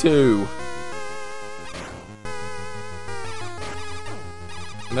 Me too.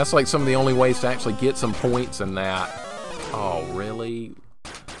 And that's like some of the only ways to actually get some points in that. Oh, really?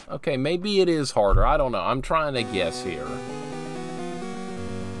 Okay, maybe it is harder. I don't know. I'm trying to guess here.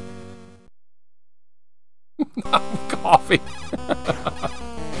 I'm coughing.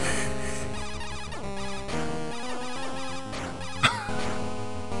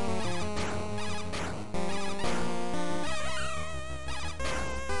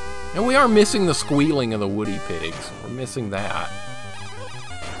 And we are missing the squealing of the Woody Pigs. We're missing that.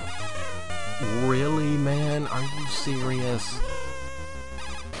 Really, man? Are you serious?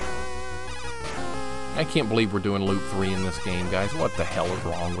 I can't believe we're doing Loop 3 in this game, guys. What the hell is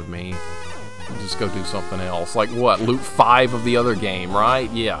wrong with me? I'll just go do something else. Like what? Loop 5 of the other game, right?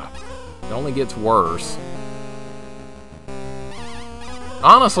 Yeah. It only gets worse.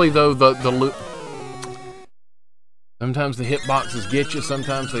 Honestly, though, the loop... Sometimes the hitboxes get you,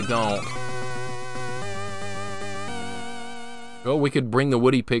 sometimes they don't. Well, we could bring the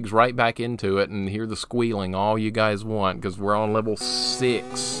Woody Pigs right back into it and hear the squealing all you guys want, because we're on level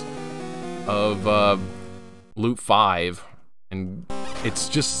 6 of Loop 5, and it's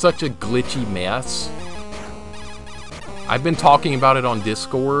just such a glitchy mess. I've been talking about it on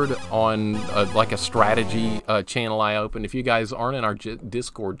Discord, on like a strategy channel I opened. If you guys aren't in our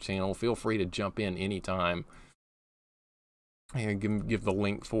Discord channel, feel free to jump in anytime. I'm gonna give the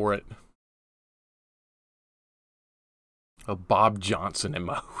link for it. A Bob Johnson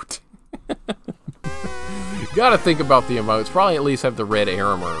emote. Gotta think about the emotes. Probably at least have the red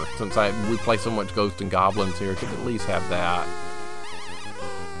Arimer. Since we play so much Ghosts N Goblins here, could at least have that.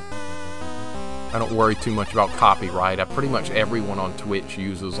 I don't worry too much about copyright. Pretty much everyone on Twitch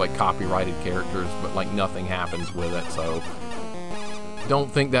uses like copyrighted characters, but like nothing happens with it, so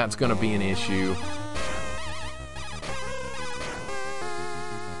don't think that's gonna be an issue.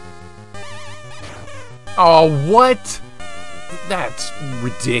 Oh, what? That's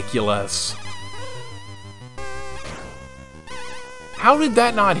ridiculous. How did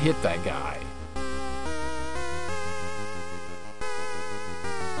that not hit that guy?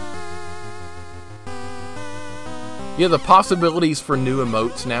 Yeah, the possibilities for new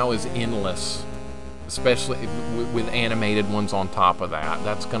emotes now is endless. Especially with animated ones on top of that.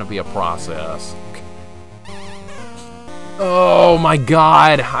 That's going to be a process. Oh my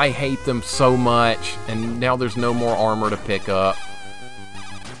god, I hate them so much. And now there's no more armor to pick up.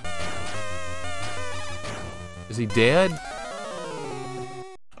 Is he dead?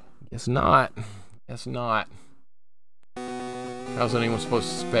 Guess not. Guess not. How's anyone supposed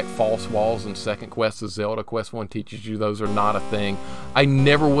to suspect false walls in second quest of Zelda? Quest 1 teaches you those are not a thing. I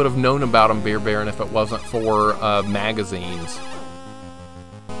never would have known about them, Beer Baron, if it wasn't for magazines.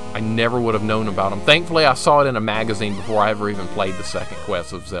 I never would have known about them. Thankfully, I saw it in a magazine before I ever even played the second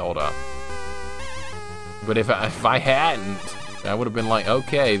quest of Zelda. But if I hadn't, I would have been like,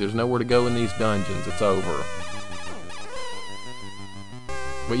 okay, there's nowhere to go in these dungeons. It's over.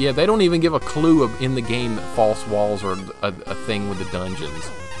 But yeah, they don't even give a clue in the game that false walls are a thing with the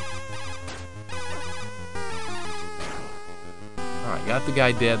dungeons. Alright, got the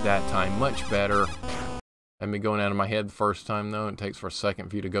guy dead that time. Much better. Had me going out of my head the first time, though. It takes for a second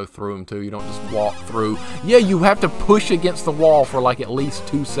for you to go through them, too. You don't just walk through. Yeah, you have to push against the wall for like at least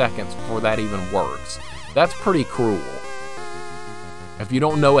 2 seconds before that even works. That's pretty cruel. If you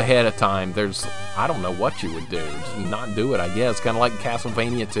don't know ahead of time, there's... I don't know what you would do. Just not do it, I guess. Kind of like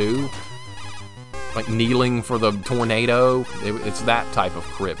Castlevania 2. Like kneeling for the tornado. It's that type of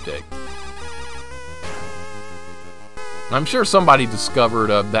cryptic. I'm sure somebody discovered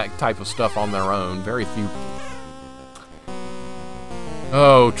that type of stuff on their own. Very few.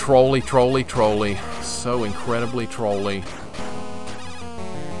 Oh, trolly, trolly, trolly. So incredibly trolly.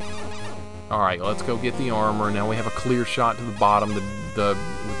 Alright, let's go get the armor. Now we have a clear shot to the bottom with the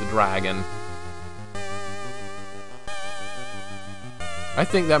dragon. I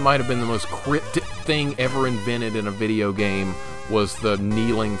think that might have been the most cryptic thing ever invented in a video game, was the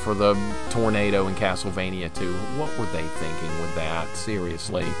kneeling for the tornado in Castlevania 2. What were they thinking with that?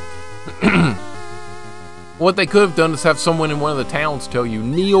 Seriously. What they could have done is have someone in one of the towns tell you,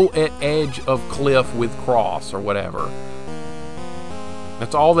 kneel at edge of cliff with cross, or whatever.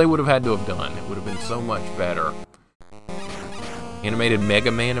 That's all they would have had to have done. It would have been so much better. Animated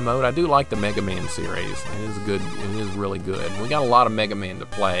Mega Man emote. I do like the Mega Man series. It is good. It is really good. We got a lot of Mega Man to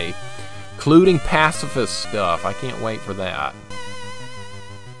play, including pacifist stuff. I can't wait for that.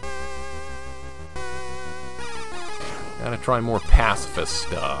 Gotta try more pacifist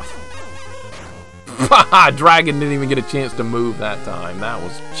stuff. Dragon didn't even get a chance to move that time. That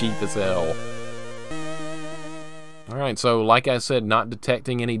was cheap as hell. Alright, so like I said, not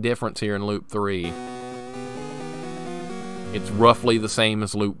detecting any difference here in Loop 3. It's roughly the same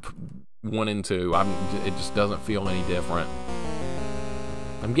as Loop 1 and 2. It just doesn't feel any different.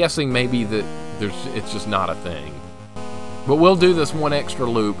 I'm guessing maybe that it's just not a thing. But we'll do this one extra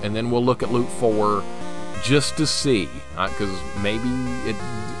loop, and then we'll look at Loop 4 just to see. Because maybe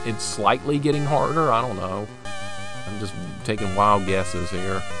it's slightly getting harder. I don't know. I'm just taking wild guesses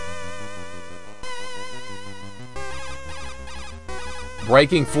here.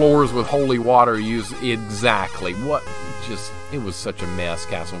 Breaking floors with holy water used exactly. What? Just, it was such a mess,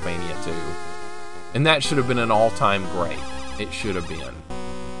 Castlevania 2. And that should have been an all-time great. It should have been.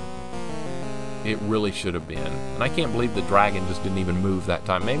 It really should have been. And I can't believe the dragon just didn't even move that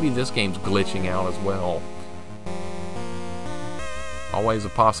time. Maybe this game's glitching out as well. Always a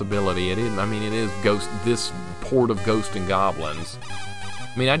possibility. It is, I mean, it is this port of Ghosts N Goblins.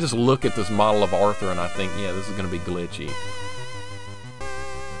 I mean, I just look at this model of Arthur and I think, yeah, this is going to be glitchy.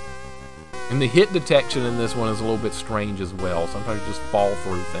 And the hit detection in this one is a little bit strange as well. Sometimes you just fall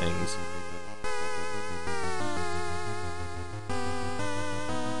through things.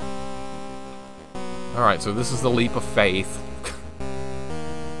 Alright, so this is the leap of faith.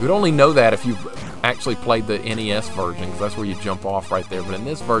 You would only know that if you actually played the NES version, because that's where you jump off right there. But in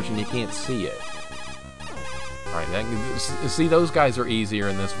this version, you can't see it. Alright, see, those guys are easier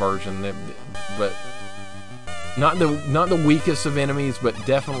in this version, but not the weakest of enemies, but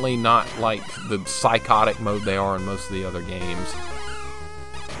definitely not like the psychotic mode they are in most of the other games.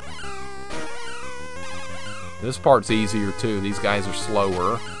 This part's easier too. These guys are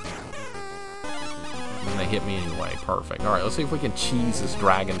slower. And they hit me anyway. Perfect. Alright, let's see if we can cheese this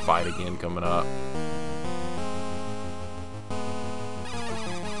dragon fight again coming up.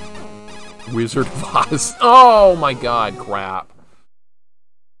 Wizard of Oz. Oh my god, crap.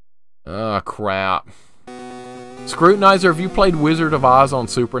 Oh, crap. Scrutinizer, have you played Wizard of Oz on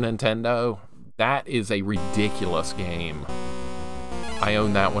Super Nintendo? That is a ridiculous game. I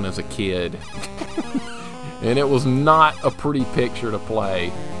owned that one as a kid. And it was not a pretty picture to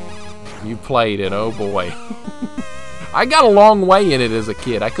play. You played it, oh boy. I got a long way in it as a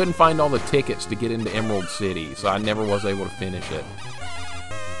kid. I couldn't find all the tickets to get into Emerald City, so I never was able to finish it.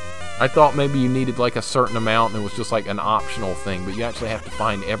 I thought maybe you needed like a certain amount and it was just like an optional thing, but you actually have to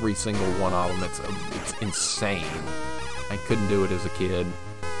find every single one of them. It's insane. I couldn't do it as a kid.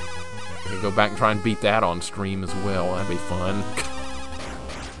 I could go back and try and beat that on stream as well. That'd be fun.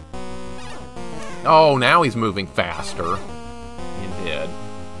 Oh, now he's moving faster. He did.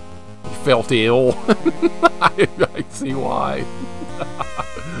 He felt ill. I see why.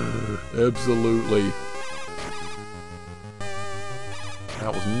 Absolutely.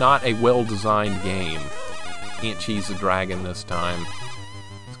 That was not a well-designed game. Can't cheese the dragon this time.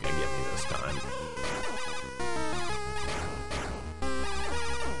 He's gonna get me this time.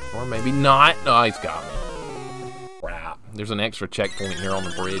 Or maybe not. Oh, he's got me. Crap. There's an extra checkpoint here on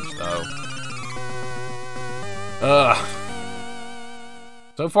the bridge, though.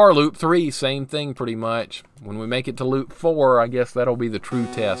 So far, Loop 3, same thing pretty much. When we make it to Loop 4, I guess that'll be the true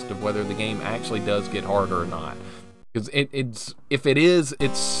test of whether the game actually does get harder or not. Because if it is,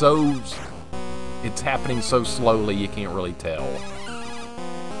 it's happening so slowly you can't really tell.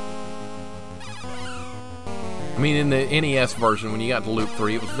 I mean, in the NES version, when you got to Loop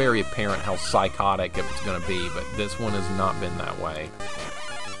 3, it was very apparent how psychotic it was going to be, but this one has not been that way.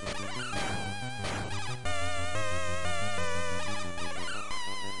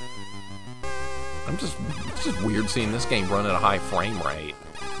 It's just weird seeing this game run at a high frame rate.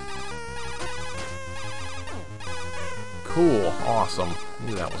 Cool, awesome. I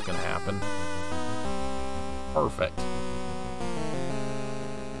knew that was going to happen. Perfect.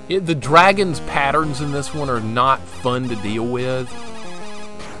 The dragon's patterns in this one are not fun to deal with.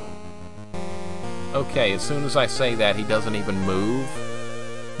 Okay, as soon as I say that, he doesn't even move.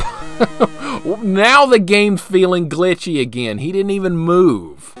 Now the game's feeling glitchy again. He didn't even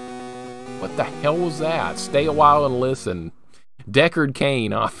move. What the hell was that? Stay a while and listen. Deckard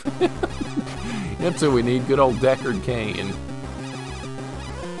Cain off. That's what we need, good old Deckard Cain.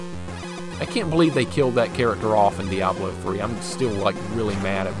 I can't believe they killed that character off in Diablo 3. I'm still, like, really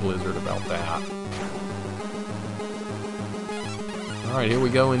mad at Blizzard about that. Alright, here we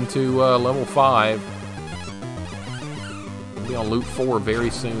go into level 5. We'll be on Loop 4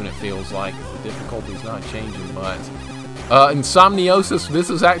 very soon, it feels like. The difficulty's not changing much. Insomniosis, this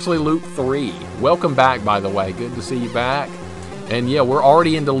is actually Loop 3. Welcome back, by the way. Good to see you back. And yeah, we're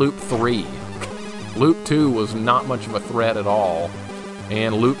already into Loop 3. Loop 2 was not much of a threat at all.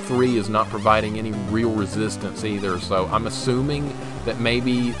 And Loop 3 is not providing any real resistance either. So I'm assuming that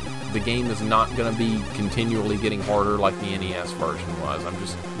maybe the game is not going to be continually getting harder like the NES version was. I'm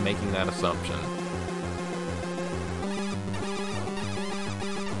just making that assumption.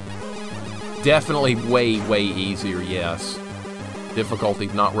 Definitely way, way easier, yes.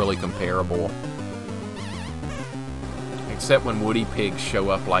 Difficulty's not really comparable. Except when Woody Pigs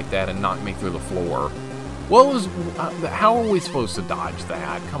show up like that and knock me through the floor. What was... how are we supposed to dodge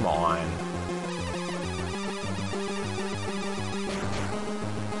that? Come on.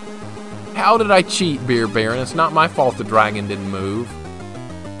 How did I cheat, Beer Baron? It's not my fault the dragon didn't move.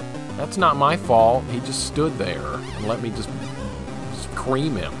 That's not my fault. He just stood there and let me just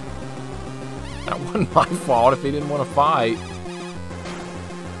cream him. That wasn't my fault if he didn't want to fight.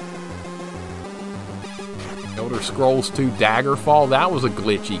 Elder Scrolls 2 Daggerfall, that was a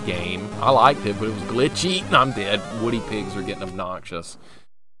glitchy game. I liked it, but it was glitchy. I'm dead. Woody Pigs are getting obnoxious.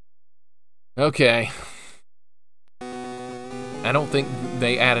 Okay. I don't think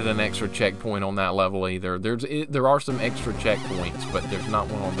they added an extra checkpoint on that level either. There are some extra checkpoints, but there's not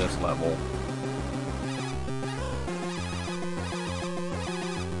one on this level.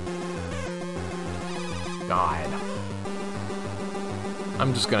 God.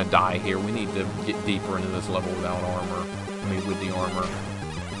 I'm just gonna die here. We need to get deeper into this level without armor. I mean, with the armor.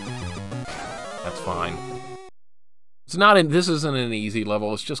 That's fine. It's not this isn't an easy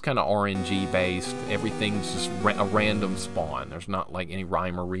level. It's just kind of RNG based. Everything's just a random spawn. There's not like any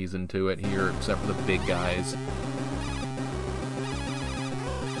rhyme or reason to it here, except for the big guys.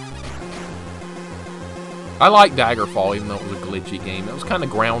 I like Daggerfall, even though it was a glitchy game. It was kind of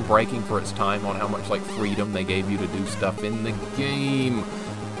groundbreaking for its time on how much like freedom they gave you to do stuff in the game.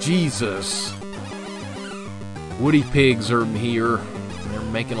 Jesus. Woody Pigs are here. They're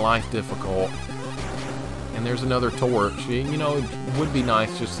making life difficult. And there's another torch. You know, it would be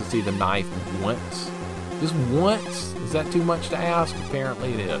nice just to see the knife once. Just once? Is that too much to ask?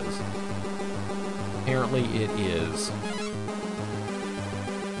 Apparently it is. Apparently it is.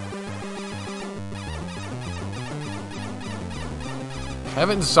 I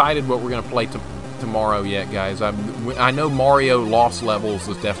haven't decided what we're going to play tomorrow yet, guys. I know Mario Lost Levels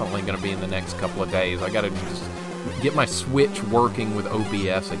is definitely going to be in the next couple of days. I got to just get my Switch working with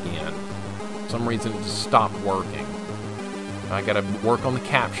OBS again. For some reason, it just stopped working. I got to work on the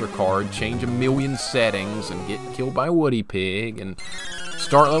capture card, change a million settings, and get killed by Woody Pig, and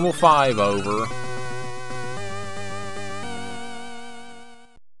start level 5 over.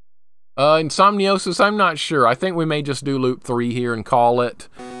 Insomniosis, I'm not sure. I think we may just do Loop 3 here and call it.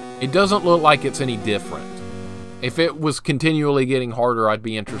 It doesn't look like it's any different. If it was continually getting harder, I'd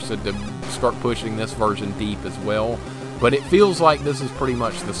be interested to start pushing this version deep as well. But it feels like this is pretty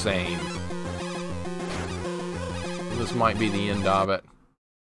much the same. This might be the end of it.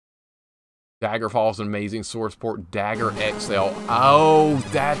 Daggerfall's an amazing source port. Dagger XL. Oh,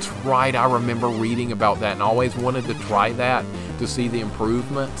 that's right. I remember reading about that and always wanted to try that to see the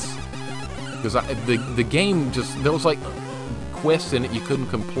improvements. Because the game just, there was like quests in it you couldn't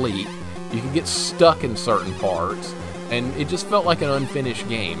complete. You could get stuck in certain parts. And it just felt like an unfinished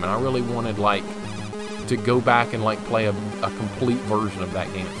game. And I really wanted like to go back and like play a complete version of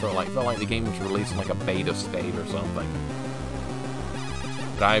that game. It felt like the game was released in like a beta state or something.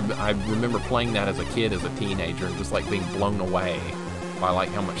 But I remember playing that as a kid, as a teenager, and just like being blown away by like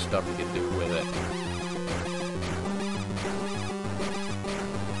how much stuff you could do with it.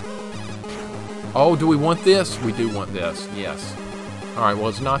 Oh, do we want this? We do want this, yes. Alright, well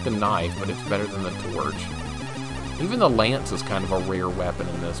it's not the knife, but it's better than the torch. Even the lance is kind of a rare weapon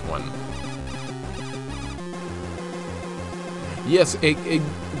in this one. Yes,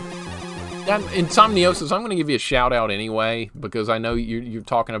 Insomniosis, I'm going to give you a shout out anyway, because I know you're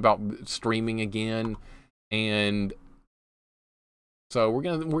talking about streaming again, and so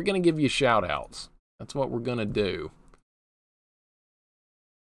we're gonna give you shout outs. That's what we're gonna do.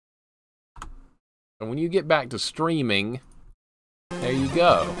 So when you get back to streaming, there you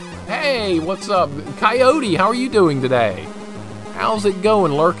go. Hey, what's up, Coyote? How are you doing today? How's it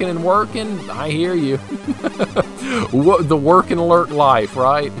going? Lurking and working? I hear you. The work and lurk life,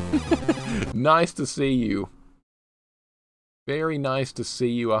 right? Nice to see you. Very nice to see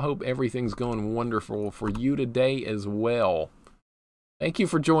you. I hope everything's going wonderful for you today as well. Thank you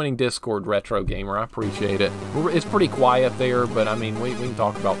for joining Discord, Retro Gamer. I appreciate it. It's pretty quiet there, but I mean, we can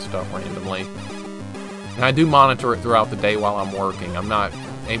talk about stuff randomly. And I do monitor it throughout the day while I'm working. I'm not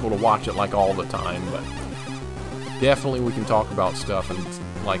able to watch it like all the time, but definitely we can talk about stuff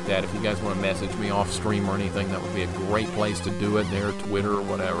and like that. If you guys want to message me off stream or anything, that would be a great place to do it there, Twitter or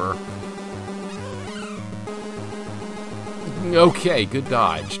whatever. Okay, good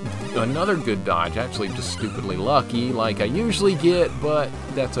dodge. Another good dodge. Actually, just stupidly lucky like I usually get, but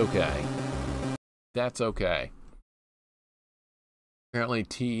that's okay. That's okay. Apparently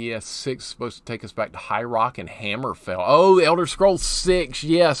TES 6 is supposed to take us back to High Rock and Hammerfell. Oh, Elder Scrolls 6.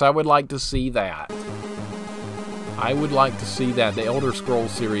 Yes, I would like to see that. I would like to see that. The Elder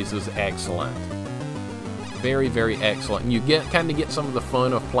Scrolls series is excellent. Very, very excellent. And you kind of get some of the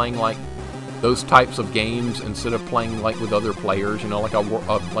fun of playing like those types of games instead of playing like with other players, you know,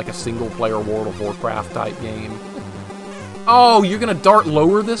 like a single-player World of Warcraft type game. Oh, you're gonna dart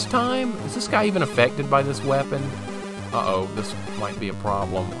lower this time? Is this guy even affected by this weapon? Uh-oh, this might be a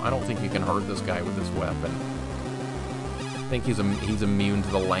problem. I don't think you can hurt this guy with this weapon. I think he's immune to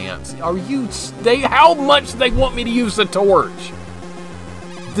the lance. Are you? How much they want me to use the torch?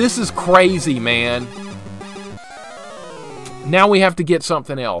 This is crazy, man. Now we have to get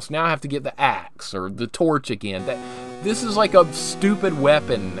something else. Now I have to get the axe or the torch again. This is like a stupid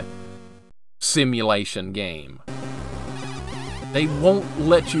weapon simulation game. They won't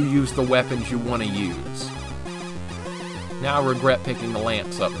let you use the weapons you want to use. Now I regret picking the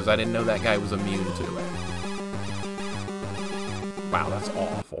lance up because I didn't know that guy was immune to it. Wow, that's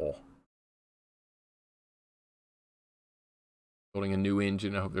awful. Building a new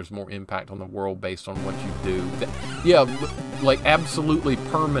engine, I hope there's more impact on the world based on what you do. Yeah, like absolutely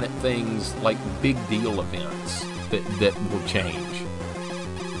permanent things, like big deal events that will change.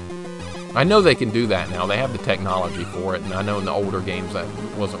 I know they can do that now. They have the technology for it, and I know in the older games that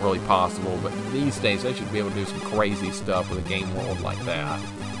wasn't really possible, but these days they should be able to do some crazy stuff with a game world like that.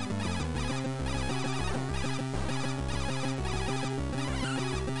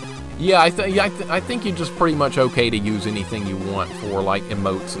 Yeah, I think you're just pretty much okay to use anything you want for like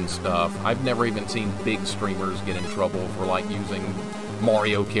emotes and stuff. I've never even seen big streamers get in trouble for like using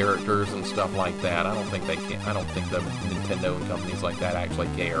Mario characters and stuff like that. I don't think they can. I don't think the Nintendo and companies like that actually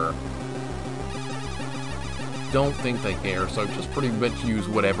care. Don't think they care, so just pretty much use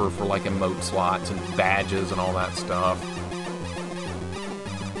whatever for like emote slots and badges and all that stuff.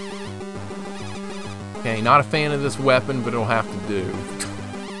 Okay, not a fan of this weapon, but it'll have to do.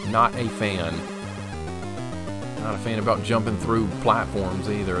 Not a fan. Not a fan about jumping through platforms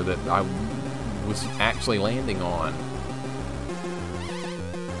either that I was actually landing on.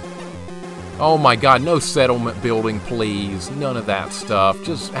 Oh my god, no settlement building, please. None of that stuff.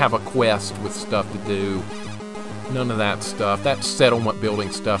 Just have a quest with stuff to do. None of that stuff. That settlement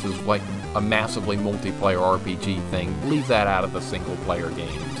building stuff is like a massively multiplayer RPG thing. Leave that out of the single-player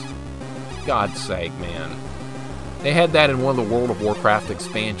games. God's sake, man. They had that in one of the World of Warcraft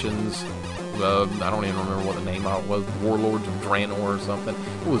expansions. I don't even remember what the name of it was. Warlords of Draenor or something.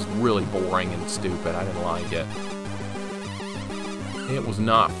 It was really boring and stupid. I didn't like it. It was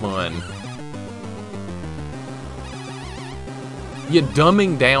not fun. Yeah,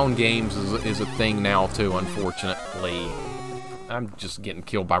 dumbing down games is a thing now, too, unfortunately. I'm just getting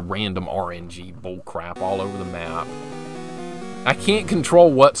killed by random RNG bullcrap all over the map. I can't control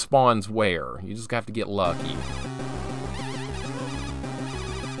what spawns where. You just have to get lucky.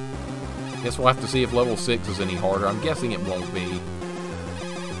 Guess we'll have to see if level 6 is any harder. I'm guessing it won't be.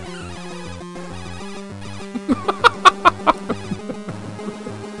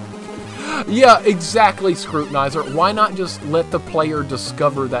 Yeah, exactly, Scrutinizer. Why not just let the player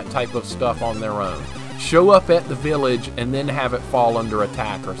discover that type of stuff on their own? Show up at the village and then have it fall under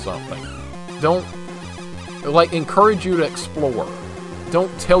attack or something. Don't, like, encourage you to explore.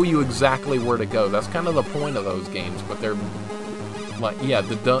 Don't tell you exactly where to go. That's kind of the point of those games, but they're, like, yeah,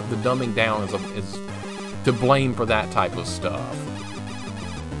 the dumbing down is to blame for that type of stuff.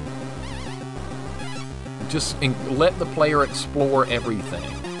 Just let the player explore everything.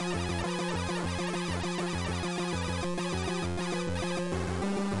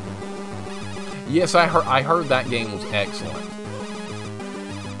 Yes, I heard that game was excellent.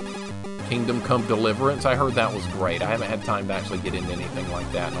 Kingdom Come Deliverance, I heard that was great. I haven't had time to actually get into anything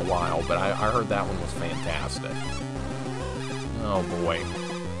like that in a while, but I heard that one was fantastic. Oh boy.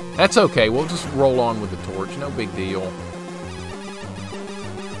 That's okay, we'll just roll on with the torch, no big deal.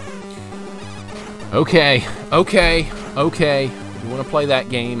 Okay. You want to play that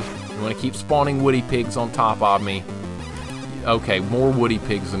game? You want to keep spawning woody pigs on top of me? Okay, more woody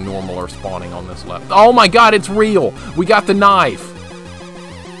pigs than normal are spawning on this level. Oh my god, it's real! We got the knife!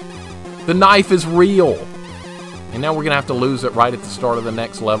 The knife is real! And now we're gonna have to lose it right at the start of the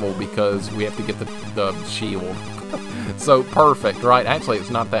next level because we have to get the shield. So, perfect, right? Actually, it's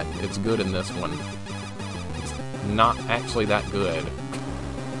not that... it's good in this one. It's not actually that good.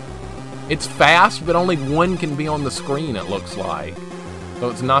 It's fast, but only one can be on the screen, it looks like. So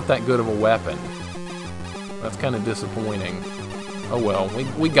it's not that good of a weapon. That's kind of disappointing. Oh well,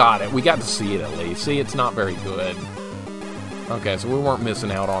 we got it. We got to see it at least. See, it's not very good. Okay, so we weren't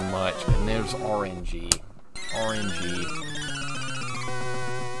missing out on much. And there's RNG.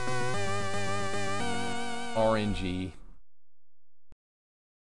 RNG.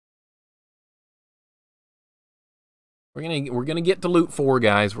 We're gonna get to loot 4,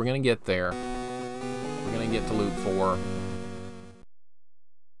 guys. We're gonna get there. We're gonna get to loot 4.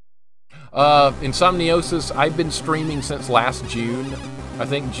 Insomniosis, I've been streaming since last June. I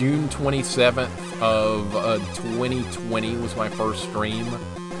think June 27th of 2020 was my first stream.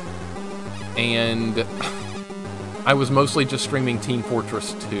 And I was mostly just streaming Team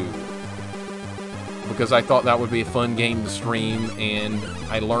Fortress 2. Because I thought that would be a fun game to stream, and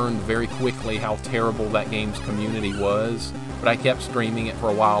I learned very quickly how terrible that game's community was. But I kept streaming it for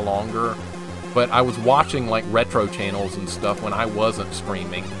a while longer. But I was watching, like, retro channels and stuff when I wasn't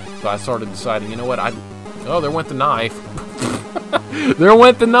streaming. So I started deciding, you know what, oh, there went the knife. There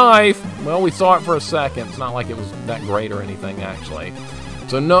went the knife! Well, we saw it for a second. It's not like it was that great or anything, actually.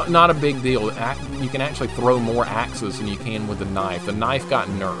 So not a big deal. You can actually throw more axes than you can with the knife. The knife got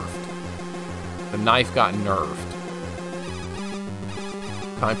nerfed. The knife got nerfed.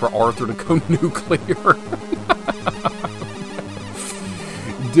 Time for Arthur to go nuclear.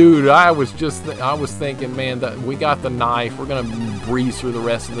 Dude, I was thinking, man, that we got the knife. We're gonna breeze through the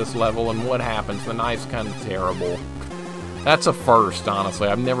rest of this level, and what happens? The knife's kind of terrible. That's a first, honestly.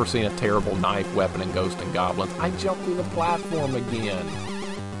 I've never seen a terrible knife weapon in Ghosts N Goblins. I jumped through the platform again.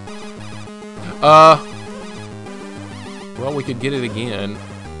 Well, we could get it again.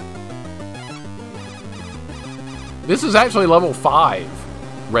 This is actually level 5,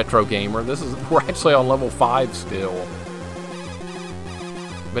 Retro Gamer. We're actually on level 5 still.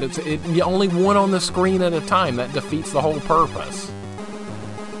 But you only one on the screen at a time. That defeats the whole purpose.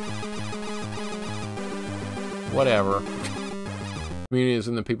 Whatever. Community is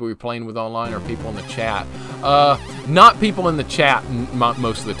in the people you're playing with online or people in the chat. Not people in the chat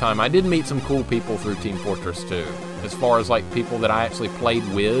most of the time. I did meet some cool people through Team Fortress 2. As far as like people that I actually played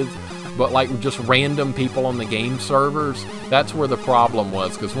with, but like just random people on the game servers, that's where the problem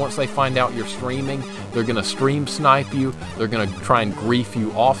was, because once they find out you're streaming, they're going to stream snipe you, they're going to try and grief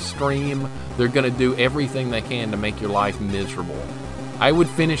you off stream, they're going to do everything they can to make your life miserable. I would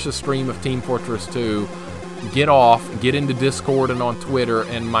finish a stream of Team Fortress 2, get off, get into Discord and on Twitter,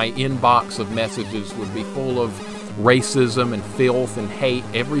 and my inbox of messages would be full of racism and filth and hate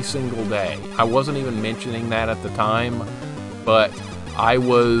every single day. I wasn't even mentioning that at the time, but I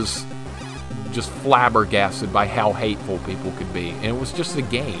was just flabbergasted by how hateful people could be. And it was just a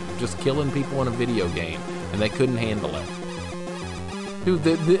game, just killing people in a video game, and they couldn't handle it. Dude,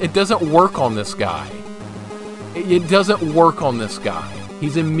 it doesn't work on this guy. It doesn't work on this guy.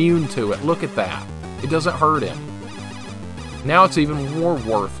 He's immune to it. Look at that. It doesn't hurt him. Now it's even more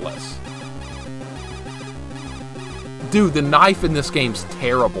worthless. Dude, the knife in this game's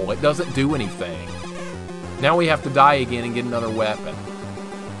terrible. It doesn't do anything. Now we have to die again and get another weapon.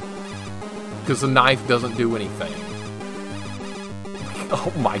 Because the knife doesn't do anything.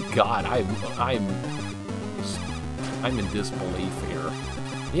 Oh my god, I'm in disbelief here.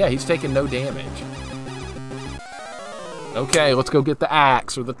 Yeah, he's taking no damage. Okay, let's go get the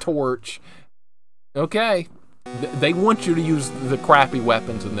axe or the torch. Okay. They want you to use the crappy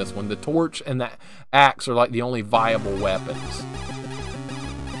weapons in this one. The torch and the axe are like the only viable weapons.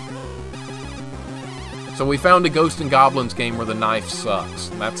 So we found a Ghosts N Goblins game where the knife sucks.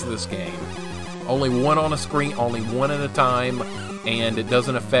 That's this game. Only one on a screen, only one at a time, and it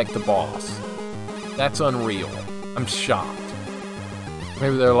doesn't affect the boss. That's unreal. I'm shocked.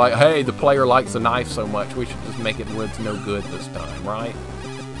 Maybe they're like, hey, the player likes the knife so much, we should just make it where it's no good this time, right?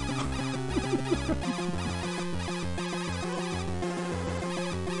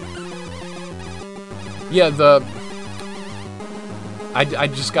 Yeah, I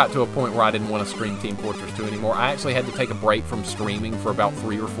just got to a point where I didn't want to stream Team Fortress 2 anymore. I actually had to take a break from streaming for about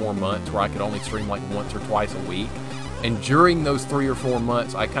 3 or 4 months, where I could only stream like once or twice a week. And during those 3 or 4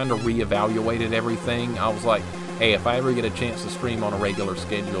 months, I kind of reevaluated everything. I was like, hey, if I ever get a chance to stream on a regular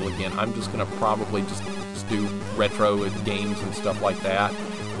schedule again, I'm just going to probably just do retro games and stuff like that,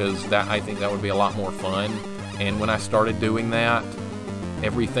 because I think that would be a lot more fun. And when I started doing that,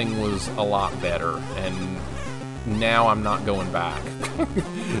 everything was a lot better, and now I'm not going back.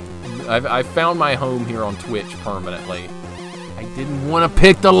 I've found my home here on Twitch permanently. I didn't want to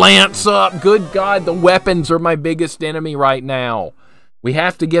pick the lance up. Good God, the weapons are my biggest enemy right now. We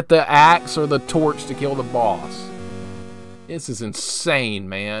have to get the axe or the torch to kill the boss. This is insane,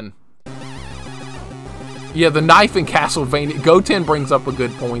 man. Yeah, the knife in Castlevania... Goten brings up a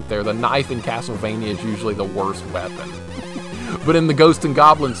good point there. The knife in Castlevania is usually the worst weapon. But in the Ghosts N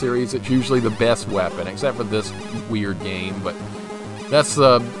Goblins series, it's usually the best weapon, except for this weird game. But that's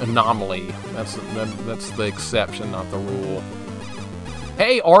the anomaly. That's the exception, not the rule.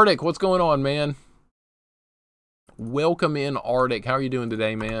 Hey, Arctic, what's going on, man? Welcome in, Arctic. How are you doing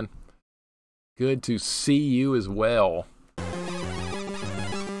today, man? Good to see you as well.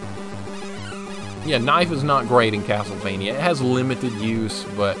 Yeah, knife is not great in Castlevania. It has limited use,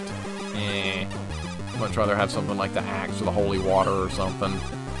 but I'd much rather have something like the axe or the holy water or something.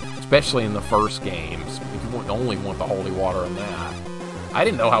 Especially in the first games. You only want the holy water in that. I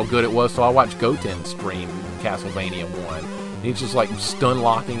didn't know how good it was till I watched Goten stream Castlevania 1. And he's just like stun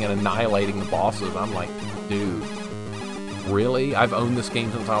locking and annihilating the bosses. I'm like, dude, really? I've owned this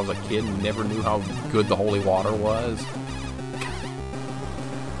game since I was a kid and never knew how good the holy water was?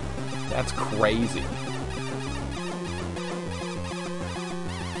 That's crazy.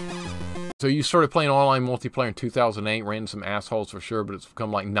 So you started playing online multiplayer in 2008, ran some assholes for sure, but it's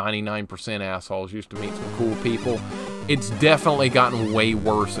become like 99% assholes. Used to meet some cool people. It's definitely gotten way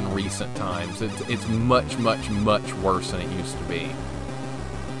worse in recent times. It's much, much, much worse than it used to be.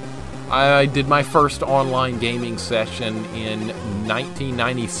 I did my first online gaming session in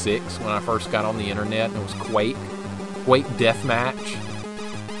 1996 when I first got on the internet, and it was Quake Deathmatch.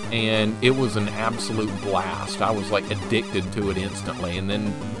 And it was an absolute blast. I was like addicted to it instantly. And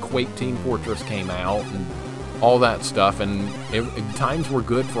then Quake Team Fortress came out and all that stuff. And times were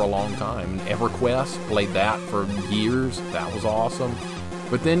good for a long time. And EverQuest, played that for years. That was awesome.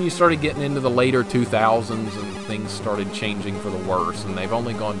 But then you started getting into the later 2000s and things started changing for the worse. And they've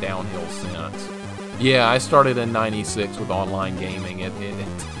only gone downhill since. Yeah, I started in 96 with online gaming.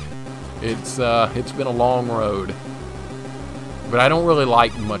 It's been a long road. But I don't really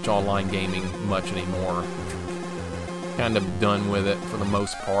like much online gaming much anymore. Kind of done with it for the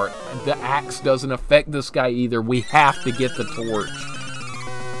most part. The axe doesn't affect this guy either. We have to get the torch.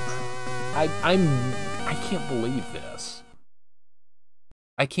 I can't believe this.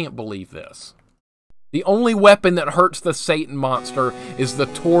 I can't believe this. The only weapon that hurts the Satan monster is the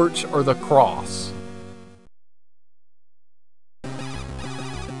torch or the cross.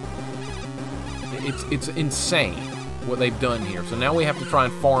 It's insane what they've done here. So now we have to try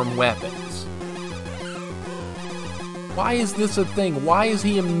and farm weapons. Why is this a thing? Why is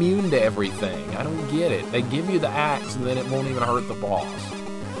he immune to everything? I don't get it. They give you the axe and then it won't even hurt the boss.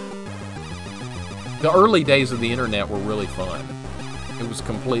 The early days of the internet were really fun. It was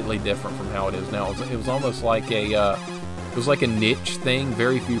completely different from how it is now. It was almost like a niche thing.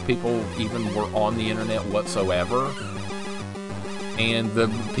 Very few people even were on the internet whatsoever. And the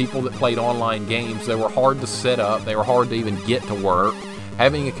people that played online games, they were hard to set up. They were hard to even get to work.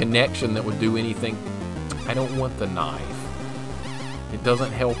 Having a connection that would do anything. I don't want the knife. It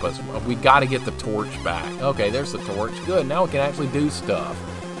doesn't help us. We got to get the torch back. Okay, there's the torch. Good. Now we can actually do stuff.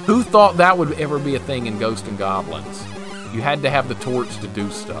 Who thought that would ever be a thing in Ghosts N Goblins? You had to have the torch to do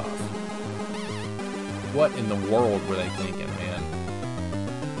stuff. What in the world were they thinking, man?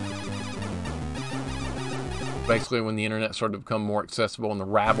 Basically, when the internet started to become more accessible and the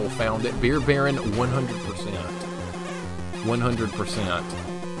rabble found it, Beer Baron, 100%.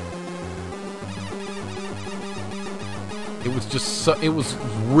 100%. It was just so, it was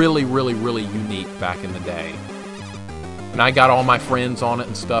really, really, really unique back in the day. And I got all my friends on it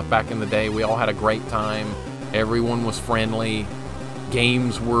and stuff back in the day. We all had a great time. Everyone was friendly.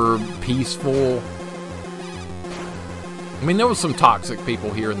 Games were peaceful. I mean, there was some toxic people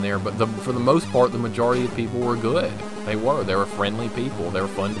here and there, but for the most part, the majority of people were good. They were friendly people. They were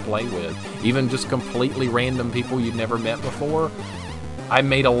fun to play with. Even just completely random people you'd never met before. I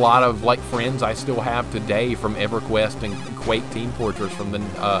made a lot of friends I still have today from EverQuest and Quake Team Fortress from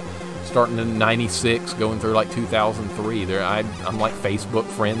the starting in '96, going through 2003. I'm like Facebook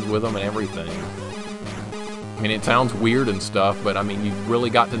friends with them and everything. I mean, it sounds weird and stuff, but I mean, you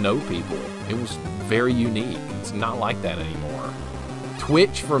really got to know people. It was very unique. It's not like that anymore.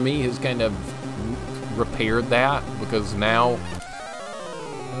 Twitch for me has kind of repaired that because now.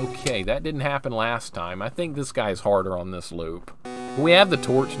 Okay, that didn't happen last time. I think this guy's harder on this loop. We have the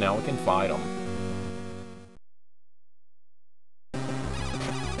torch now, we can fight him.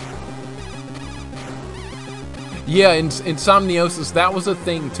 Yeah, in Insomniosis, that was a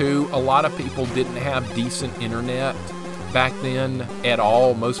thing too. A lot of people didn't have decent internet back then at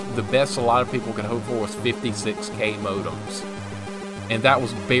all. The best a lot of people could hope for was 56K modems. And that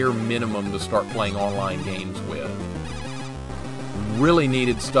was bare minimum to start playing online games with. Really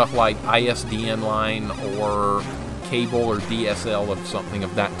needed stuff like ISDN line or cable or DSL of something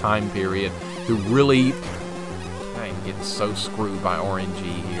of that time period to really. I'm getting so screwed by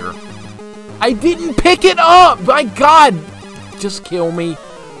RNG here. I didn't pick it up! My God! Just kill me.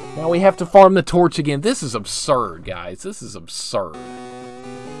 Now we have to farm the torch again. This is absurd, guys. This is absurd.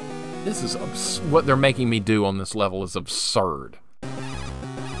 This is what they're making me do on this level is absurd.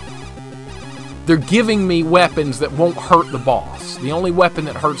 They're giving me weapons that won't hurt the boss. The only weapon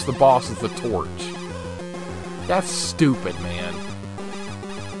that hurts the boss is the torch. That's stupid, man.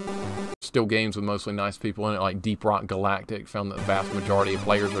 Still games with mostly nice people in it, like Deep Rock Galactic. Found that the vast majority of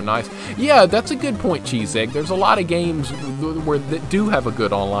players are nice. Yeah, that's a good point, Cheese Egg. There's a lot of games that do have a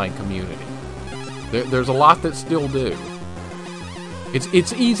good online community. There's a lot that still do.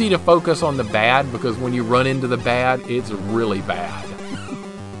 It's easy to focus on the bad because when you run into the bad, it's really bad.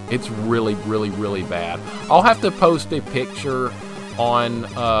 It's really, really, really bad. I'll have to post a picture on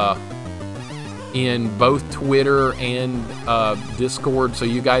in both Twitter and Discord so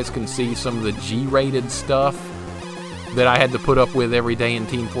you guys can see some of the G-rated stuff that I had to put up with every day in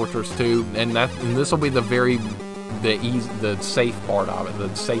Team Fortress 2, and this will be the safe part of it,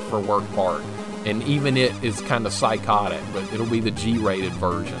 the safe for work part, and even it is kind of psychotic, but it'll be the G-rated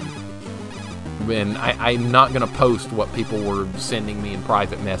version. And I'm not going to post what people were sending me in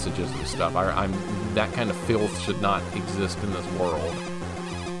private messages and stuff. That kind of filth should not exist in this world.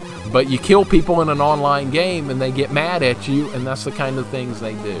 But you kill people in an online game and they get mad at you, and that's the kind of things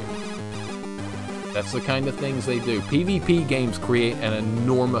they do. That's the kind of things they do. PvP games create an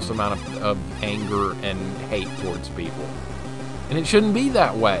enormous amount of anger and hate towards people. And it shouldn't be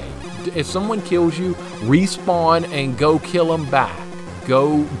that way. If someone kills you, respawn and go kill them back.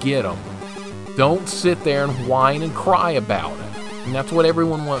 Go get them. Don't sit there and whine and cry about it. And that's what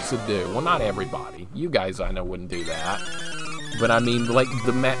everyone wants to do. Well, not everybody. You guys, I know, wouldn't do that. But I mean, like,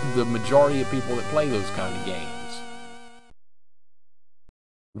 the majority of people that play those kind of games.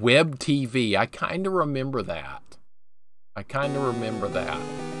 Web TV. I kind of remember that.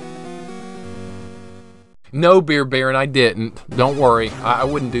 No, Beer Baron, I didn't. Don't worry. I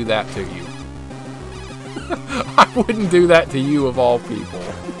wouldn't do that to you. I wouldn't do that to you of all people.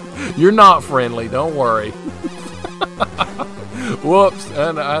 You're not friendly, don't worry. Whoops,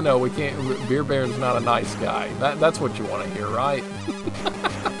 and I know we can't, Beer Baron's not a nice guy. That's what you want to hear, right?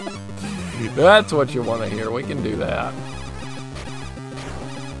 That's what you want to hear, we can do that.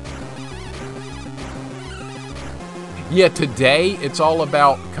 Yeah, today it's all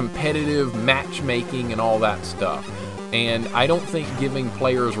about competitive matchmaking and all that stuff. And I don't think giving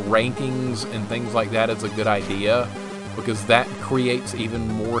players rankings and things like that is a good idea, because that creates even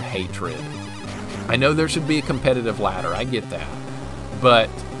more hatred. I know there should be a competitive ladder, I get that. But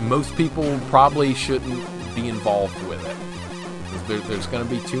most people probably shouldn't be involved with it. There's going to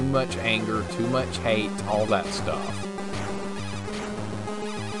be too much anger, too much hate, all that stuff.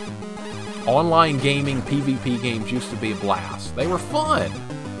 Online gaming PvP games used to be a blast. They were fun.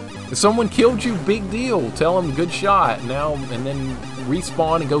 If someone killed you, big deal. Tell them good shot now, and then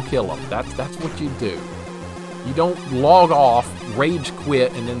respawn and go kill them. That's what you do. You don't log off, rage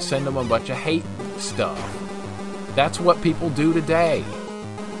quit, and then send them a bunch of hate stuff. That's what people do today.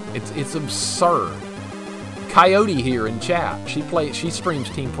 It's absurd. Coyote here in chat, she streams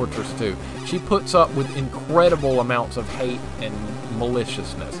Team Fortress 2. She puts up with incredible amounts of hate and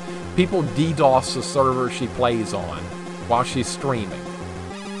maliciousness. People DDoS the server she plays on while she's streaming.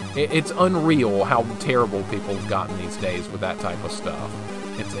 It's unreal how terrible people have gotten these days with that type of stuff.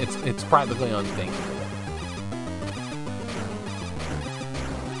 It's practically unthinkable.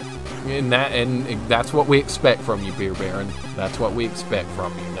 And that's what we expect from you, Beer Baron. That's what we expect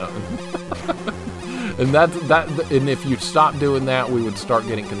from you. No. And and if you stop doing that, we would start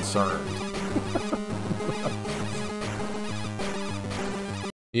getting concerned.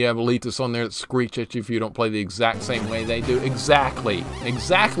 You have elitists on there that screech at you if you don't play the exact same way they do. Exactly,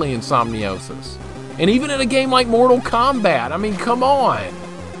 Insomniosis. And even in a game like Mortal Kombat, I mean, come on.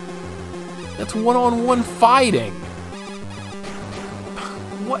 That's one-on-one fighting.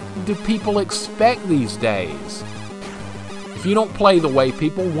 What do people expect these days? If you don't play the way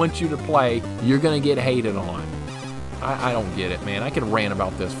people want you to play, you're gonna get hated on. I don't get it, man. I could rant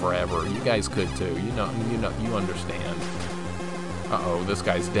about this forever. You guys could too. You understand. Uh-oh, this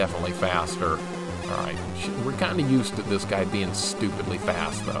guy's definitely faster. All right, we're kind of used to this guy being stupidly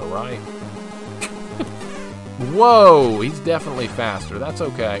fast, though, right? Whoa, he's definitely faster. That's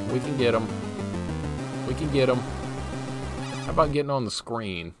okay. We can get him. We can get him. How about getting on the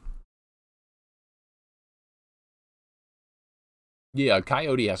screen? Yeah,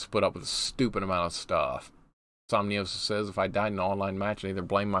 Coyote has to put up with a stupid amount of stuff. Somniosis says, if I died in an online match, I either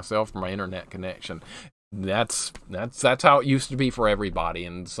blame myself or my internet connection. That's how it used to be for everybody,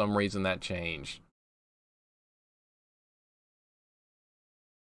 and for some reason that changed.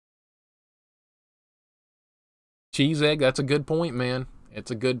 Cheese egg, that's a good point, man.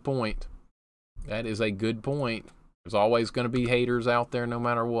 It's a good point. That is a good point. There's always going to be haters out there no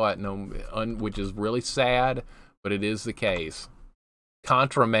matter what, which is really sad, but it is the case.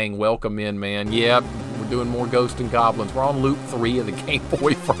 Contramang, welcome in, man. Yep, we're doing more Ghosts N Goblins. We're on Loop 3 of the Game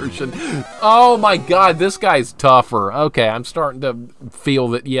Boy version. Oh my god, this guy's tougher. Okay, I'm starting to feel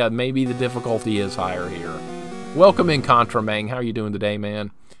that, yeah, maybe the difficulty is higher here. Welcome in, Contramang. How are you doing today, man?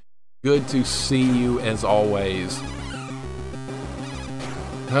 Good to see you as always.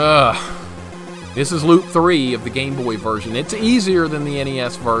 This is Loop 3 of the Game Boy version. It's easier than the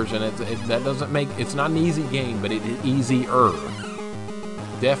NES version. That doesn't make, it's not an easy game, but it is easier.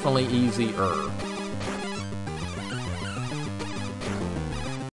 Definitely easier.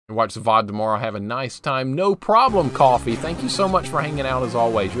 Watch the VOD tomorrow. Have a nice time. No problem, Coffee. Thank you so much for hanging out as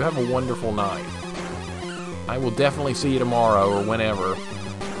always. You have a wonderful night. I will definitely see you tomorrow or whenever.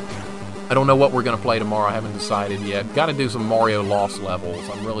 I don't know what we're going to play tomorrow. I haven't decided yet. Got to do some Mario Lost levels.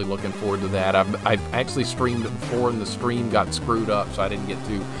 I'm really looking forward to that. I've actually streamed it before and the stream got screwed up, so I didn't get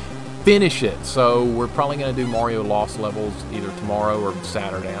to finish it. So we're probably going to do Mario Lost levels either tomorrow or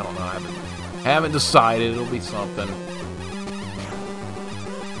Saturday. I don't know. I haven't decided. It'll be something.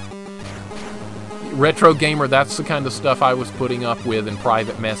 Retro Gamer, that's the kind of stuff I was putting up with in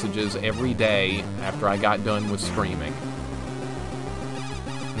private messages every day after I got done with streaming.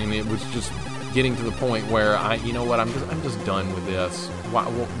 And it was just getting to the point where you know what, I'm just done with this.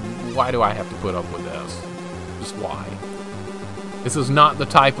 Why do I have to put up with this? Just why? This is not the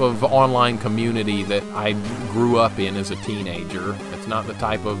type of online community that I grew up in as a teenager. It's not the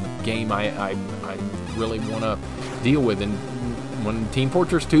type of game I really want to deal with. And when Team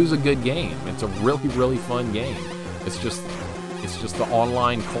Fortress 2 is a good game, it's a really, really fun game. It's just the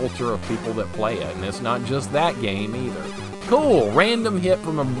online culture of people that play it, and it's not just that game either. Cool, random hit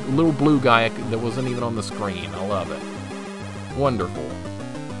from a little blue guy that wasn't even on the screen. I love it. Wonderful.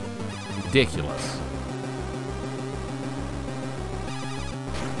 Ridiculous.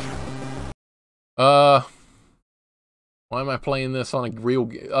 Why am I playing this on a real...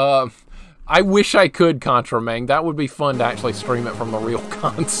 I wish I could, Contramang. That would be fun to actually stream it from the real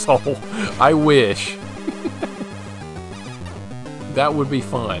console. I wish. That would be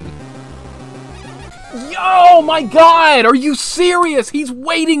fun. Oh my god! Are you serious? He's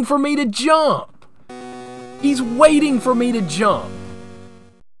waiting for me to jump! He's waiting for me to jump.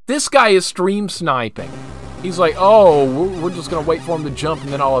 This guy is stream sniping. He's like, oh, we're just gonna wait for him to jump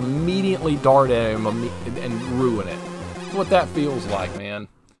and then I'll immediately dart at him and ruin it. That's what that feels like, man.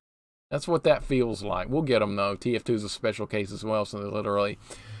 That's what that feels like. We'll get them, though. TF2 is a special case as well, so they literally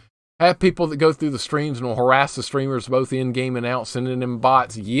have people that go through the streams and will harass the streamers both in-game and out, sending them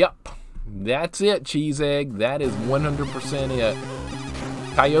bots. Yep. That's it, Cheese Egg. That is 100%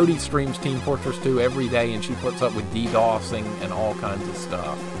 it. Coyote streams Team Fortress 2 every day, and she puts up with DDoSing and all kinds of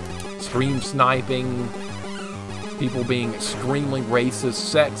stuff. Stream sniping, people being extremely racist,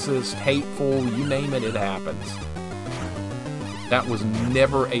 sexist, hateful, you name it, it happens. That was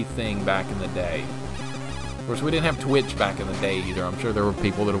never a thing back in the day. Of course, we didn't have Twitch back in the day either. I'm sure there were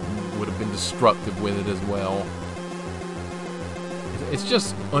people that would have been destructive with it as well. It's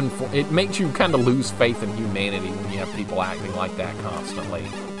just, it makes you kind of lose faith in humanity when you have people acting like that constantly.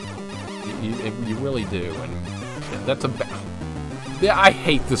 You really do, and that's a... Yeah, I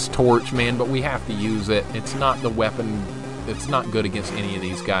hate this torch, man, but we have to use it. It's not the weapon, it's not good against any of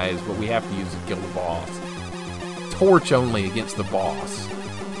these guys, but we have to use it to kill the boss. Torch only against the boss.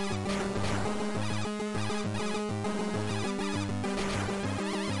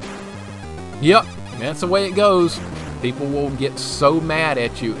 Yep, that's the way it goes. People will get so mad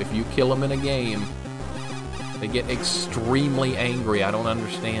at you if you kill them in a game. They get extremely angry. I don't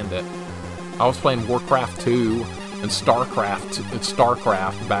understand it. I was playing Warcraft 2 and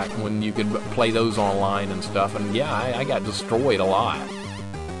StarCraft back when you could play those online and stuff, and yeah, I got destroyed a lot.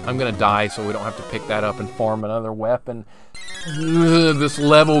 I'm gonna die so we don't have to pick that up and farm another weapon. Ugh, this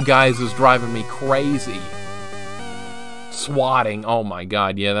level, guys, is driving me crazy. Swatting, oh my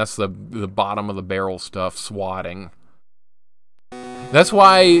god, yeah, that's the bottom of the barrel stuff, swatting. That's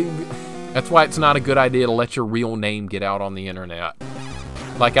why it's not a good idea to let your real name get out on the internet.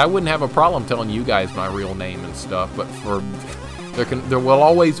 Like, I wouldn't have a problem telling you guys my real name and stuff, but there will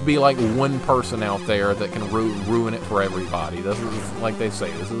always be like one person out there that can ruin it for everybody. This is, like they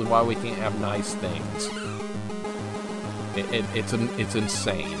say, this is why we can't have nice things. It's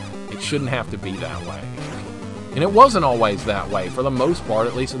insane. It shouldn't have to be that way. And it wasn't always that way. For the most part,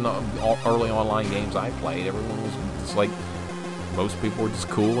 at least in the early online games I played, everyone was just like, most people were just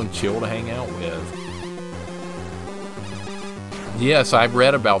cool and chill to hang out with. Yes, I've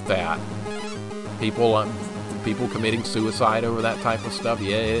read about that. People committing suicide over that type of stuff.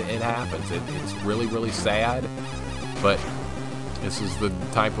 Yeah, it happens. It's really, really sad. But this is the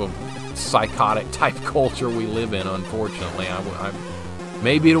type of psychotic type culture we live in, unfortunately.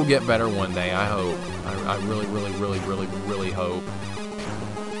 Maybe it'll get better one day, I hope. I really, really, really, really, really hope.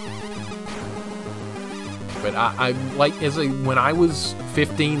 But I like, when I was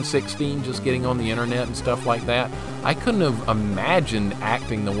 15, 16, just getting on the internet and stuff like that, I couldn't have imagined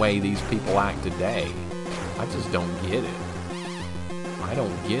acting the way these people act today. I just don't get it. I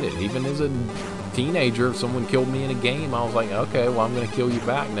don't get it. Even as a teenager, if someone killed me in a game, I was like, okay, well, I'm going to kill you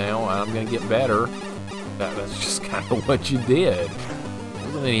back now, and I'm going to get better. That's just kind of what you did. It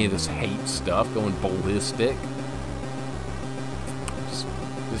wasn't any of this hate stuff, going ballistic.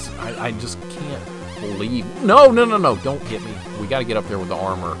 I just can't believe... No, don't hit me. We got to get up there with the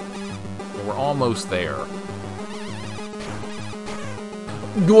armor. We're almost there.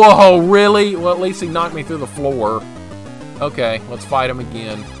 Whoa, really? Well, at least he knocked me through the floor. Okay, let's fight him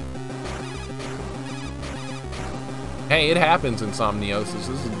again. Hey, it happens in Somniosis. This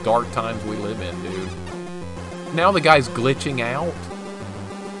is dark times we live in, dude. Now the guy's glitching out.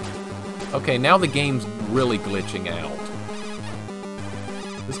 Okay, now the game's really glitching out.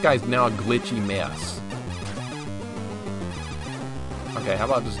 This guy's now a glitchy mess. Okay, how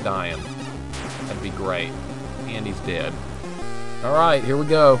about just dying? That'd be great. And he's dead. Alright, here we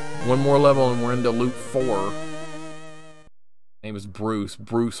go. One more level and we're into loot 4. Name is Bruce.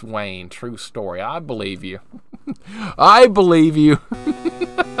 Bruce Wayne. True story. I believe you. I believe you.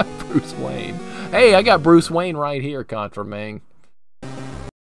 Bruce Wayne. Hey, I got Bruce Wayne right here, Contramang.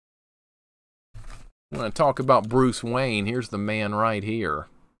 I'm going to talk about Bruce Wayne. Here's the man right here.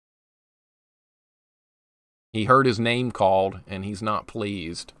 He heard his name called, and he's not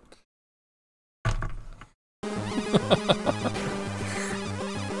pleased.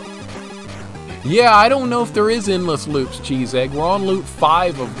 Yeah, I don't know if there is endless loops, Cheese Egg. We're on loop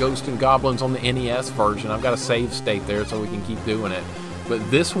 5 of Ghosts N Goblins on the NES version. I've got a save state there so we can keep doing it. But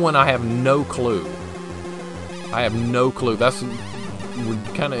this one, I have no clue. I have no clue. That's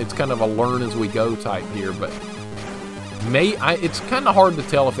it's kind of a learn as we go type here, but it's kind of hard to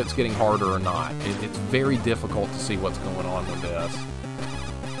tell if it's getting harder or not. It's very difficult to see what's going on with this.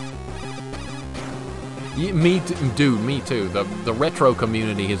 Dude, me too. The retro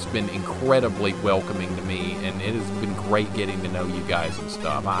community has been incredibly welcoming to me, and it has been great getting to know you guys and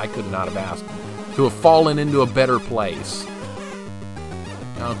stuff. I could not have asked to have fallen into a better place.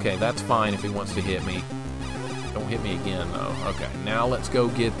 Okay, that's fine if he wants to hit me. Don't hit me again, though. Okay, now let's go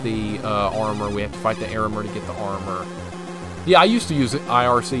get the armor. We have to fight the armor to get the armor. Yeah, I used to use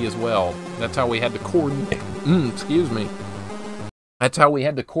IRC as well. That's how we had to coordinate. Excuse me. That's how we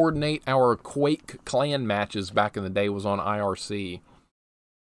had to coordinate our Quake clan matches back in the day, was on IRC.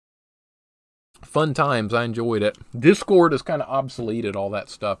 Fun times, I enjoyed it. Discord is kind of obsoleted, all that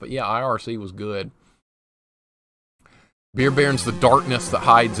stuff, but yeah, IRC was good. Beer Baron's the darkness that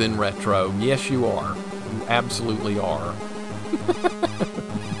hides in retro. Yes, you are. You absolutely are.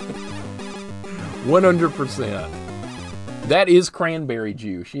 100%. That is cranberry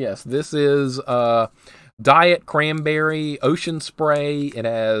juice. Yes, this is diet cranberry ocean spray. It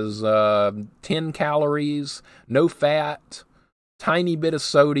has 10 calories, no fat, tiny bit of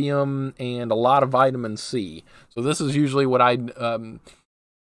sodium, and a lot of vitamin C. So this is usually what I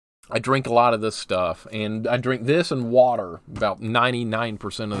drink a lot of this stuff, and I drink this and water about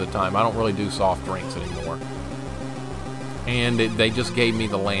 99% of the time. I don't really do soft drinks anymore. And they just gave me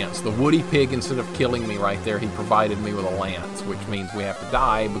the lance. The Woody Pig, instead of killing me right there, he provided me with a lance, which means we have to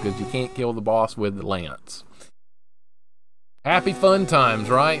die because you can't kill the boss with the lance. Happy fun times,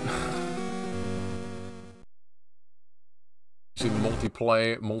 right? See the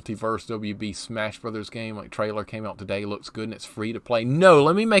multiverse WB Smash Brothers game, like trailer came out today, looks good and it's free to play. No,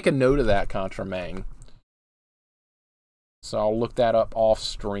 let me make a note of that, Contramang. So I'll look that up off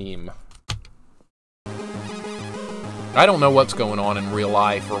stream. I don't know what's going on in real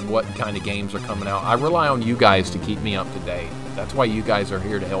life or what kind of games are coming out. I rely on you guys to keep me up to date. That's why you guys are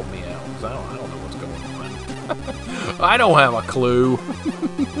here to help me out, because I don't know what's going on. I don't have a clue.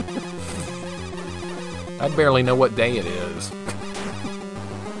 I barely know what day it is.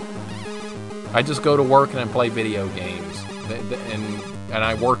 I just go to work and I play video games. And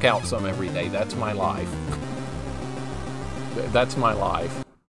I work out some every day. That's my life. That's my life.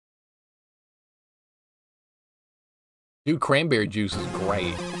 Dude, cranberry juice is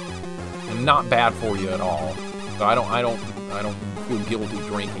great. And not bad for you at all. So I don't feel guilty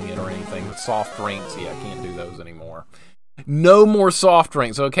drinking it or anything. But soft drinks, yeah, I can't do those anymore. No more soft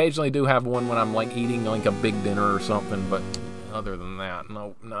drinks. So occasionally I do have one when I'm like eating like a big dinner or something, but other than that,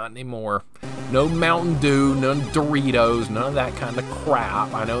 no, not anymore. No Mountain Dew, none Doritos, none of that kind of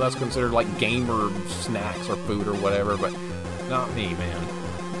crap. I know that's considered like gamer snacks or food or whatever, but not me, man.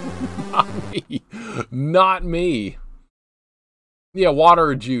 Not me. Not me. Yeah, water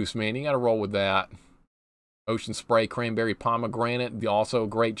or juice, man. You gotta roll with that. Ocean Spray, Cranberry Pomegranate, also a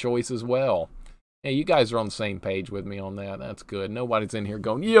great choice as well. Hey, you guys are on the same page with me on that. That's good. Nobody's in here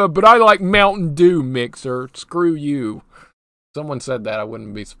going, yeah, but I like Mountain Dew, Mixer. Screw you. Someone said that. I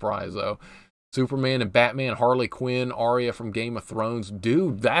wouldn't be surprised, though. Superman and Batman, Harley Quinn, Arya from Game of Thrones.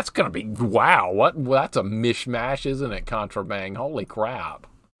 Dude, that's going to be... Wow. That's a mishmash, isn't it, Contrabang? Holy crap.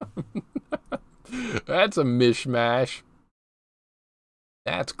 That's a mishmash.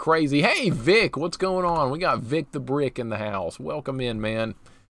 That's crazy. Hey, Vic, what's going on? We got Vic the Brick in the house. Welcome in, man.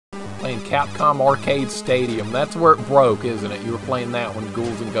 Playing Capcom Arcade Stadium. That's where it broke, isn't it? You were playing that when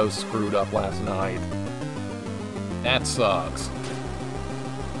Ghouls and Ghosts screwed up last night. That sucks.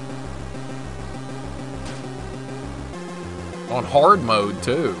 On hard mode,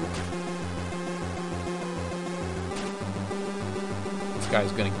 too. This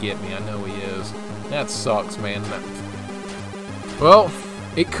guy's gonna get me. I know he is. That sucks, man. Well...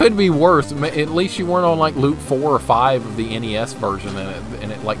 It could be worse. At least you weren't on like loop 4 or 5 of the NES version and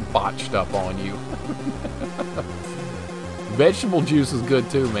it like botched up on you. Vegetable juice is good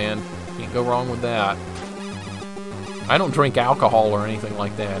too, man. Can't go wrong with that. I don't drink alcohol or anything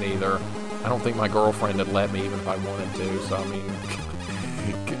like that either. I don't think my girlfriend would let me even if I wanted to, so I mean,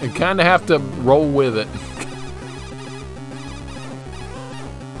 you kind of have to roll with it.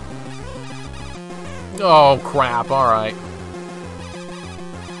 Oh crap, alright.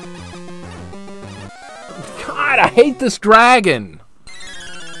 God, I hate this dragon.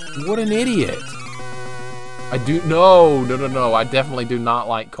 What an idiot. No. I definitely do not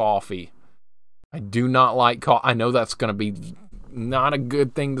like coffee. I do not like coffee. I know that's going to be not a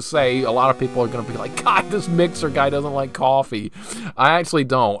good thing to say. A lot of people are going to be like, God, this Mixer guy doesn't like coffee. I actually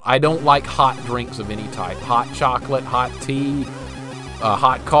don't. I don't like hot drinks of any type. Hot chocolate, hot tea,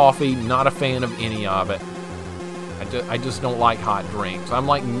 Hot coffee, not a fan of any of it. I just don't like hot drinks. I'm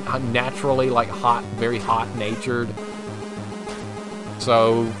like naturally like hot, very hot natured.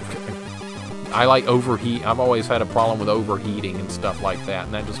 So I like overheat. I've always had a problem with overheating and stuff like that,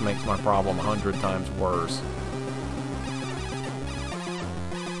 and that just makes my problem 100 times worse.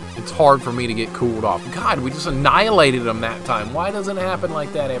 It's hard for me to get cooled off. God, we just annihilated them that time. Why doesn't it happen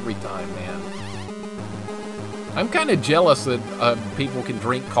like that every time, man? I'm kind of jealous that people can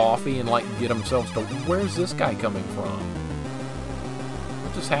drink coffee and like get themselves to... Where's this guy coming from?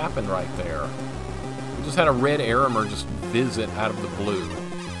 What just happened right there? We just had a red Aramer just visit out of the blue.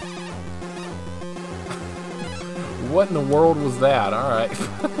 What in the world was that? Alright.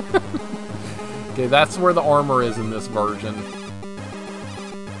 Okay, that's where the armor is in this version.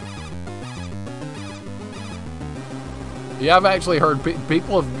 Yeah, I've actually heard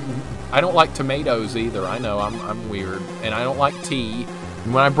people have... I don't like tomatoes either. I know, I'm weird. And I don't like tea.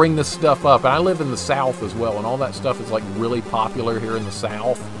 And when I bring this stuff up, and I live in the South as well, and all that stuff is like really popular here in the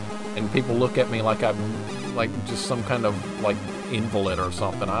South. And people look at me like I'm like just some kind of like invalid or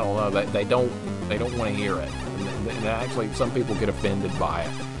something. I don't know. They don't want to hear it. And actually, some people get offended by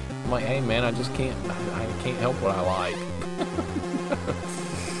it. I'm like, hey man, I can't help what I like.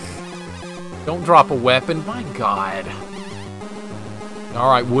 Don't drop a weapon, my God.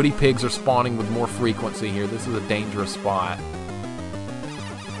 Alright, woody pigs are spawning with more frequency here. This is a dangerous spot.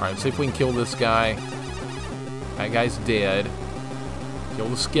 Alright, let's see if we can kill this guy. That guy's dead. Kill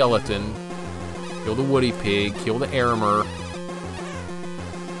the skeleton. Kill the woody pig. Kill the Aramer.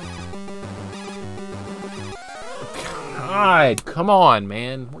 God, come on,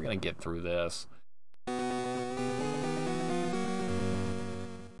 man. We're gonna get through this.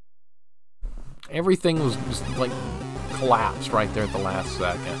 Everything was just like collapsed right there at the last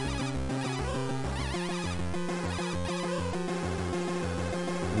second.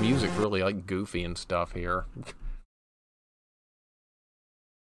 The music's really like goofy and stuff here.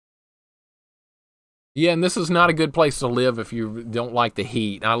 Yeah, and this is not a good place to live if you don't like the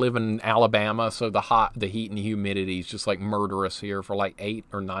heat. I live in Alabama, so the heat and the humidity is just like murderous here for like 8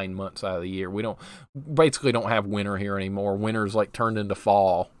 or 9 months out of the year. We basically don't have winter here anymore. Winter's like turned into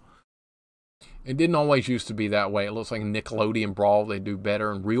fall. It didn't always used to be that way. It looks like Nickelodeon Brawl, they do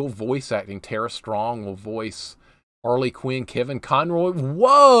better. And real voice acting. Tara Strong will voice Harley Quinn, Kevin Conroy.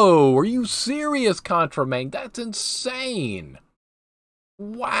 Whoa! Are you serious, Contramain? That's insane!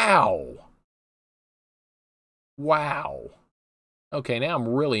 Wow! Wow. Okay, now I'm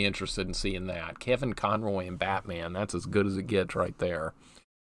really interested in seeing that. Kevin Conroy and Batman. That's as good as it gets right there.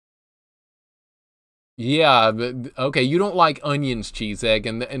 Yeah, but, okay, you don't like onions, Cheese Egg,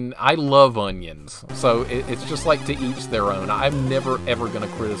 and I love onions. So it's just like to each their own. I'm never, ever going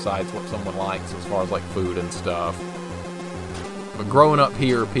to criticize what someone likes as far as like food and stuff. But growing up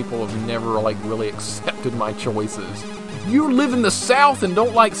here, people have never like really accepted my choices. You live in the South and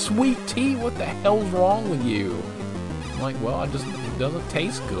don't like sweet tea? What the hell's wrong with you? I'm like, well, it doesn't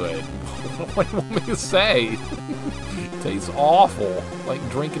taste good. What do you want me to say? It tastes awful. Like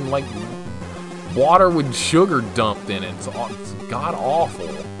drinking like water with sugar dumped in it. It's god awful.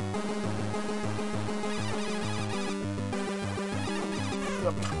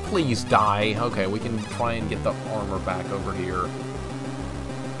 Please die. Okay, we can try and get the armor back over here.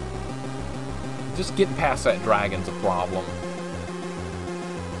 Just getting past that dragon's a problem.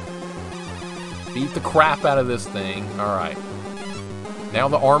 Beat the crap out of this thing. Alright. Now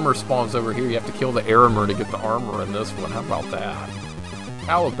the armor spawns over here. You have to kill the Aramer to get the armor in this one. How about that?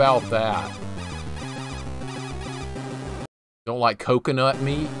 How about that? Don't like coconut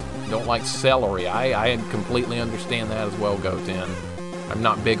meat? Don't like celery. I completely understand that as well, Goten. I'm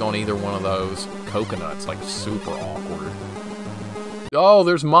not big on either one of those. Coconut's like super awkward. Oh,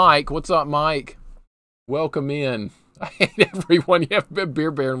 there's Mike. What's up, Mike? Welcome in. I hate everyone. Yeah, Beer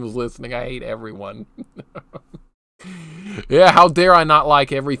Baron was listening. I hate everyone. Yeah, how dare I not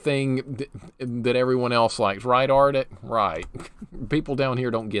like everything that everyone else likes. Right, Ardit? Right. People down here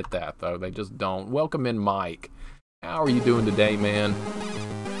don't get that, though. They just don't. Welcome in, Mike. How are you doing today, man?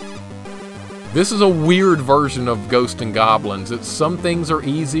 This is a weird version of Ghosts N Goblins. Some things are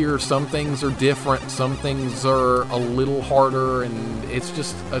easier, some things are different, some things are a little harder, and it's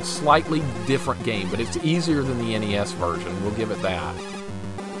just a slightly different game, but it's easier than the NES version, we'll give it that.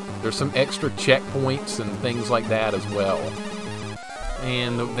 There's some extra checkpoints and things like that as well.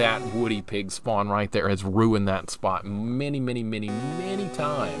 And that woody pig spawn right there has ruined that spot many, many, many, many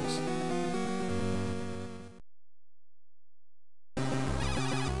times.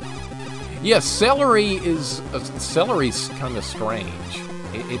 Yeah, celery's kind of strange.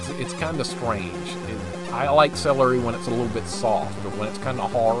 It's kind of strange. I like celery when it's a little bit soft, but when it's kind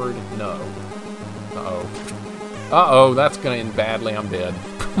of hard, no. Uh-oh. Uh-oh, that's going to end badly. I'm dead.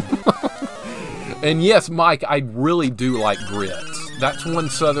 And yes, Mike, I really do like grits. That's one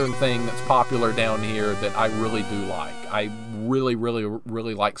southern thing that's popular down here that I really do like. I really, really,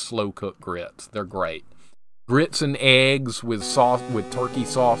 really like slow-cooked grits. They're great. Grits and eggs with turkey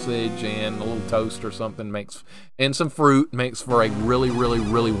sausage and a little toast or something and some fruit makes for a really, really,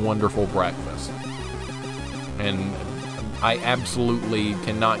 really wonderful breakfast. And I absolutely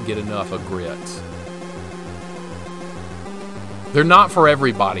cannot get enough of grits. They're not for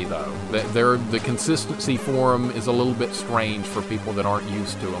everybody, though. The consistency for them is a little bit strange for people that aren't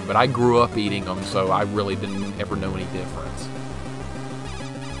used to them. But I grew up eating them, so I really didn't ever know any difference.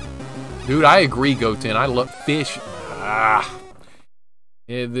 Dude, I agree, Goten. I love fish.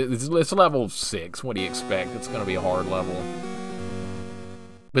 It's level 6. What do you expect? It's going to be a hard level.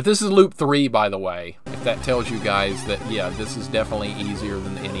 But this is Loop 3, by the way. If that tells you guys that, yeah, this is definitely easier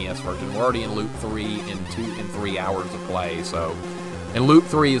than the NES version. We're already in Loop 3 in 3 hours of play, so... And Loop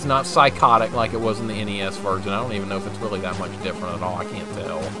 3 is not psychotic like it was in the NES version. I don't even know if it's really that much different at all. I can't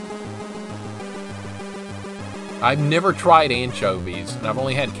tell. I've never tried anchovies, and I've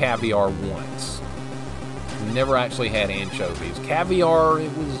only had caviar once. Never actually had anchovies. Caviar,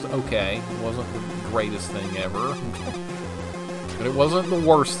 it was okay. It wasn't the greatest thing ever. But it wasn't the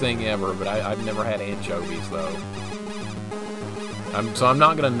worst thing ever, but I've never had anchovies, though. So I'm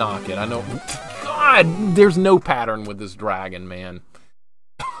not going to knock it. I know... God, there's no pattern with this dragon, man.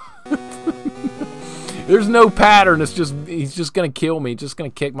 There's no pattern. It's just... He's just going to kill me. Just going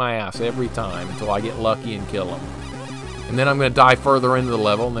to kick my ass every time until I get lucky and kill him. And then I'm going to die further into the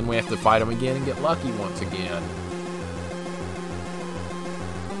level, and then we have to fight him again and get lucky once again.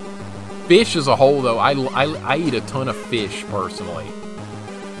 Fish as a whole, though, I eat a ton of fish, personally.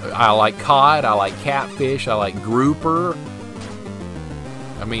 I like cod, I like catfish, I like grouper.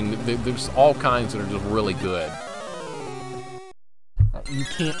 I mean, there's all kinds that are just really good. You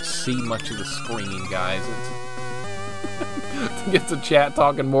can't see much of the screen, guys. Get the chat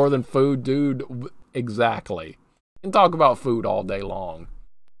talking more than food, dude. Exactly. You can talk about food all day long.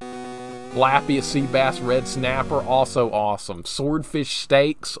 Tilapia, sea bass, red snapper, also awesome. Swordfish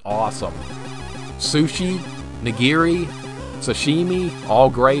steaks, awesome. Sushi, nigiri, sashimi, all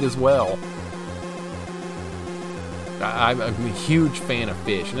great as well. I'm a huge fan of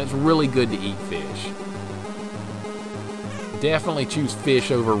fish, and it's really good to eat fish. Definitely choose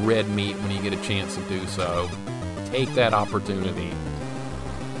fish over red meat when you get a chance to do so. Take that opportunity.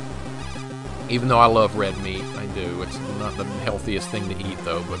 Even though I love red meat, I do. It's not the healthiest thing to eat,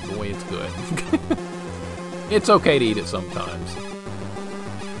 though, but boy, it's good. It's okay to eat it sometimes.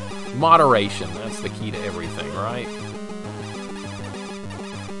 Moderation, that's the key to everything, right?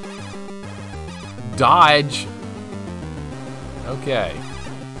 Dodge. Okay.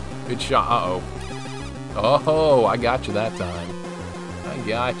 Good shot. Uh-oh. Oh, I got you that time. I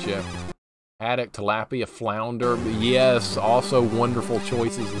got you. Haddock, tilapia, flounder. Yes, also wonderful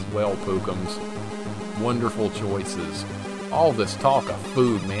choices as well, Pookums. Wonderful choices. All this talk of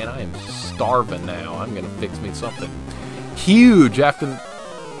food, man, I am starving now. I'm going to fix me something huge after...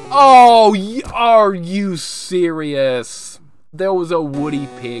 Oh, are you serious? There was a Woody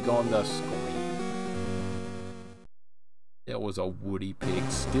Pig on the screen. There was a Woody Pig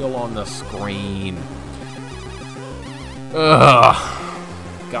still on the screen. Ugh.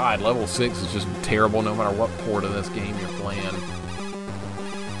 God, level 6 is just terrible no matter what port of this game you're playing.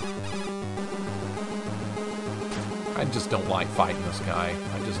 I just don't like fighting this guy.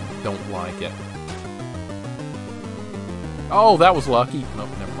 I just don't like it. Oh, that was lucky. Nope,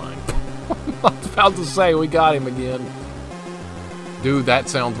 never mind. I was about to say, we got him again. Dude, that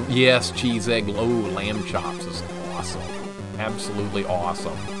sounds... Yes, cheese egg. Oh, lamb chops is awesome. Absolutely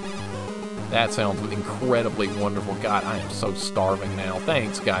awesome. That sounds incredibly wonderful. God, I am so starving now.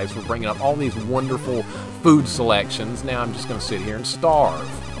 Thanks, guys, for bringing up all these wonderful food selections. Now I'm just going to sit here and starve.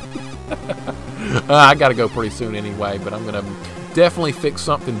 I got to go pretty soon anyway, but I'm going to definitely fix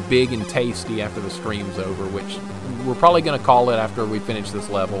something big and tasty after the stream's over, which we're probably going to call it after we finish this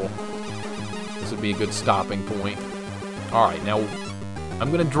level. This would be a good stopping point. All right, now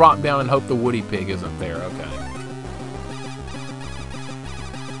I'm going to drop down and hope the Woody Pig isn't there. Okay.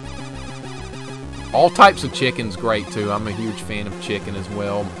 All types of chicken's great, too. I'm a huge fan of chicken as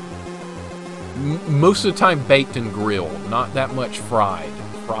well. Most of the time baked and grilled, not that much fried.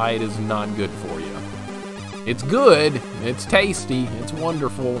 Fried is not good for you. It's good, it's tasty, it's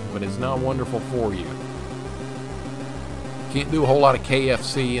wonderful, but it's not wonderful for you. Can't do a whole lot of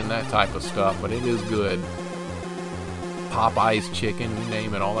KFC and that type of stuff, but it is good. Popeye's chicken, you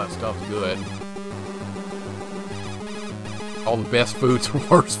name it, all that stuff's good. All the best foods are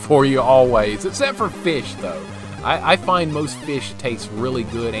worse for you always, except for fish, though. I find most fish taste really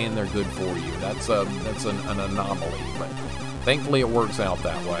good and they're good for you. That's an anomaly, but thankfully it works out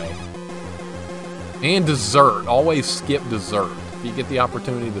that way. And dessert. Always skip dessert. If you get the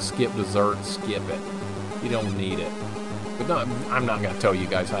opportunity to skip dessert, skip it. You don't need it. But no, I'm not going to tell you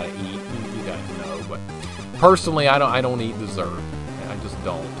guys how to eat. You guys know. But personally, I don't eat dessert. I just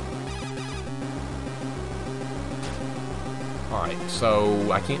don't. Alright, so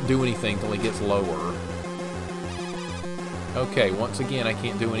I can't do anything till he gets lower. Okay, once again, I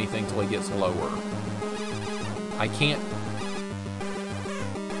can't do anything till he gets lower. I can't...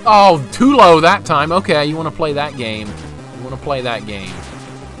 Oh, too low that time. Okay, you want to play that game. You want to play that game.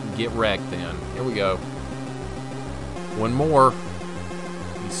 Get wrecked then. Here we go. One more.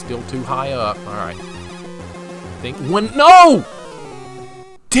 He's still too high up. Alright. Think one... No!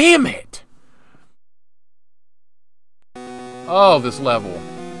 Damn it! Oh, this level.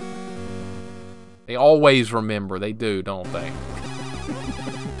 They always remember. They do, don't they?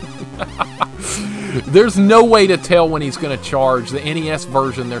 There's no way to tell when he's going to charge. The NES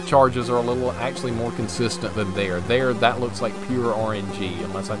version, their charges are a little actually more consistent than there. There, that looks like pure RNG,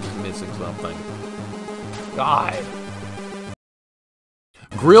 unless I'm just missing something. God.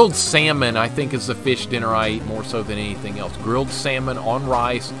 Grilled salmon, I think, is the fish dinner I eat more so than anything else. Grilled salmon on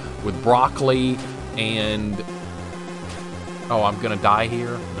rice with broccoli and... Oh, I'm going to die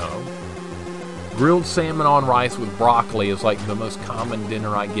here? No. Grilled salmon on rice with broccoli is like the most common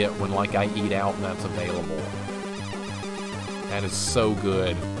dinner I get when like I eat out and that's available. That is so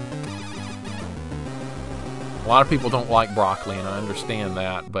good. A lot of people don't like broccoli and I understand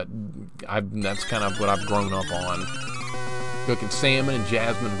that, but that's kind of what I've grown up on. Cooking salmon and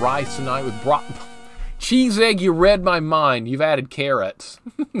jasmine rice tonight with cheese egg. You read my mind. You've added carrots,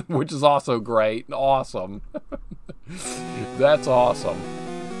 which is also great. Awesome. That's awesome.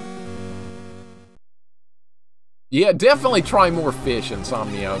 Yeah, definitely try more fish in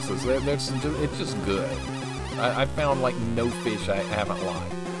Somniosis. It's just good. I found like no fish I haven't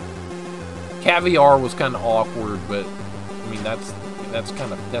liked. Caviar was kind of awkward, but I mean that's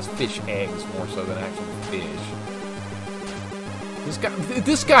fish eggs more so than actual fish.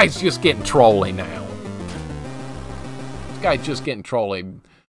 This guy's just getting trolly now. This guy's just getting trolly.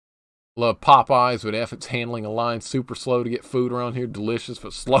 Love Popeyes, but F, it's handling a line super slow to get food around here. Delicious,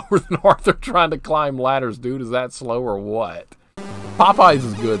 but slower than Arthur trying to climb ladders. Dude, is that slow or what? Popeyes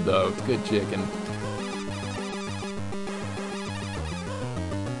is good, though. It's good chicken.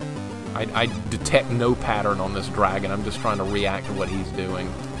 I detect no pattern on this dragon. I'm just trying to react to what he's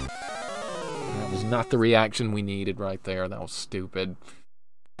doing. That was not the reaction we needed right there. That was stupid.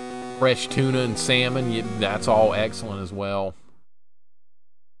 Fresh tuna and salmon, that's all excellent as well.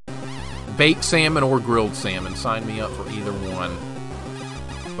 Baked salmon or grilled salmon. Sign me up for either one.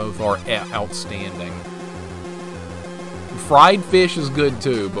 Both are outstanding. Fried fish is good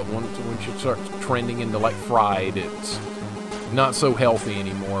too, but once you start trending into like fried, it's not so healthy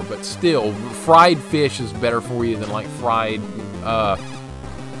anymore. But still, fried fish is better for you than like fried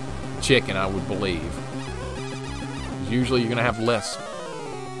chicken, I would believe. Usually you're going to have less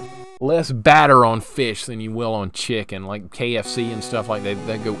batter on fish than you will on chicken. Like KFC and stuff like that,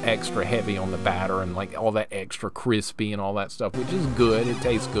 they go extra heavy on the batter and like all that extra crispy and all that stuff, which is good. It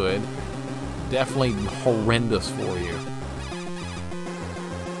tastes good. Definitely horrendous for you.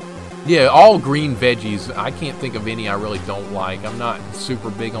 Yeah, all green veggies. I can't think of any I really don't like. I'm not super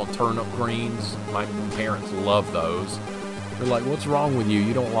big on turnip greens. My parents love those. They're like, what's wrong with you?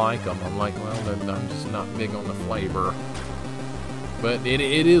 You don't like them. I'm like, well, I'm just not big on the flavor. But it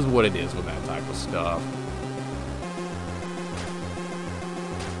is what it is with that type of stuff.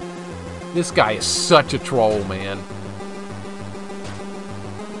 This guy is such a troll, man.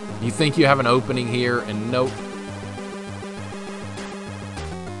 You think you have an opening here, and nope.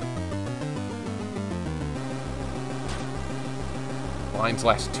 Lines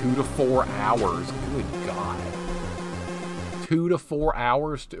last 2 to 4 hours. Good God. 2 to 4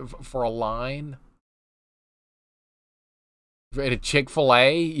 hours for a line? At a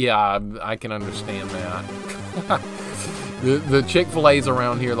Chick-fil-A? Yeah, I can understand that. the Chick-fil-A's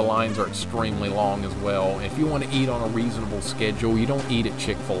around here, the lines are extremely long as well. If you want to eat on a reasonable schedule, you don't eat at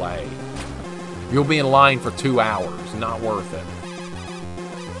Chick-fil-A. You'll be in line for 2 hours. Not worth it.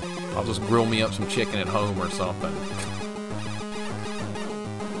 I'll just grill me up some chicken at home or something.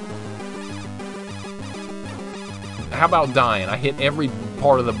 How about dying? I hit every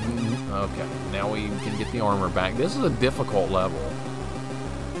part of the... Okay, now we can get the armor back. This is a difficult level.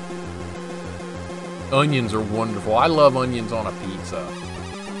 Onions are wonderful. I love onions on a pizza.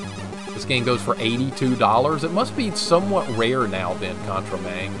 This game goes for $82. It must be somewhat rare now then,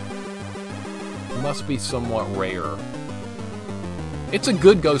 Contramang. It must be somewhat rare. It's a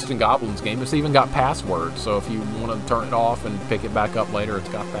good Ghosts N Goblins game. It's even got passwords, so if you want to turn it off and pick it back up later, it's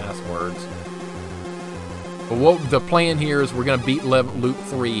got passwords. But what the plan here is we're going to beat Loop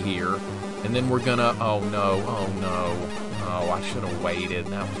 3 here, and then we're going to... Oh, no. Oh, I should have waited.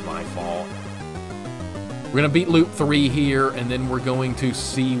 That was my fault. We're going to beat Loop 3 here, and then we're going to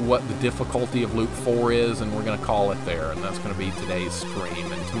see what the difficulty of Loop 4 is, and we're going to call it there, and that's going to be today's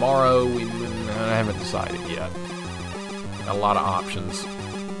stream. And tomorrow, I haven't decided yet. Got a lot of options.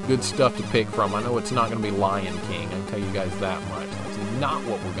 Good stuff to pick from. I know it's not going to be Lion King. I can tell you guys that much. That's not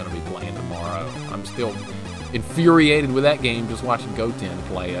what we're going to be playing tomorrow. I'm still infuriated with that game just watching Goten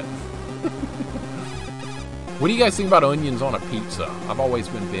play it. What do you guys think about onions on a pizza? I've always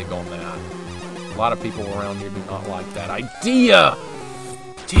been big on that. A lot of people around here do not like that idea.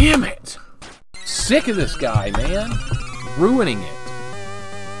 Damn it. Sick of this guy, man. Ruining it.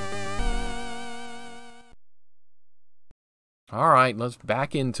 Alright, let's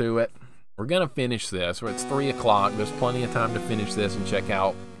back into it. We're going to finish this. It's 3 o'clock. There's plenty of time to finish this and check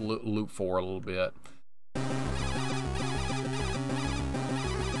out Loop 4 a little bit.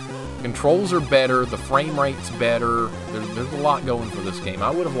 Controls are better. The frame rate's better. There's a lot going for this game.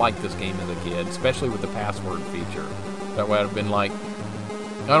 I would have liked this game as a kid, especially with the password feature. That way I'd have been like...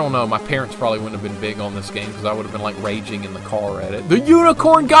 I don't know, my parents probably wouldn't have been big on this game because I would have been like raging in the car at it. The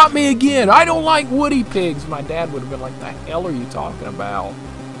unicorn got me again! I don't like Woody Pigs! My dad would have been like, the hell are you talking about?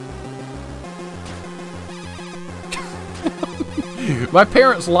 My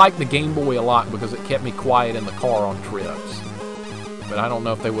parents liked the Game Boy a lot because it kept me quiet in the car on trips. But I don't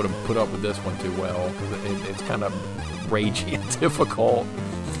know if they would have put up with this one too well because it's kind of ragey and difficult.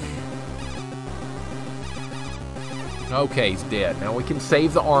 Okay, he's dead. Now we can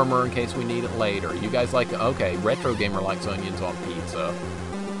save the armor in case we need it later. You guys like... Okay, Retro Gamer likes onions on pizza.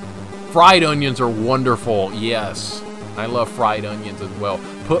 Fried onions are wonderful. Yes. I love fried onions as well.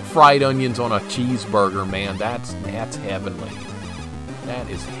 Put fried onions on a cheeseburger, man. That's heavenly. That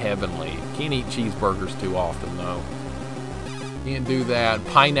is heavenly. Can't eat cheeseburgers too often, though. Can't do that.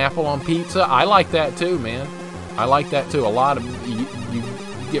 Pineapple on pizza? I like that, too, man. I like that, too. A lot of... You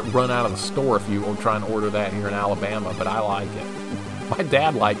get run out of the store if you try and order that here in Alabama, but I like it. My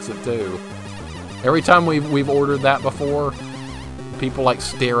dad likes it too. Every time we've ordered that before, people like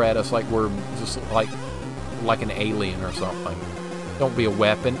stare at us like we're just like an alien or something. Don't be a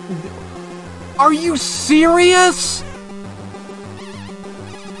weapon. Are you serious?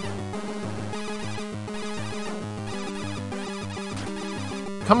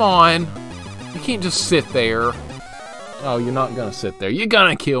 Come on. You can't just sit there. Oh, you're not gonna sit there. You're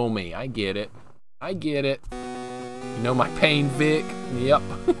gonna kill me. I get it. I get it. You know my pain, Vic? Yep.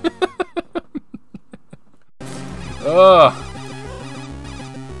 Ugh.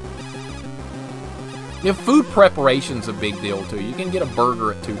 Yeah, food preparation's a big deal, too. You can get a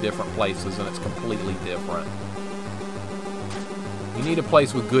burger at 2 different places, and it's completely different. You need a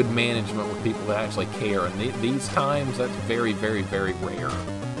place with good management with people that actually care. And these times, that's very, very, very rare.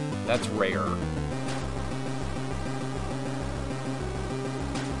 That's rare.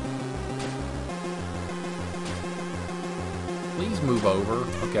 Please move over.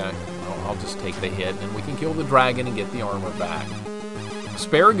 Okay. I'll just take the hit, and we can kill the dragon and get the armor back.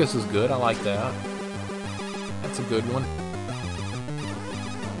 Asparagus is good. I like that. That's a good one.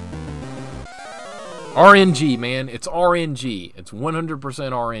 RNG, man. It's RNG. It's 100%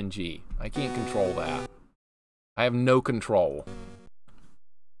 RNG. I can't control that. I have no control.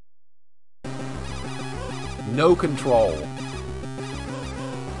 No control.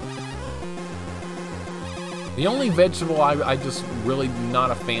 The only vegetable I just really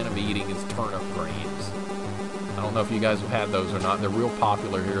not a fan of eating is turnip greens. I don't know if you guys have had those or not. They're real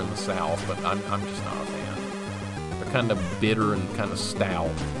popular here in the South, but I'm just not a fan. They're kind of bitter and kind of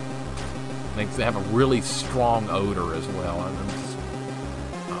stout. They have a really strong odor as well. It's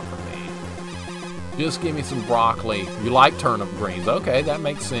not for me. Just give me some broccoli. You like turnip greens. Okay, that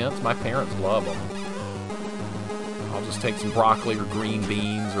makes sense. My parents love them. I'll just take some broccoli or green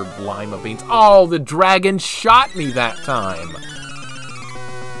beans or lima beans. Oh, the dragon shot me that time.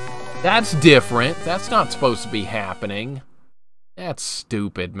 That's different. That's not supposed to be happening. That's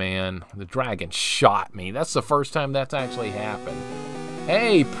stupid, man. The dragon shot me. That's the first time that's actually happened.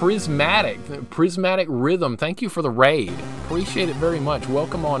 Hey, Prismatic Rhythm, thank you for the raid. Appreciate it very much.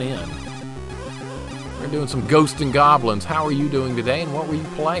 Welcome on in. We're doing some Ghosts N Goblins. How are you doing today, and what were you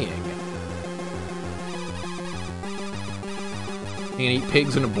playing? Can't eat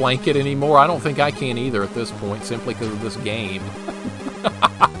pigs in a blanket anymore? I don't think I can either at this point, simply because of this game.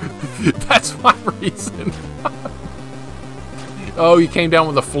 That's my reason. Oh, you came down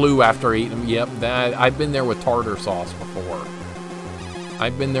with the flu after eating them. Yep, I've been there with tartar sauce before.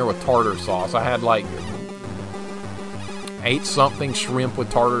 I've been there with tartar sauce. I had like ate something shrimp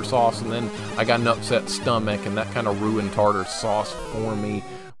with tartar sauce, and then I got an upset stomach, and that kind of ruined tartar sauce for me.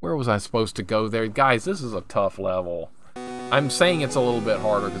 Where was I supposed to go there? Guys, this is a tough level. I'm saying it's a little bit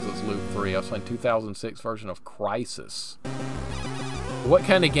harder because it's Loop 3. I was playing 2006 version of Crisis. What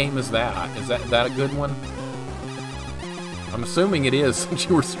kind of game is that? Is that a good one? I'm assuming it is since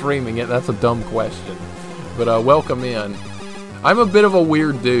you were streaming it. That's a dumb question. But welcome in. I'm a bit of a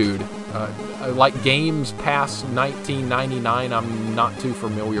weird dude. Like games past 1999, I'm not too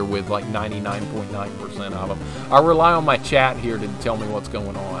familiar with, like 99.9% of them. I rely on my chat here to tell me what's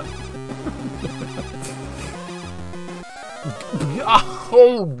going on.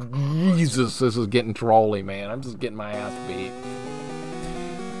 Oh, Jesus, this is getting trolly, man. I'm just getting my ass beat.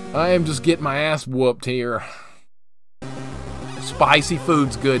 I am just getting my ass whooped here. Spicy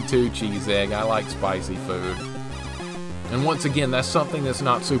food's good too, Cheese Egg. I like spicy food. And once again, that's something that's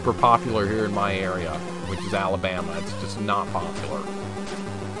not super popular here in my area, which is Alabama. It's just not popular.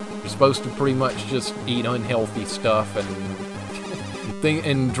 You're supposed to pretty much just eat unhealthy stuff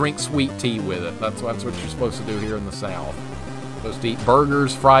and drink sweet tea with it. That's what you're supposed to do here in the South. You're supposed to eat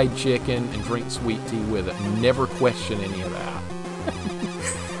burgers, fried chicken, and drink sweet tea with it. Never question any of that.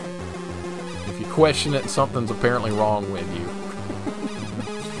 If you question it, something's apparently wrong with you.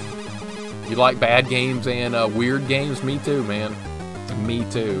 You like bad games and weird games? Me too, man. Me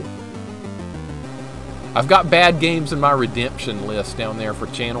too. I've got bad games in my redemption list down there for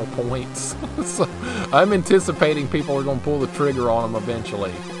channel points. So I'm anticipating people are going to pull the trigger on them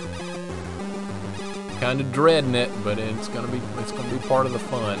eventually. Kind of dreading it, but it's going to be part of the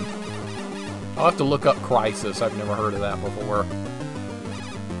fun. I'll have to look up Crisis. I've never heard of that before.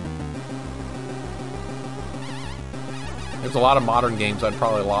 There's a lot of modern games I'd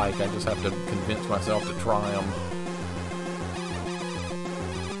probably like. I just have to convince myself to try them.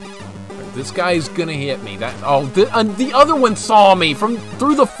 This guy's gonna hit me. The other one saw me from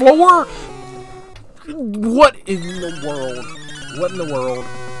through the floor. What in the world? What in the world?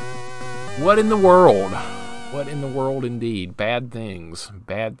 What in the world? What in the world, indeed? Bad things.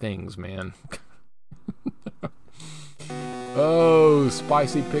 Bad things, man. Oh,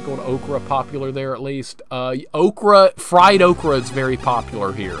 spicy pickled okra popular there at least. Fried okra is very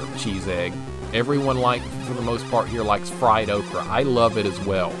popular here, Cheese Egg. Everyone, for the most part here, likes fried okra. I love it as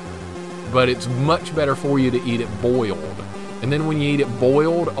well. But it's much better for you to eat it boiled. And then when you eat it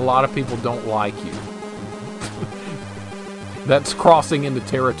boiled, a lot of people don't like you. That's crossing into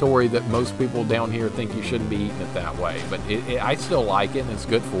territory that most people down here think you shouldn't be eating it that way. But I still like it, and it's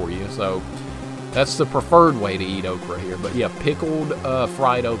good for you, so... That's the preferred way to eat okra here. But yeah, pickled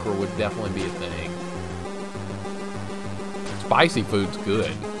fried okra would definitely be a thing. Spicy food's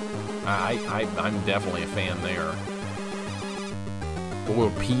good. I'm definitely a fan there.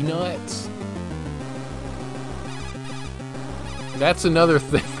 Boiled peanuts? That's another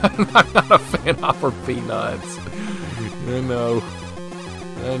thing I'm not a fan of for peanuts. I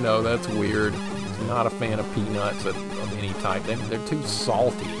know, that's weird. I'm not a fan of peanuts of any type. They're too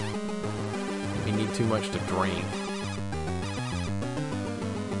salty. You need too much to drink.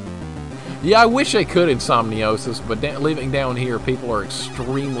 Yeah, I wish I could insomniosis, but living down here, people are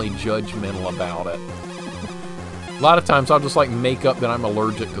extremely judgmental about it. A lot of times I'll just make up that I'm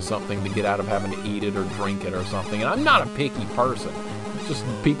allergic to something to get out of having to eat it or drink it or something. And I'm not a picky person. It's just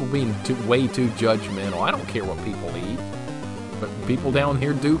people being way too judgmental. I don't care what people eat. But people down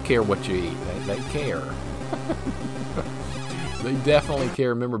here do care what you eat. They care. They definitely care.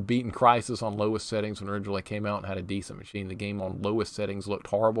 Remember beating Crisis on lowest settings when it originally came out and had a decent machine. The game on lowest settings looked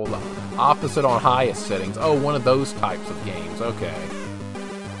horrible. The opposite on highest settings. Oh, one of those types of games. Okay.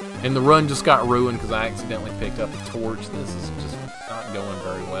 And the run just got ruined because I accidentally picked up a torch. This is just not going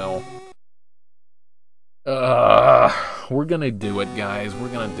very well. We're going to do it, guys. We're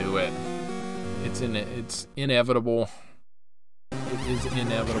going to do it. It's inevitable. It is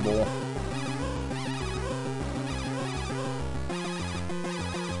inevitable.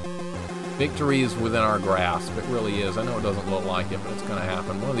 Victory is within our grasp. It really is. I know it doesn't look like it, but it's going to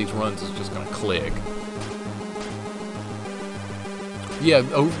happen. One of these runs is just going to click. Yeah,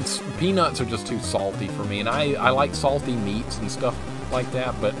 peanuts are just too salty for me, and I like salty meats and stuff like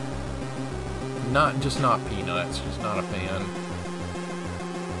that, but not peanuts. Just not a fan.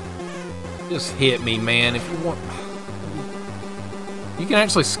 Just hit me, man. If you want... You can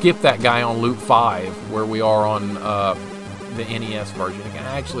actually skip that guy on Loop 5, where we are on... the NES version. You can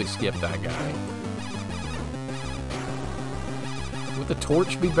actually skip that guy. Would the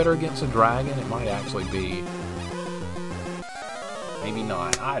torch be better against a dragon? It might actually be. Maybe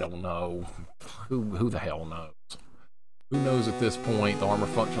not. I don't know. Who the hell knows? Who knows at this point? The armor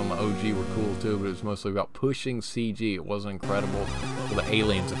function on the OG were cool too, but it was mostly about pushing CG. It wasn't incredible till the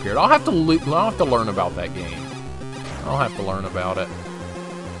aliens appeared. I'll have to learn about that game. I'll have to learn about it.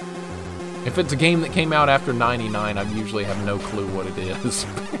 If it's a game that came out after '99, I usually have no clue what it is.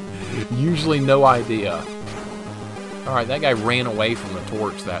 Usually no idea. Alright, that guy ran away from the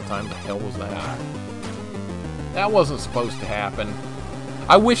torch that time. The hell was that? That wasn't supposed to happen.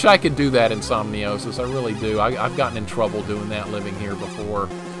 I wish I could do that in Somniosis. I really do. I've gotten in trouble doing that living here before.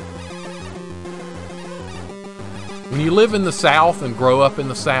 When you live in the South and grow up in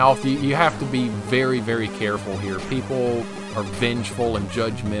the South, you have to be very, very careful here. People are vengeful and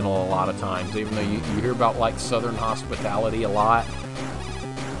judgmental a lot of times, even though you hear about like Southern hospitality a lot.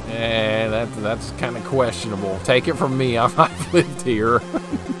 That's kind of questionable. Take it from me, I've lived here.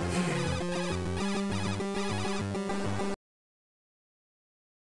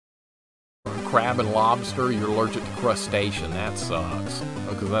 Crab and lobster, you're allergic to crustacean. That sucks.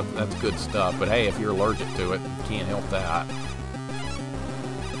 Because that's good stuff. But hey, if you're allergic to it, you can't help that.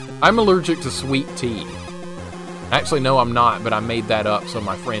 I'm allergic to sweet tea. Actually, no, I'm not, but I made that up so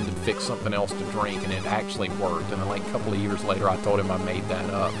my friend could fix something else to drink, and it actually worked. And then, like, a couple of years later, I told him I made that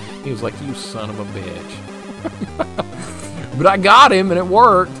up. He was like, you son of a bitch. But I got him, and it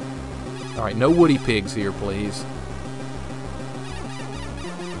worked. All right, no woody pigs here, please.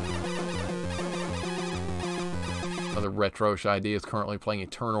 Another retro-ish idea is currently playing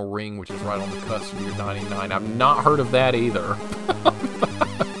Eternal Ring, which is right on the cusp of your 99. I've not heard of that either.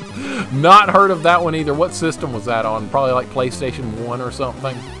 Not heard of that one either. What system was that on? Probably like PlayStation 1 or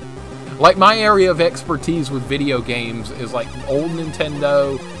something. Like, my area of expertise with video games is like old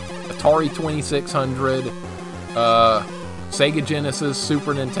Nintendo, Atari 2600, Sega Genesis,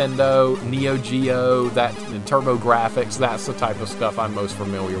 Super Nintendo, Neo Geo, and TurboGrafx. That's the type of stuff I'm most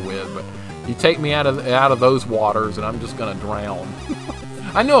familiar with. But you take me out of those waters, and I'm just gonna drown.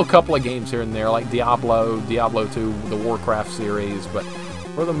 I know a couple of games here and there, like Diablo 2, the Warcraft series, but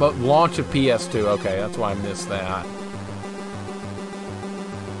for the launch of PS2, okay, that's why I missed that.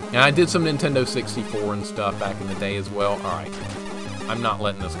 And I did some Nintendo 64 and stuff back in the day as well. Alright, I'm not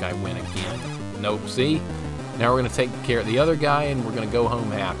letting this guy win again. Nope, see? Now we're going to take care of the other guy, and we're going to go home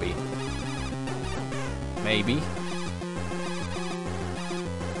happy. Maybe.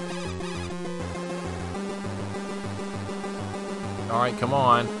 Alright, come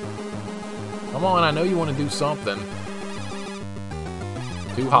on. Come on, I know you want to do something.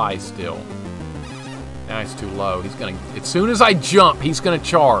 Too high still. Now he's too low. He's gonna, as soon as I jump, he's gonna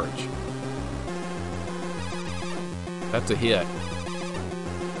charge. That's a hit.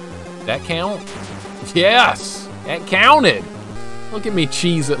 That count? Yes! That counted! Look at me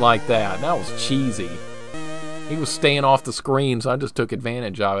cheese it like that. That was cheesy. He was staying off the screen, so I just took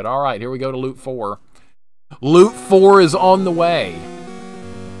advantage of it. Alright, here we go to Loot 4. Loot 4 is on the way.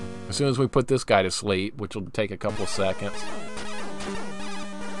 As soon as we put this guy to sleep, which will take a couple of seconds.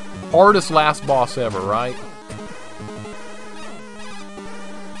 Hardest last boss ever, right?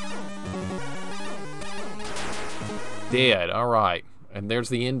 Dead, alright. And there's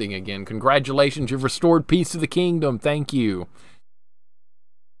the ending again. Congratulations, you've restored peace to the kingdom. Thank you.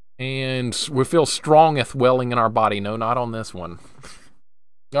 And we feel strongeth welling in our body. No, not on this one.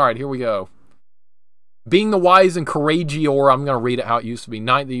 Alright, here we go. Being the wise and courageous, I'm going to read it how it used to be.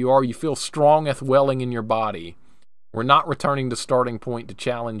 Knight that you are, you feel strongeth welling in your body. We're not returning to starting point to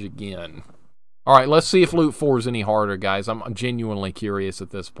challenge again. Alright, let's see if Loot 4 is any harder, guys. I'm genuinely curious at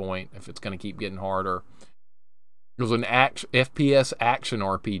this point if it's going to keep getting harder. It was an FPS action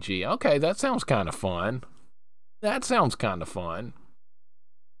RPG. Okay, that sounds kind of fun. That sounds kind of fun.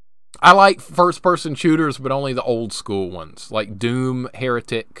 I like first-person shooters, but only the old school ones. Like Doom,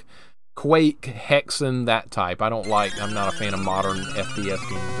 Heretic, Quake, Hexen, that type. I'm not a fan of modern FPS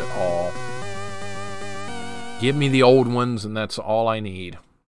games at all. Give me the old ones, and that's all I need.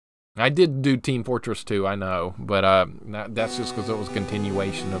 I did do Team Fortress 2, I know, but that's just because it was a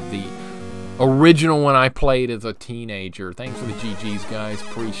continuation of the original one I played as a teenager. Thanks for the GGs, guys.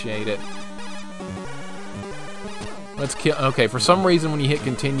 Appreciate it. Let's kill. Okay, for some reason when you hit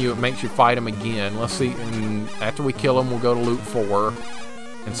continue, it makes you fight him again. Let's see. And after we kill him, we'll go to Loot 4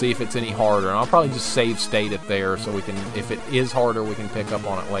 and see if it's any harder. And I'll probably just save state it there so we can, if it is harder, we can pick up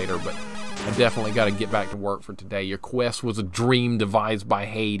on it later. But I definitely got to get back to work for today. Your quest was a dream devised by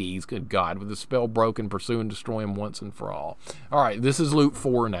Hades. Good God. With the spell broken, pursue and destroy him once and for all. Alright, this is Loot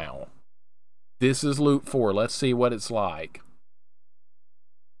 4 now. This is Loot 4. Let's see what it's like.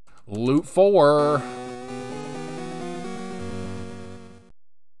 Loot 4.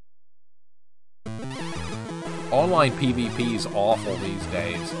 Online PvP is awful these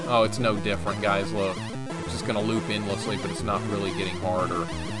days. Oh, it's no different, guys. Look, it's just gonna loop endlessly, but it's not really getting harder.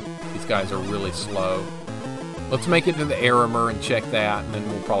 These guys are really slow. Let's make it to the Arimer and check that, and then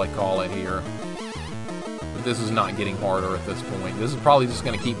we'll probably call it here. But this is not getting harder at this point. This is probably just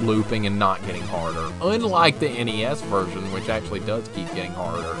gonna keep looping and not getting harder. Unlike the NES version, which actually does keep getting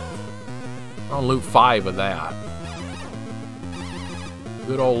harder. On loop 5 of that.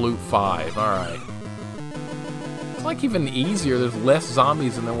 Good old loop 5, alright. It's like even easier, there's less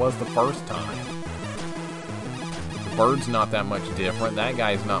zombies than there was the first time. The bird's not that much different, that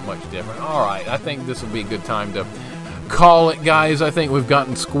guy's not much different. Alright, I think this will be a good time to call it, guys. I think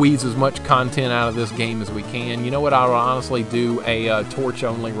we've squeezed as much content out of this game as we can. You know what, I would honestly do a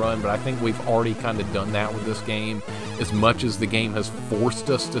torch-only run, but I think we've already kind of done that with this game, as much as the game has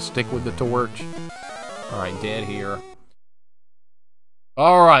forced us to stick with the torch. Alright, dead here.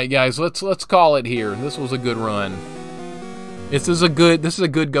 Alright, guys, let's call it here. This was a good run. This is a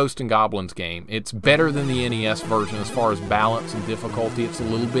good Ghosts N Goblins game. It's better than the NES version as far as balance and difficulty. It's a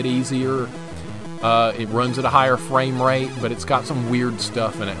little bit easier. It runs at a higher frame rate, but it's got some weird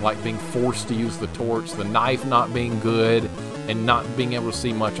stuff in it, like being forced to use the torch, the knife not being good, and not being able to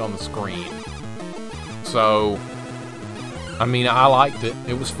see much on the screen. So, I mean, I liked it.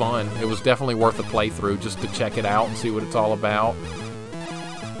 It was fun. It was definitely worth a playthrough just to check it out and see what it's all about.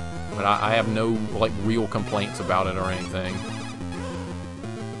 But I have no, like, real complaints about it or anything.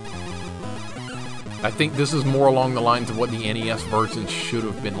 I think this is more along the lines of what the NES version should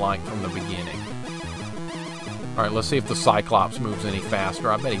have been like from the beginning. Alright, let's see if the Cyclops moves any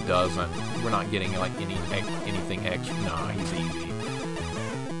faster. I bet he doesn't. We're not getting, like, anything extra. Nah, he's easy.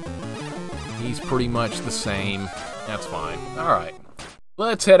 He's pretty much the same. That's fine. Alright.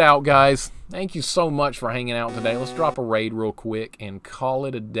 Let's head out, guys. Thank you so much for hanging out today. Let's drop a raid real quick and call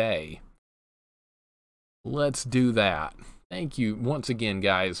it a day. Let's do that. Thank you once again,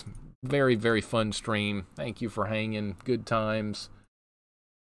 guys. Very, very fun stream. Thank you for hanging. Good times.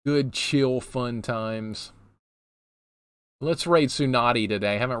 Good, chill, fun times. Let's raid Tsunade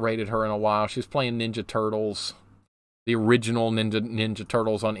today. Haven't raided her in a while. She's playing Ninja Turtles. The original Ninja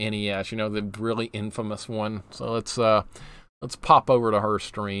Turtles on NES. You know, the really infamous one. So let's pop over to her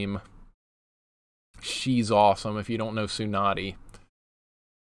stream. She's awesome if you don't know Tsunade.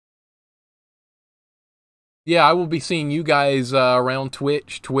 Yeah, I will be seeing you guys around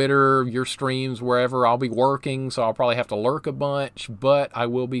Twitch, Twitter, your streams, wherever. I'll be working, so I'll probably have to lurk a bunch, but I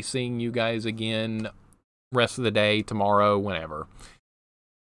will be seeing you guys again rest of the day, tomorrow, whenever.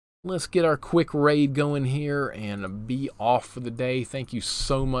 Let's get our quick raid going here and be off for the day. Thank you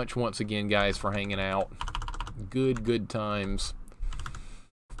so much once again, guys, for hanging out. Good times.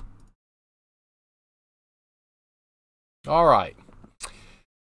 Alright.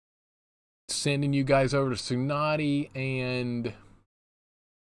 Sending you guys over to Tsunade, and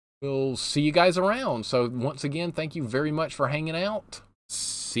we'll see you guys around. So once again, thank you very much for hanging out.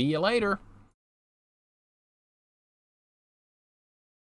 See you later.